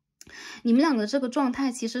你们两个这个状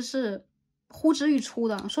态其实是呼之欲出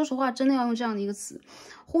的。说实话，真的要用这样的一个词，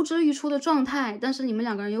呼之欲出的状态。但是你们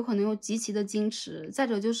两个人有可能又极其的矜持，再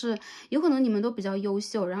者就是有可能你们都比较优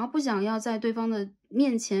秀，然后不想要在对方的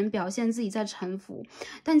面前表现自己在臣服，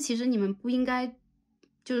但其实你们不应该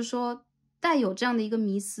就是说带有这样的一个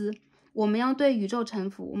迷思，我们要对宇宙臣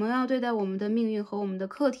服，我们要对待我们的命运和我们的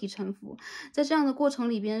课题臣服。在这样的过程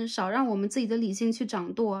里边，少让我们自己的理性去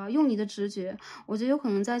掌舵啊，用你的直觉。我觉得有可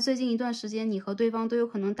能在最近一段时间，你和对方都有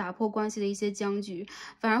可能打破关系的一些僵局，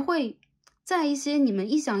反而会在一些你们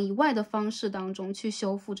意想以外的方式当中去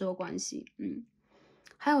修复这个关系。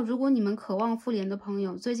还有如果你们渴望复联的朋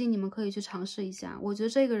友，最近你们可以去尝试一下。我觉得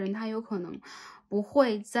这个人他有可能不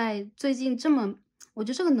会在最近这么，我觉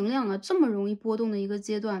得这个能量啊这么容易波动的一个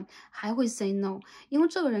阶段还会 say no， 因为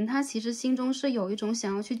这个人他其实心中是有一种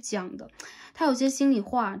想要去讲的，他有些心里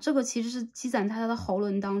话，这个其实是积攒他的喉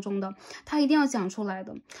轮当中的，他一定要讲出来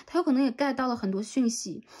的。他有可能也 get 到了很多讯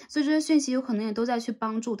息，所以这些讯息有可能也都在去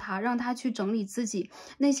帮助他，让他去整理自己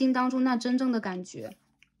内心当中那真正的感觉。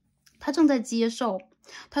他正在接受，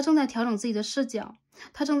他正在调整自己的视角，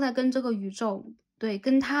他正在跟这个宇宙，对，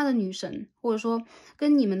跟他的女神，或者说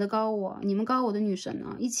跟你们的高我，你们高我的女神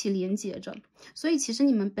啊一起连接着。所以其实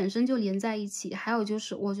你们本身就连在一起。还有就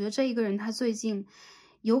是我觉得这一个人他最近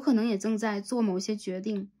有可能也正在做某些决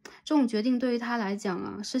定，这种决定对于他来讲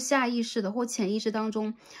啊是下意识的或潜意识当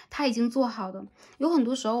中他已经做好的。有很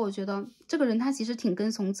多时候我觉得这个人他其实挺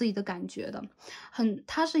跟从自己的感觉的，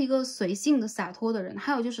他是一个随性的洒脱的人。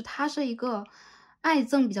还有就是他是一个爱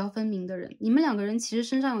憎比较分明的人。你们两个人其实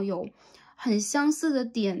身上有很相似的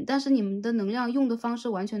点，但是你们的能量用的方式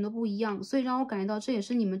完全都不一样，所以让我感觉到这也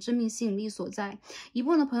是你们致命吸引力所在。一部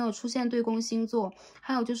分的朋友出现对宫星座，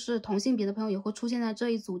还有就是同性别的朋友也会出现在这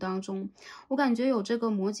一组当中。我感觉有这个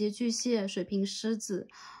摩羯、巨蟹、水瓶、狮子、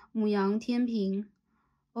牡羊、天平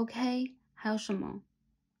OK， 还有什么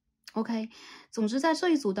OK， 总之在这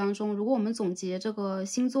一组当中，如果我们总结这个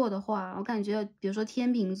星座的话，我感觉比如说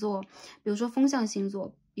天秤座，比如说风象星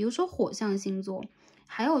座，比如说火象星座，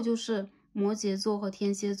还有就是摩羯座和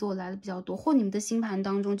天蝎座来的比较多，或你们的星盘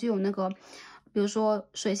当中就有那个比如说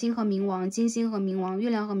水星和冥王、金星和冥王、月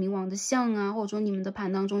亮和冥王的象啊，或者说你们的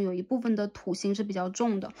盘当中有一部分的土星是比较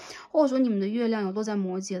重的，或者说你们的月亮有落在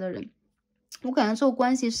摩羯的人，我感觉这个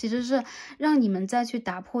关系其实是让你们再去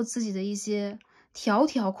打破自己的一些条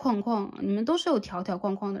条框框，你们都是有条条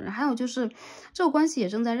框框的人。还有就是这个关系也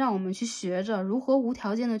正在让我们去学着如何无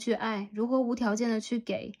条件的去爱，如何无条件的去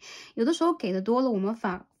给。有的时候给的多了，我们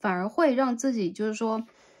反而会让自己就是说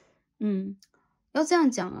要这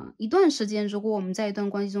样讲啊，一段时间如果我们在一段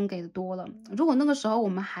关系中给的多了，如果那个时候我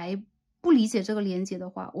们还不理解这个连接的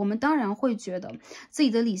话，我们当然会觉得自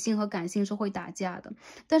己的理性和感性是会打架的。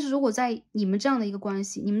但是如果在你们这样的一个关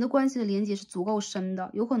系，你们的关系的连接是足够深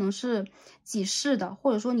的，有可能是几世的，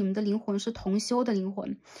或者说你们的灵魂是同修的灵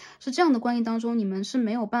魂，是这样的关系当中，你们是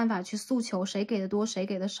没有办法去诉求谁给的多谁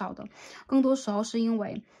给的少的。更多时候是因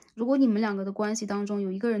为如果你们两个的关系当中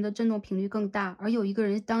有一个人的振动频率更大，而有一个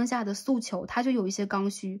人当下的诉求他就有一些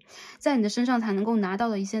刚需，在你的身上才能够拿到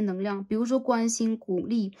的一些能量，比如说关心、鼓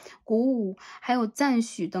励、鼓舞，还有赞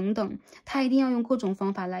许等等，他一定要用各种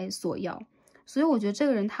方法来索要。所以我觉得这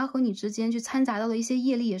个人他和你之间去掺杂到的一些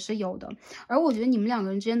业力也是有的，而我觉得你们两个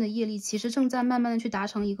人之间的业力其实正在慢慢的去达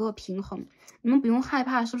成一个平衡。你们不用害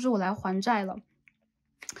怕是不是我来还债了，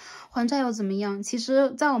还债又怎么样？其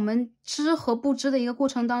实在我们知和不知的一个过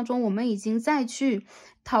程当中，我们已经在去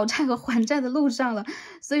讨债和还债的路上了。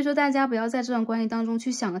所以说大家不要在这段关系当中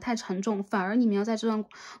去想得太沉重，反而你们要在这段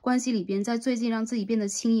关系里边，在最近让自己变得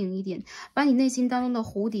轻盈一点，把你内心当中的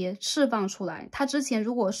蝴蝶释放出来。它之前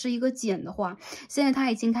如果是一个茧的话，现在它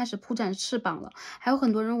已经开始铺展翅膀了。还有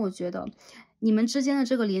很多人，我觉得你们之间的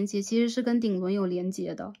这个连接其实是跟顶轮有连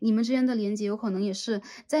接的，你们之间的连接有可能也是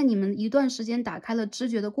在你们一段时间打开了知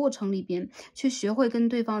觉的过程里边，去学会跟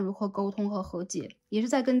对方如何沟通和和解，也是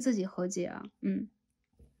在跟自己和解啊。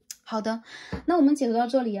好的，那我们解读到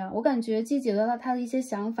这里啊，我感觉既解读到他的一些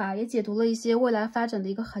想法，也解读了一些未来发展的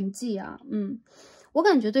一个痕迹啊。我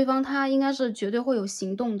感觉对方他应该是绝对会有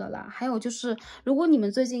行动的啦。还有就是，如果你们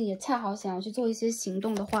最近也恰好想要去做一些行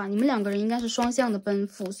动的话，你们两个人应该是双向的奔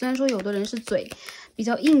赴。虽然说有的人是嘴比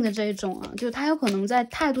较硬的这一种啊，就是他有可能在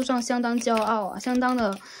态度上相当骄傲啊，相当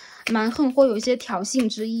的蛮横，或有一些挑衅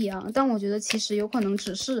之意啊，但我觉得其实有可能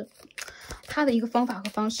只是他的一个方法和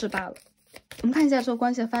方式罢了。我们看一下这个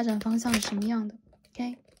关系的发展方向是什么样的。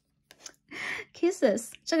Kisses，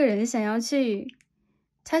 这个人想要去，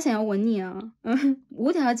他想要吻你啊，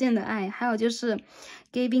无条件的爱。还有就是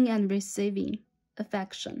giving and receiving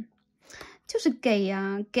affection， 就是给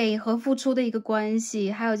啊，给和付出的一个关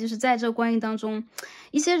系。还有就是在这个关系当中，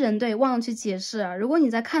一些人对忘了去解释啊。如果你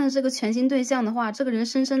在看的这个全新对象的话，这个人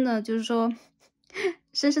深深的就是说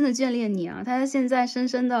深深的眷恋你啊，他现在深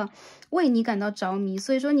深的为你感到着迷。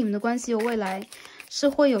所以说你们的关系有未来是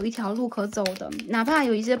会有一条路可走的，哪怕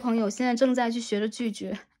有一些朋友现在正在去学着拒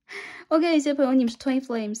绝。OK， 一些朋友你们是 Twin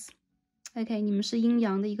Flames，OK， 你们是阴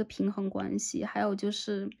阳的一个平衡关系。还有就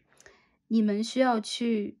是你们需要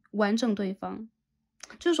去完整对方，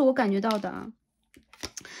就是我感觉到的啊。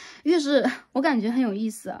越是我感觉很有意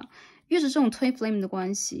思啊，越是这种 Twin Flame 的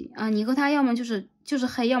关系啊，你和他要么就是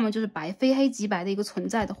黑，要么就是白，非黑即白的一个存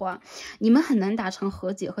在的话，你们很难达成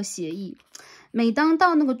和解和协议。每当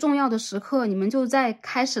到那个重要的时刻，你们就在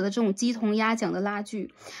开始了这种鸡同鸭讲的拉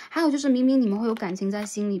锯。还有就是明明你们会有感情在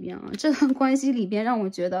心里边啊，这段关系里边让我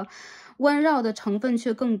觉得弯绕的成分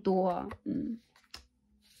却更多啊。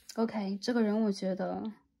OK， 这个人我觉得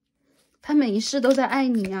他每一世都在爱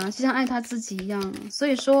你啊，就像爱他自己一样。所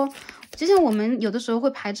以说就像我们有的时候会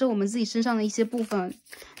排斥我们自己身上的一些部分，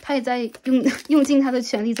他也在用尽他的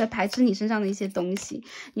全力在排斥你身上的一些东西。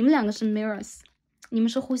你们两个是 mirrors， 你们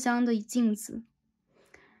是互相的镜子，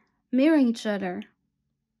 mirroring each other。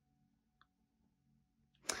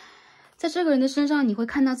 在这个人的身上你会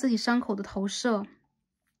看到自己伤口的投射，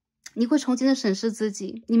你会重新的审视自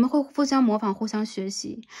己，你们会互相模仿，互相学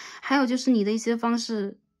习。还有就是你的一些方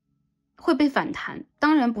式会被反弹，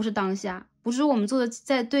当然不是当下，不是我们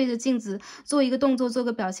在对着镜子做一个动作，做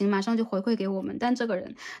个表情马上就回馈给我们，但这个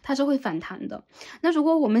人他是会反弹的。那如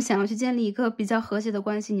果我们想要去建立一个比较和谐的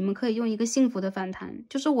关系，你们可以用一个幸福的反弹，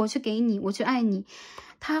就是我去给你，我去爱你，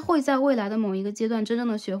他会在未来的某一个阶段真正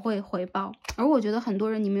的学会回报。而我觉得很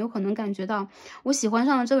多人，你们有可能感觉到我喜欢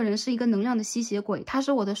上的这个人是一个能量的吸血鬼，他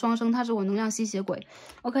是我的双生，他是我能量吸血鬼。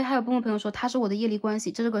 OK， 还有部分朋友说他是我的业力关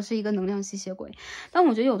系，这个是一个能量吸血鬼。但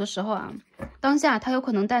我觉得有的时候啊，当下他有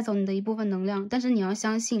可能带走你的一部分能量，但是你要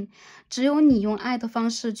相信，只有你用爱的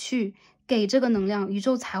方式去给这个能量，宇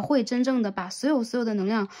宙才会真正的把所有的能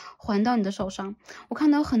量还到你的手上。我看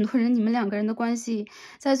到很多人，你们两个人的关系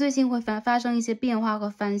在最近会发生一些变化和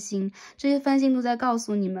翻新，这些翻新都在告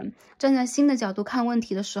诉你们，站在新的角度看问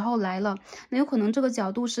题的时候来了。那有可能这个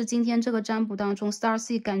角度是今天这个占卜当中 Star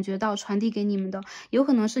C 感觉到传递给你们的，有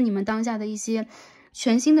可能是你们当下的一些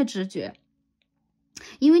全新的直觉。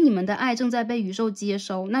因为你们的爱正在被宇宙接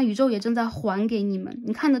收，那宇宙也正在还给你们。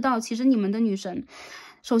你看得到，其实你们的女神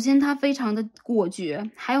首先她非常的果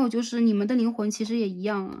决，还有就是你们的灵魂其实也一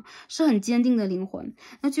样啊，是很坚定的灵魂。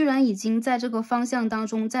那居然已经在这个方向当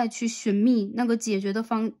中再去寻觅那个解决的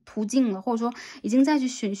途径了，或者说已经再去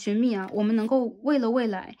寻觅啊，我们能够为了未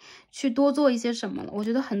来去多做一些什么了。我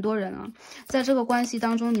觉得很多人啊，在这个关系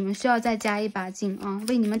当中，你们需要再加一把劲啊，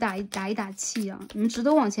为你们打一气啊，你们值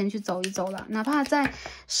得往前去走一走了。哪怕在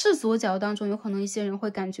世俗角度当中，有可能一些人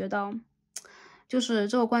会感觉到，就是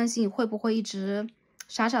这个关系会不会一直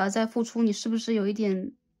傻傻的在付出，你是不是有一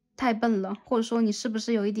点太笨了，或者说你是不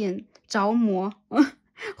是有一点着魔？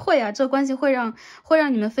会啊，这个关系会让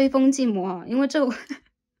你们飞疯寂寞啊，因为这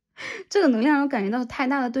个能量我感觉到太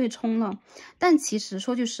大的对冲了。但其实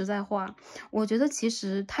说句实在话，我觉得其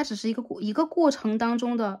实它只是一个过程当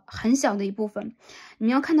中的很小的一部分，你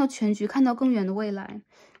们要看到全局，看到更远的未来。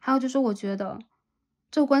还有就是我觉得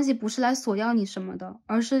这个关系不是来索要你什么的，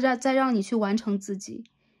而是在让你去完成自己，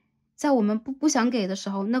在我们不想给的时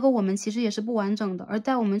候，那个我们其实也是不完整的，而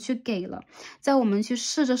在我们去给了，在我们去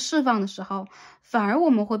试着释放的时候，反而我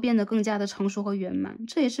们会变得更加的成熟和圆满，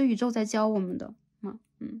这也是宇宙在教我们的。好，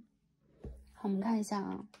我们看一下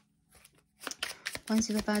啊，关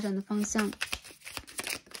系的发展的方向。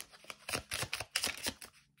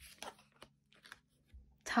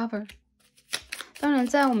Tower， 当然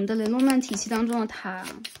在我们的雷诺曼体系当中的塔，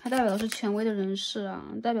它代表的是权威的人士啊，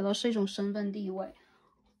代表的是一种身份地位，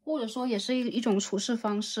或者说也是一种处事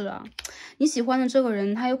方式啊。你喜欢的这个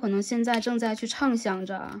人，他有可能现在正在去畅想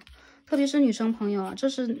着啊，特别是女生朋友啊，这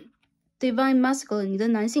是 Divine Masculine， 你的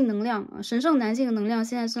男性能量啊，神圣男性的能量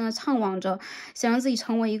现在正在畅往着，想让自己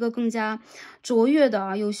成为一个更加卓越的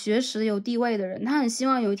啊，有学识、有地位的人。他很希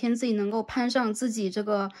望有一天自己能够攀上自己这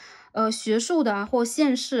个学术的啊或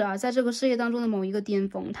现世啊，在这个事业当中的某一个巅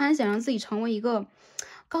峰。他很想让自己成为一个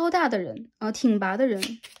高大的人啊，挺拔的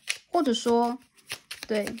人，或者说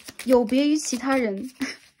对有别于其他人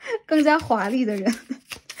更加华丽的人。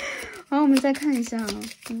好，我们再看一下啊，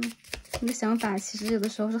你的想法其实有的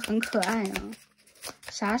时候是很可爱啊，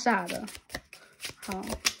傻傻的。好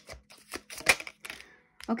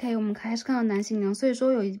 ，OK， 我们还是看到男性能量，所以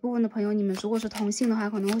说有一部分的朋友，你们如果是同性的话，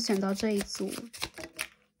可能会选到这一组。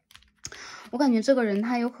我感觉这个人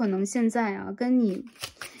他有可能现在啊，跟你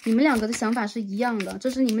们两个的想法是一样的，这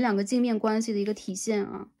是你们两个镜面关系的一个体现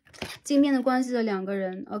啊。镜面的关系的两个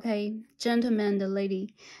人 ，OK，gentleman 的 lady，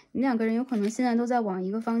 你们两个人有可能现在都在往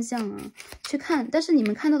一个方向啊去看，但是你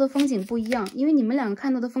们看到的风景不一样，因为你们两个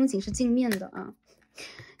看到的风景是镜面的啊。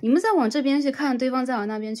你们在往这边去看，对方在往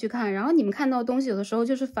那边去看，然后你们看到的东西有的时候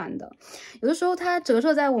就是反的，有的时候它折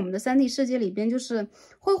射在我们的3D 世界里边，就是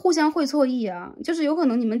会互相会错意啊，就是有可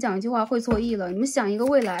能你们讲一句话会错意了，你们想一个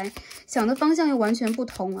未来，想的方向又完全不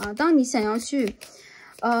同啊。当你想要去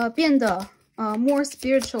变得more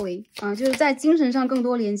spiritually 就是在精神上更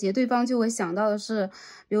多连接，对方就会想到的是，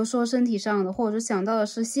比如说身体上的，或者是想到的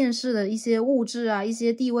是现世的一些物质啊，一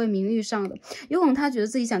些地位名誉上的，有可能他觉得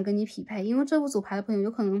自己想跟你匹配，因为这副组牌的朋友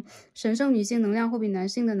有可能神圣女性能量会比男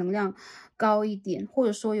性的能量高一点，或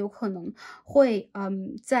者说有可能会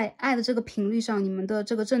在爱的这个频率上，你们的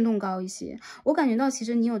这个震动高一些。我感觉到其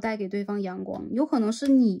实你有带给对方阳光，有可能是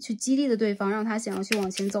你去激励的对方，让他想要去往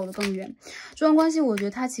前走得更远。这段关系我觉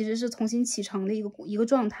得它其实是重新启程的一个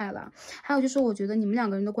状态了。还有就是我觉得你们两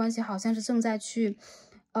个人的关系好像是正在去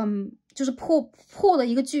就是破了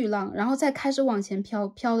一个巨浪，然后再开始往前飘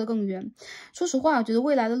得更远。说实话，我觉得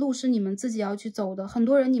未来的路是你们自己要去走的。很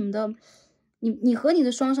多人你和你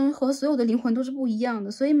的双生和所有的灵魂都是不一样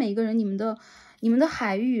的，所以每个人你们的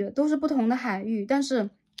海域都是不同的海域，但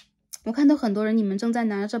是我看到很多人你们正在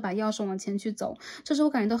拿着这把钥匙往前去走，这是我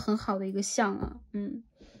感觉到很好的一个象啊。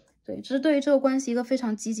对，这是对于这个关系一个非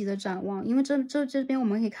常积极的展望，因为这边我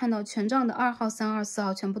们可以看到权杖的2号、3号、4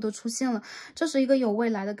号全部都出现了，这是一个有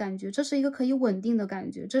未来的感觉，这是一个可以稳定的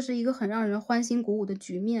感觉，这是一个很让人欢欣鼓舞的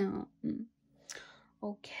局面啊。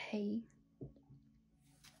OK，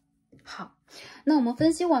 好，那我们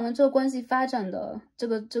分析完了这个关系发展的这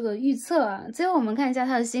个预测啊，最后我们看一下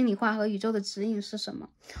他的心里话和宇宙的指引是什么。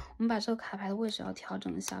我们把这个卡牌的位置要调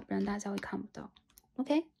整一下，不然大家会看不到。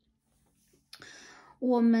OK。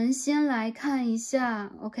我们先来看一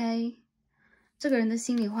下 ，OK， 这个人的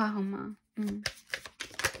心里话好吗？OK，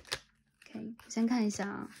 先看一下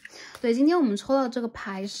啊。对，今天我们抽到这个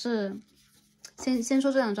牌是，先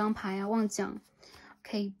说这2张牌啊，忘讲。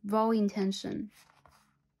OK，raw intention，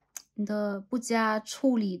 你的不加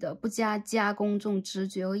处理的、不加加工这种直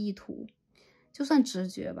觉和意图，就算直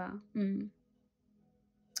觉吧。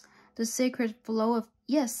The sacred flow of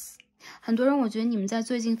yes。很多人我觉得你们在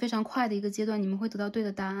最近非常快的一个阶段，你们会得到对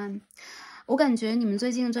的答案。我感觉你们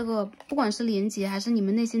最近这个不管是连结还是你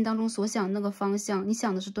们内心当中所想的那个方向，你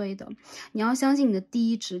想的是对的。你要相信你的第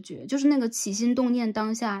一直觉，就是那个起心动念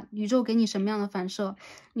当下宇宙给你什么样的反射，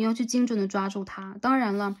你要去精准的抓住它。当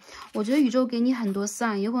然了，我觉得宇宙给你很多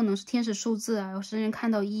sign， 有可能是天使数字啊，有些人看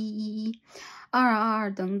到111、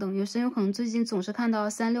2222等等，有些人有可能最近总是看到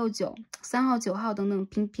369、3号、9号等等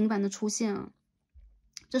频繁的出现啊。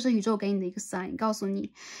这是宇宙给你的一个 sign， 告诉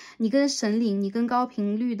你，你跟神灵，你跟高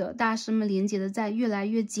频率的大师们连接的在越来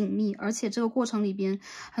越紧密，而且这个过程里边，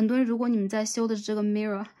很多人如果你们在修的是这个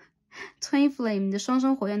mirror twin flame 你的双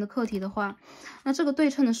生火焰的课题的话，那这个对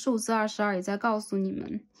称的数字22也在告诉你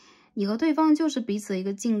们，你和对方就是彼此的一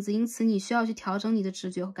个镜子，因此你需要去调整你的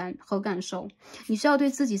直觉和感受，你需要对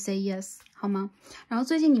自己 say yes。好吗？然后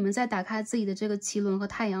最近你们在打开自己的这个脐轮和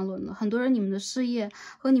太阳轮了，很多人你们的事业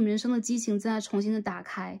和你们人生的激情正在重新的打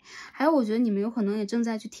开，还有我觉得你们有可能也正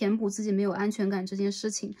在去填补自己没有安全感这件事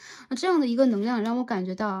情。那这样的一个能量让我感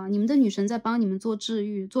觉到啊，你们的女神在帮你们做治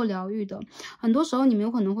愈、做疗愈的。很多时候你们有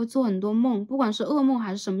可能会做很多梦，不管是噩梦还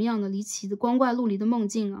是什么样的离奇的光怪陆离的梦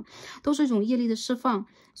境啊，都是一种业力的释放。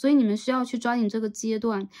所以你们需要去抓紧这个阶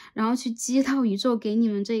段，然后去接到宇宙给你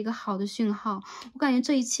们这一个好的讯号。我感觉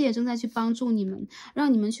这一切正在去帮助你们，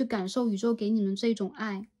让你们去感受宇宙给你们这种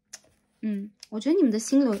爱。我觉得你们的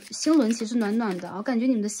心轮其实暖暖的，我感觉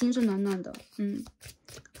你们的心是暖暖的。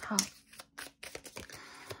好，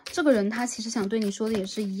这个人他其实想对你说的也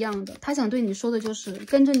是一样的，他想对你说的就是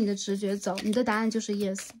跟着你的直觉走，你的答案就是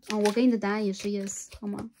yes 我给你的答案也是 yes， 好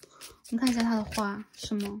吗？我们看一下他的话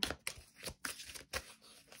什么。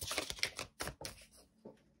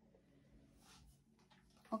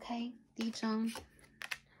OK， 第一张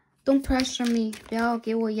 ，Don't pressure me， 不要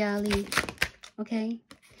给我压力。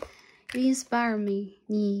OK，You inspire me，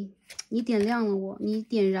 你点亮了我，你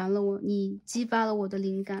点燃了我，你激发了我的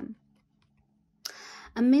灵感。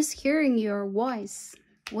I miss hearing your voice，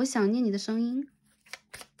 我想念你的声音。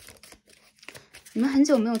你们很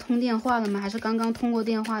久没有通电话了吗？还是刚刚通过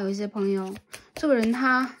电话？有一些朋友，这个人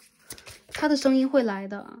他的声音会来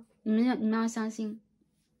的，你们要相信。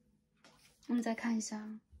我们再看一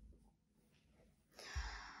下。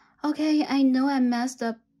Okay, I know I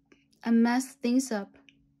messed things up.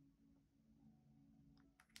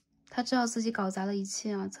 他知道自己搞砸了一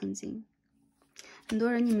切啊，曾经。很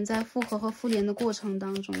多人你们在复合和复联的过程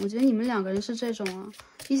当中，我觉得你们两个人是这种啊，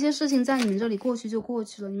一些事情在你们这里过去就过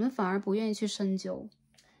去了，你们反而不愿意去深究。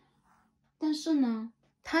但是呢，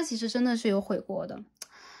他其实真的是有悔过的。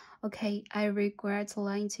Okay, I regret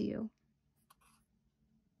lying to you.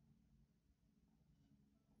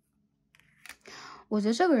 我觉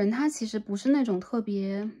得这个人他其实不是那种特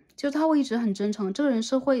别，就他会一直很真诚。这个人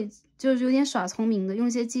是会就是有点耍聪明的，用一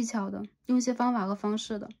些技巧的，用一些方法和方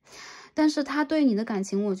式的。但是他对你的感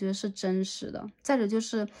情，我觉得是真实的。再者就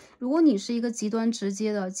是，如果你是一个极端直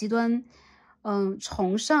接的、极端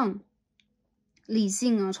崇尚理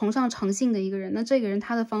性啊、崇尚诚信的一个人，那这个人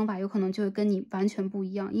他的方法有可能就会跟你完全不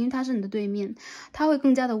一样，因为他是你的对面，他会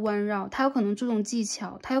更加的弯绕，他有可能注重技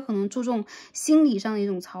巧，他有可能注重心理上的一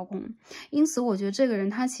种操控。因此我觉得这个人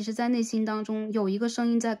他其实在内心当中有一个声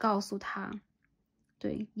音在告诉他，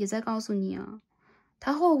对，也在告诉你啊，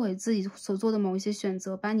他后悔自己所做的某一些选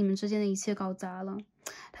择，把你们之间的一切搞砸了，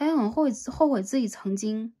他也很后悔自己曾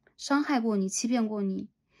经伤害过你、欺骗过你，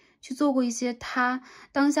去做过一些他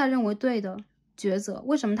当下认为对的抉择。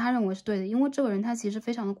为什么他认为是对的？因为这个人他其实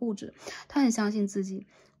非常的固执，他很相信自己，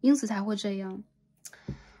因此才会这样，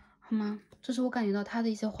好吗？这是我感觉到他的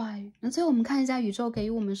一些话语。那最后我们看一下宇宙给予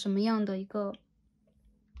我们什么样的一个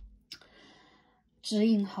指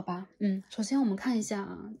引，好吧？首先我们看一下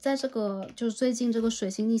啊，在这个就是最近这个水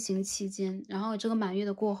星逆行期间，然后这个满月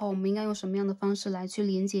的过后，我们应该用什么样的方式来去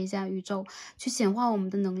连接一下宇宙，去显化我们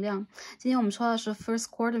的能量。今天我们说的是 First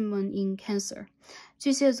Quarter Moon in Cancer，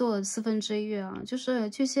 巨蟹座的1/4月啊，就是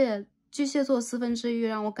巨蟹座1/4月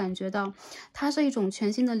让我感觉到它是一种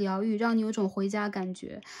全新的疗愈，让你有一种回家感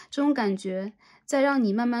觉。这种感觉在让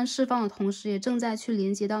你慢慢释放的同时，也正在去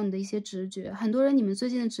连接到你的一些直觉。很多人你们最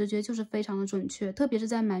近的直觉就是非常的准确，特别是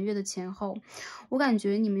在满月的前后，我感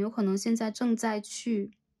觉你们有可能现在正在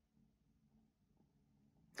去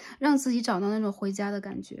让自己找到那种回家的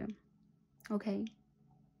感觉。OK，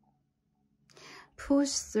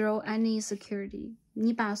 push through any insecurity，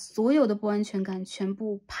 你把所有的不安全感全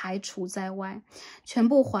部排除在外，全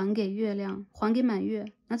部还给月亮，还给满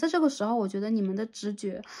月。那在这个时候，我觉得你们的直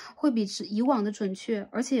觉会比以往的准确，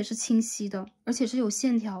而且也是清晰的，而且是有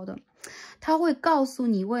线条的。它会告诉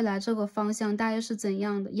你未来这个方向大约是怎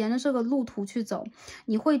样的，沿着这个路途去走，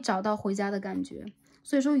你会找到回家的感觉。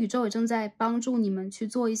所以说宇宙也正在帮助你们去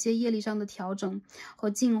做一些业力上的调整和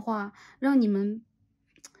净化，让你们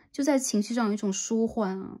就在情绪上有一种舒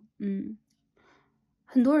缓啊。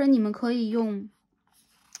很多人你们可以用，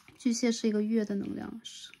巨蟹是一个月的能量，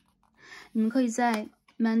你们可以在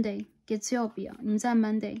Monday 给自由比啊，你们在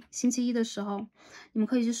Monday 星期一的时候，你们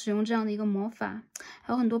可以去使用这样的一个魔法。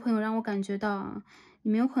还有很多朋友让我感觉到啊，你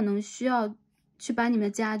们有可能需要去把你们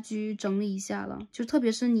的家居整理一下了，就特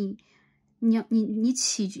别是你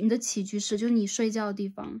的起居室，就是你睡觉的地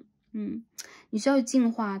方。你需要去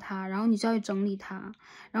净化它，然后你需要去整理它，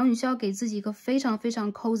然后你需要给自己一个非常非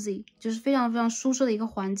常 cozy， 就是非常非常舒适的一个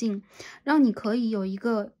环境，让你可以有一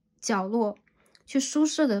个角落去舒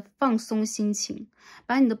适的放松心情，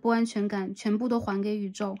把你的不安全感全部都还给宇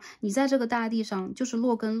宙。你在这个大地上就是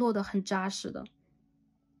落根落得很扎实的。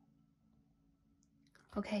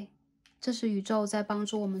OK，这是宇宙在帮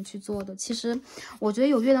助我们去做的。其实我觉得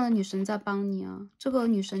有月亮的女神在帮你啊，这个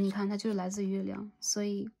女神你看她就是来自于月亮，所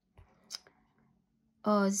以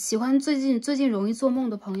喜欢最近容易做梦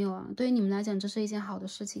的朋友啊，对于你们来讲这是一件好的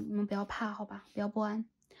事情，你们不要怕好吧，不要不安。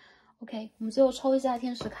OK， 我们最后抽一下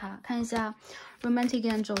天使卡，看一下 Romantic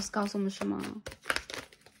Angels 告诉我们什么。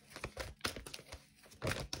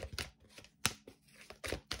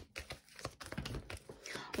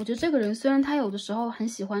我觉得这个人虽然他有的时候很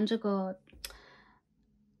喜欢这个，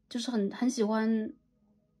就是很喜欢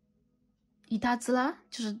以大滋拉，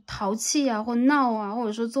就是淘气啊，或闹啊，或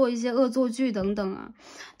者说做一些恶作剧等等啊，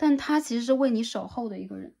但他其实是为你守候的一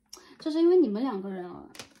个人，就是因为你们两个人啊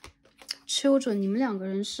 ，children， 你们两个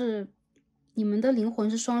人是你们的灵魂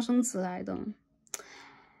是双生子来的。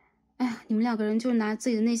哎呀，你们两个人就是拿自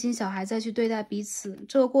己的内心小孩再去对待彼此，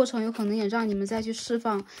这个过程有可能也让你们再去释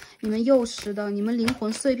放你们幼时的、你们灵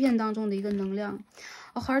魂碎片当中的一个能量。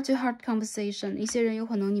A heart-to-heart conversation， 一些人有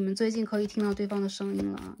可能你们最近可以听到对方的声音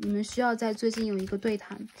了啊，你们需要在最近有一个对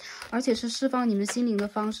谈，而且是释放你们心灵的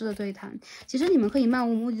方式的对谈。其实你们可以漫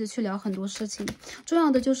无目的的去聊很多事情，重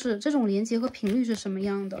要的就是这种连接和频率是什么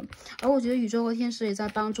样的。而我觉得宇宙和天使也在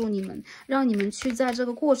帮助你们，让你们去在这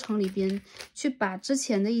个过程里边去把之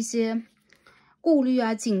前的一些顾虑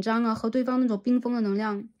啊、紧张啊和对方那种冰封的能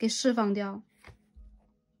量给释放掉。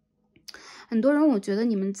很多人我觉得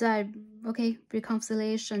你们在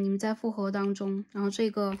reconciliation， 你们在复合当中，然后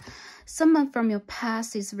这个 someone from your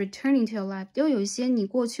past is returning to your life， 就有一些你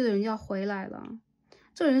过去的人要回来了，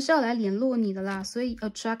这个人是要来联络你的啦，所以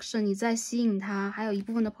attraction 你在吸引他。还有一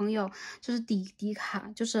部分的朋友就是底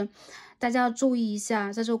卡，就是大家要注意一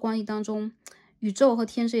下，在这个关系当中，宇宙和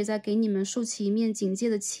天使也在给你们竖起一面警戒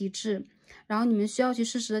的旗帜。然后你们需要去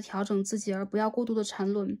适时的调整自己，而不要过度的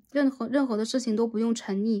沉沦。任何的事情都不用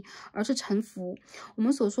沉溺，而是臣服。我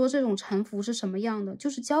们所说这种臣服是什么样的？就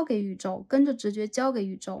是交给宇宙，跟着直觉交给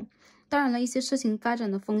宇宙。当然了，一些事情发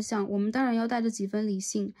展的风向，我们当然要带着几分理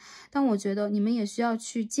性，但我觉得你们也需要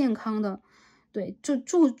去健康的，对，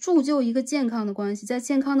铸就一个健康的关系，在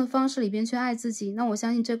健康的方式里边去爱自己。那我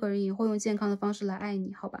相信这个人也会用健康的方式来爱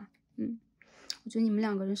你，好吧？我觉得你们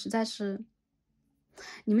两个人实在是。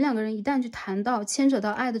你们两个人一旦去谈到牵扯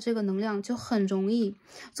到爱的这个能量，就很容易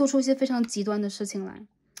做出一些非常极端的事情来，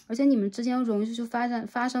而且你们之间容易就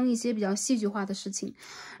发生一些比较戏剧化的事情，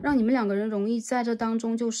让你们两个人容易在这当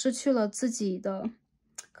中就失去了自己的，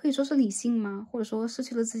可以说是理性吗？或者说失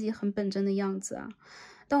去了自己很本真的样子啊。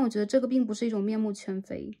但我觉得这个并不是一种面目全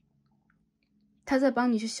非，他在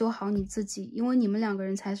帮你去修好你自己，因为你们两个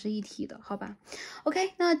人才是一体的，好吧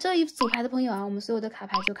 ？OK， 那这一组牌的朋友啊，我们所有的卡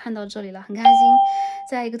牌就看到这里了，很开心，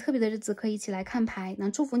在一个特别的日子可以一起来看牌。那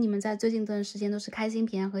祝福你们在最近这段时间都是开心、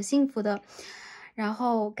平安和幸福的。然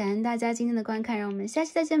后感恩大家今天的观看，让我们下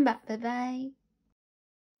期再见吧，拜拜。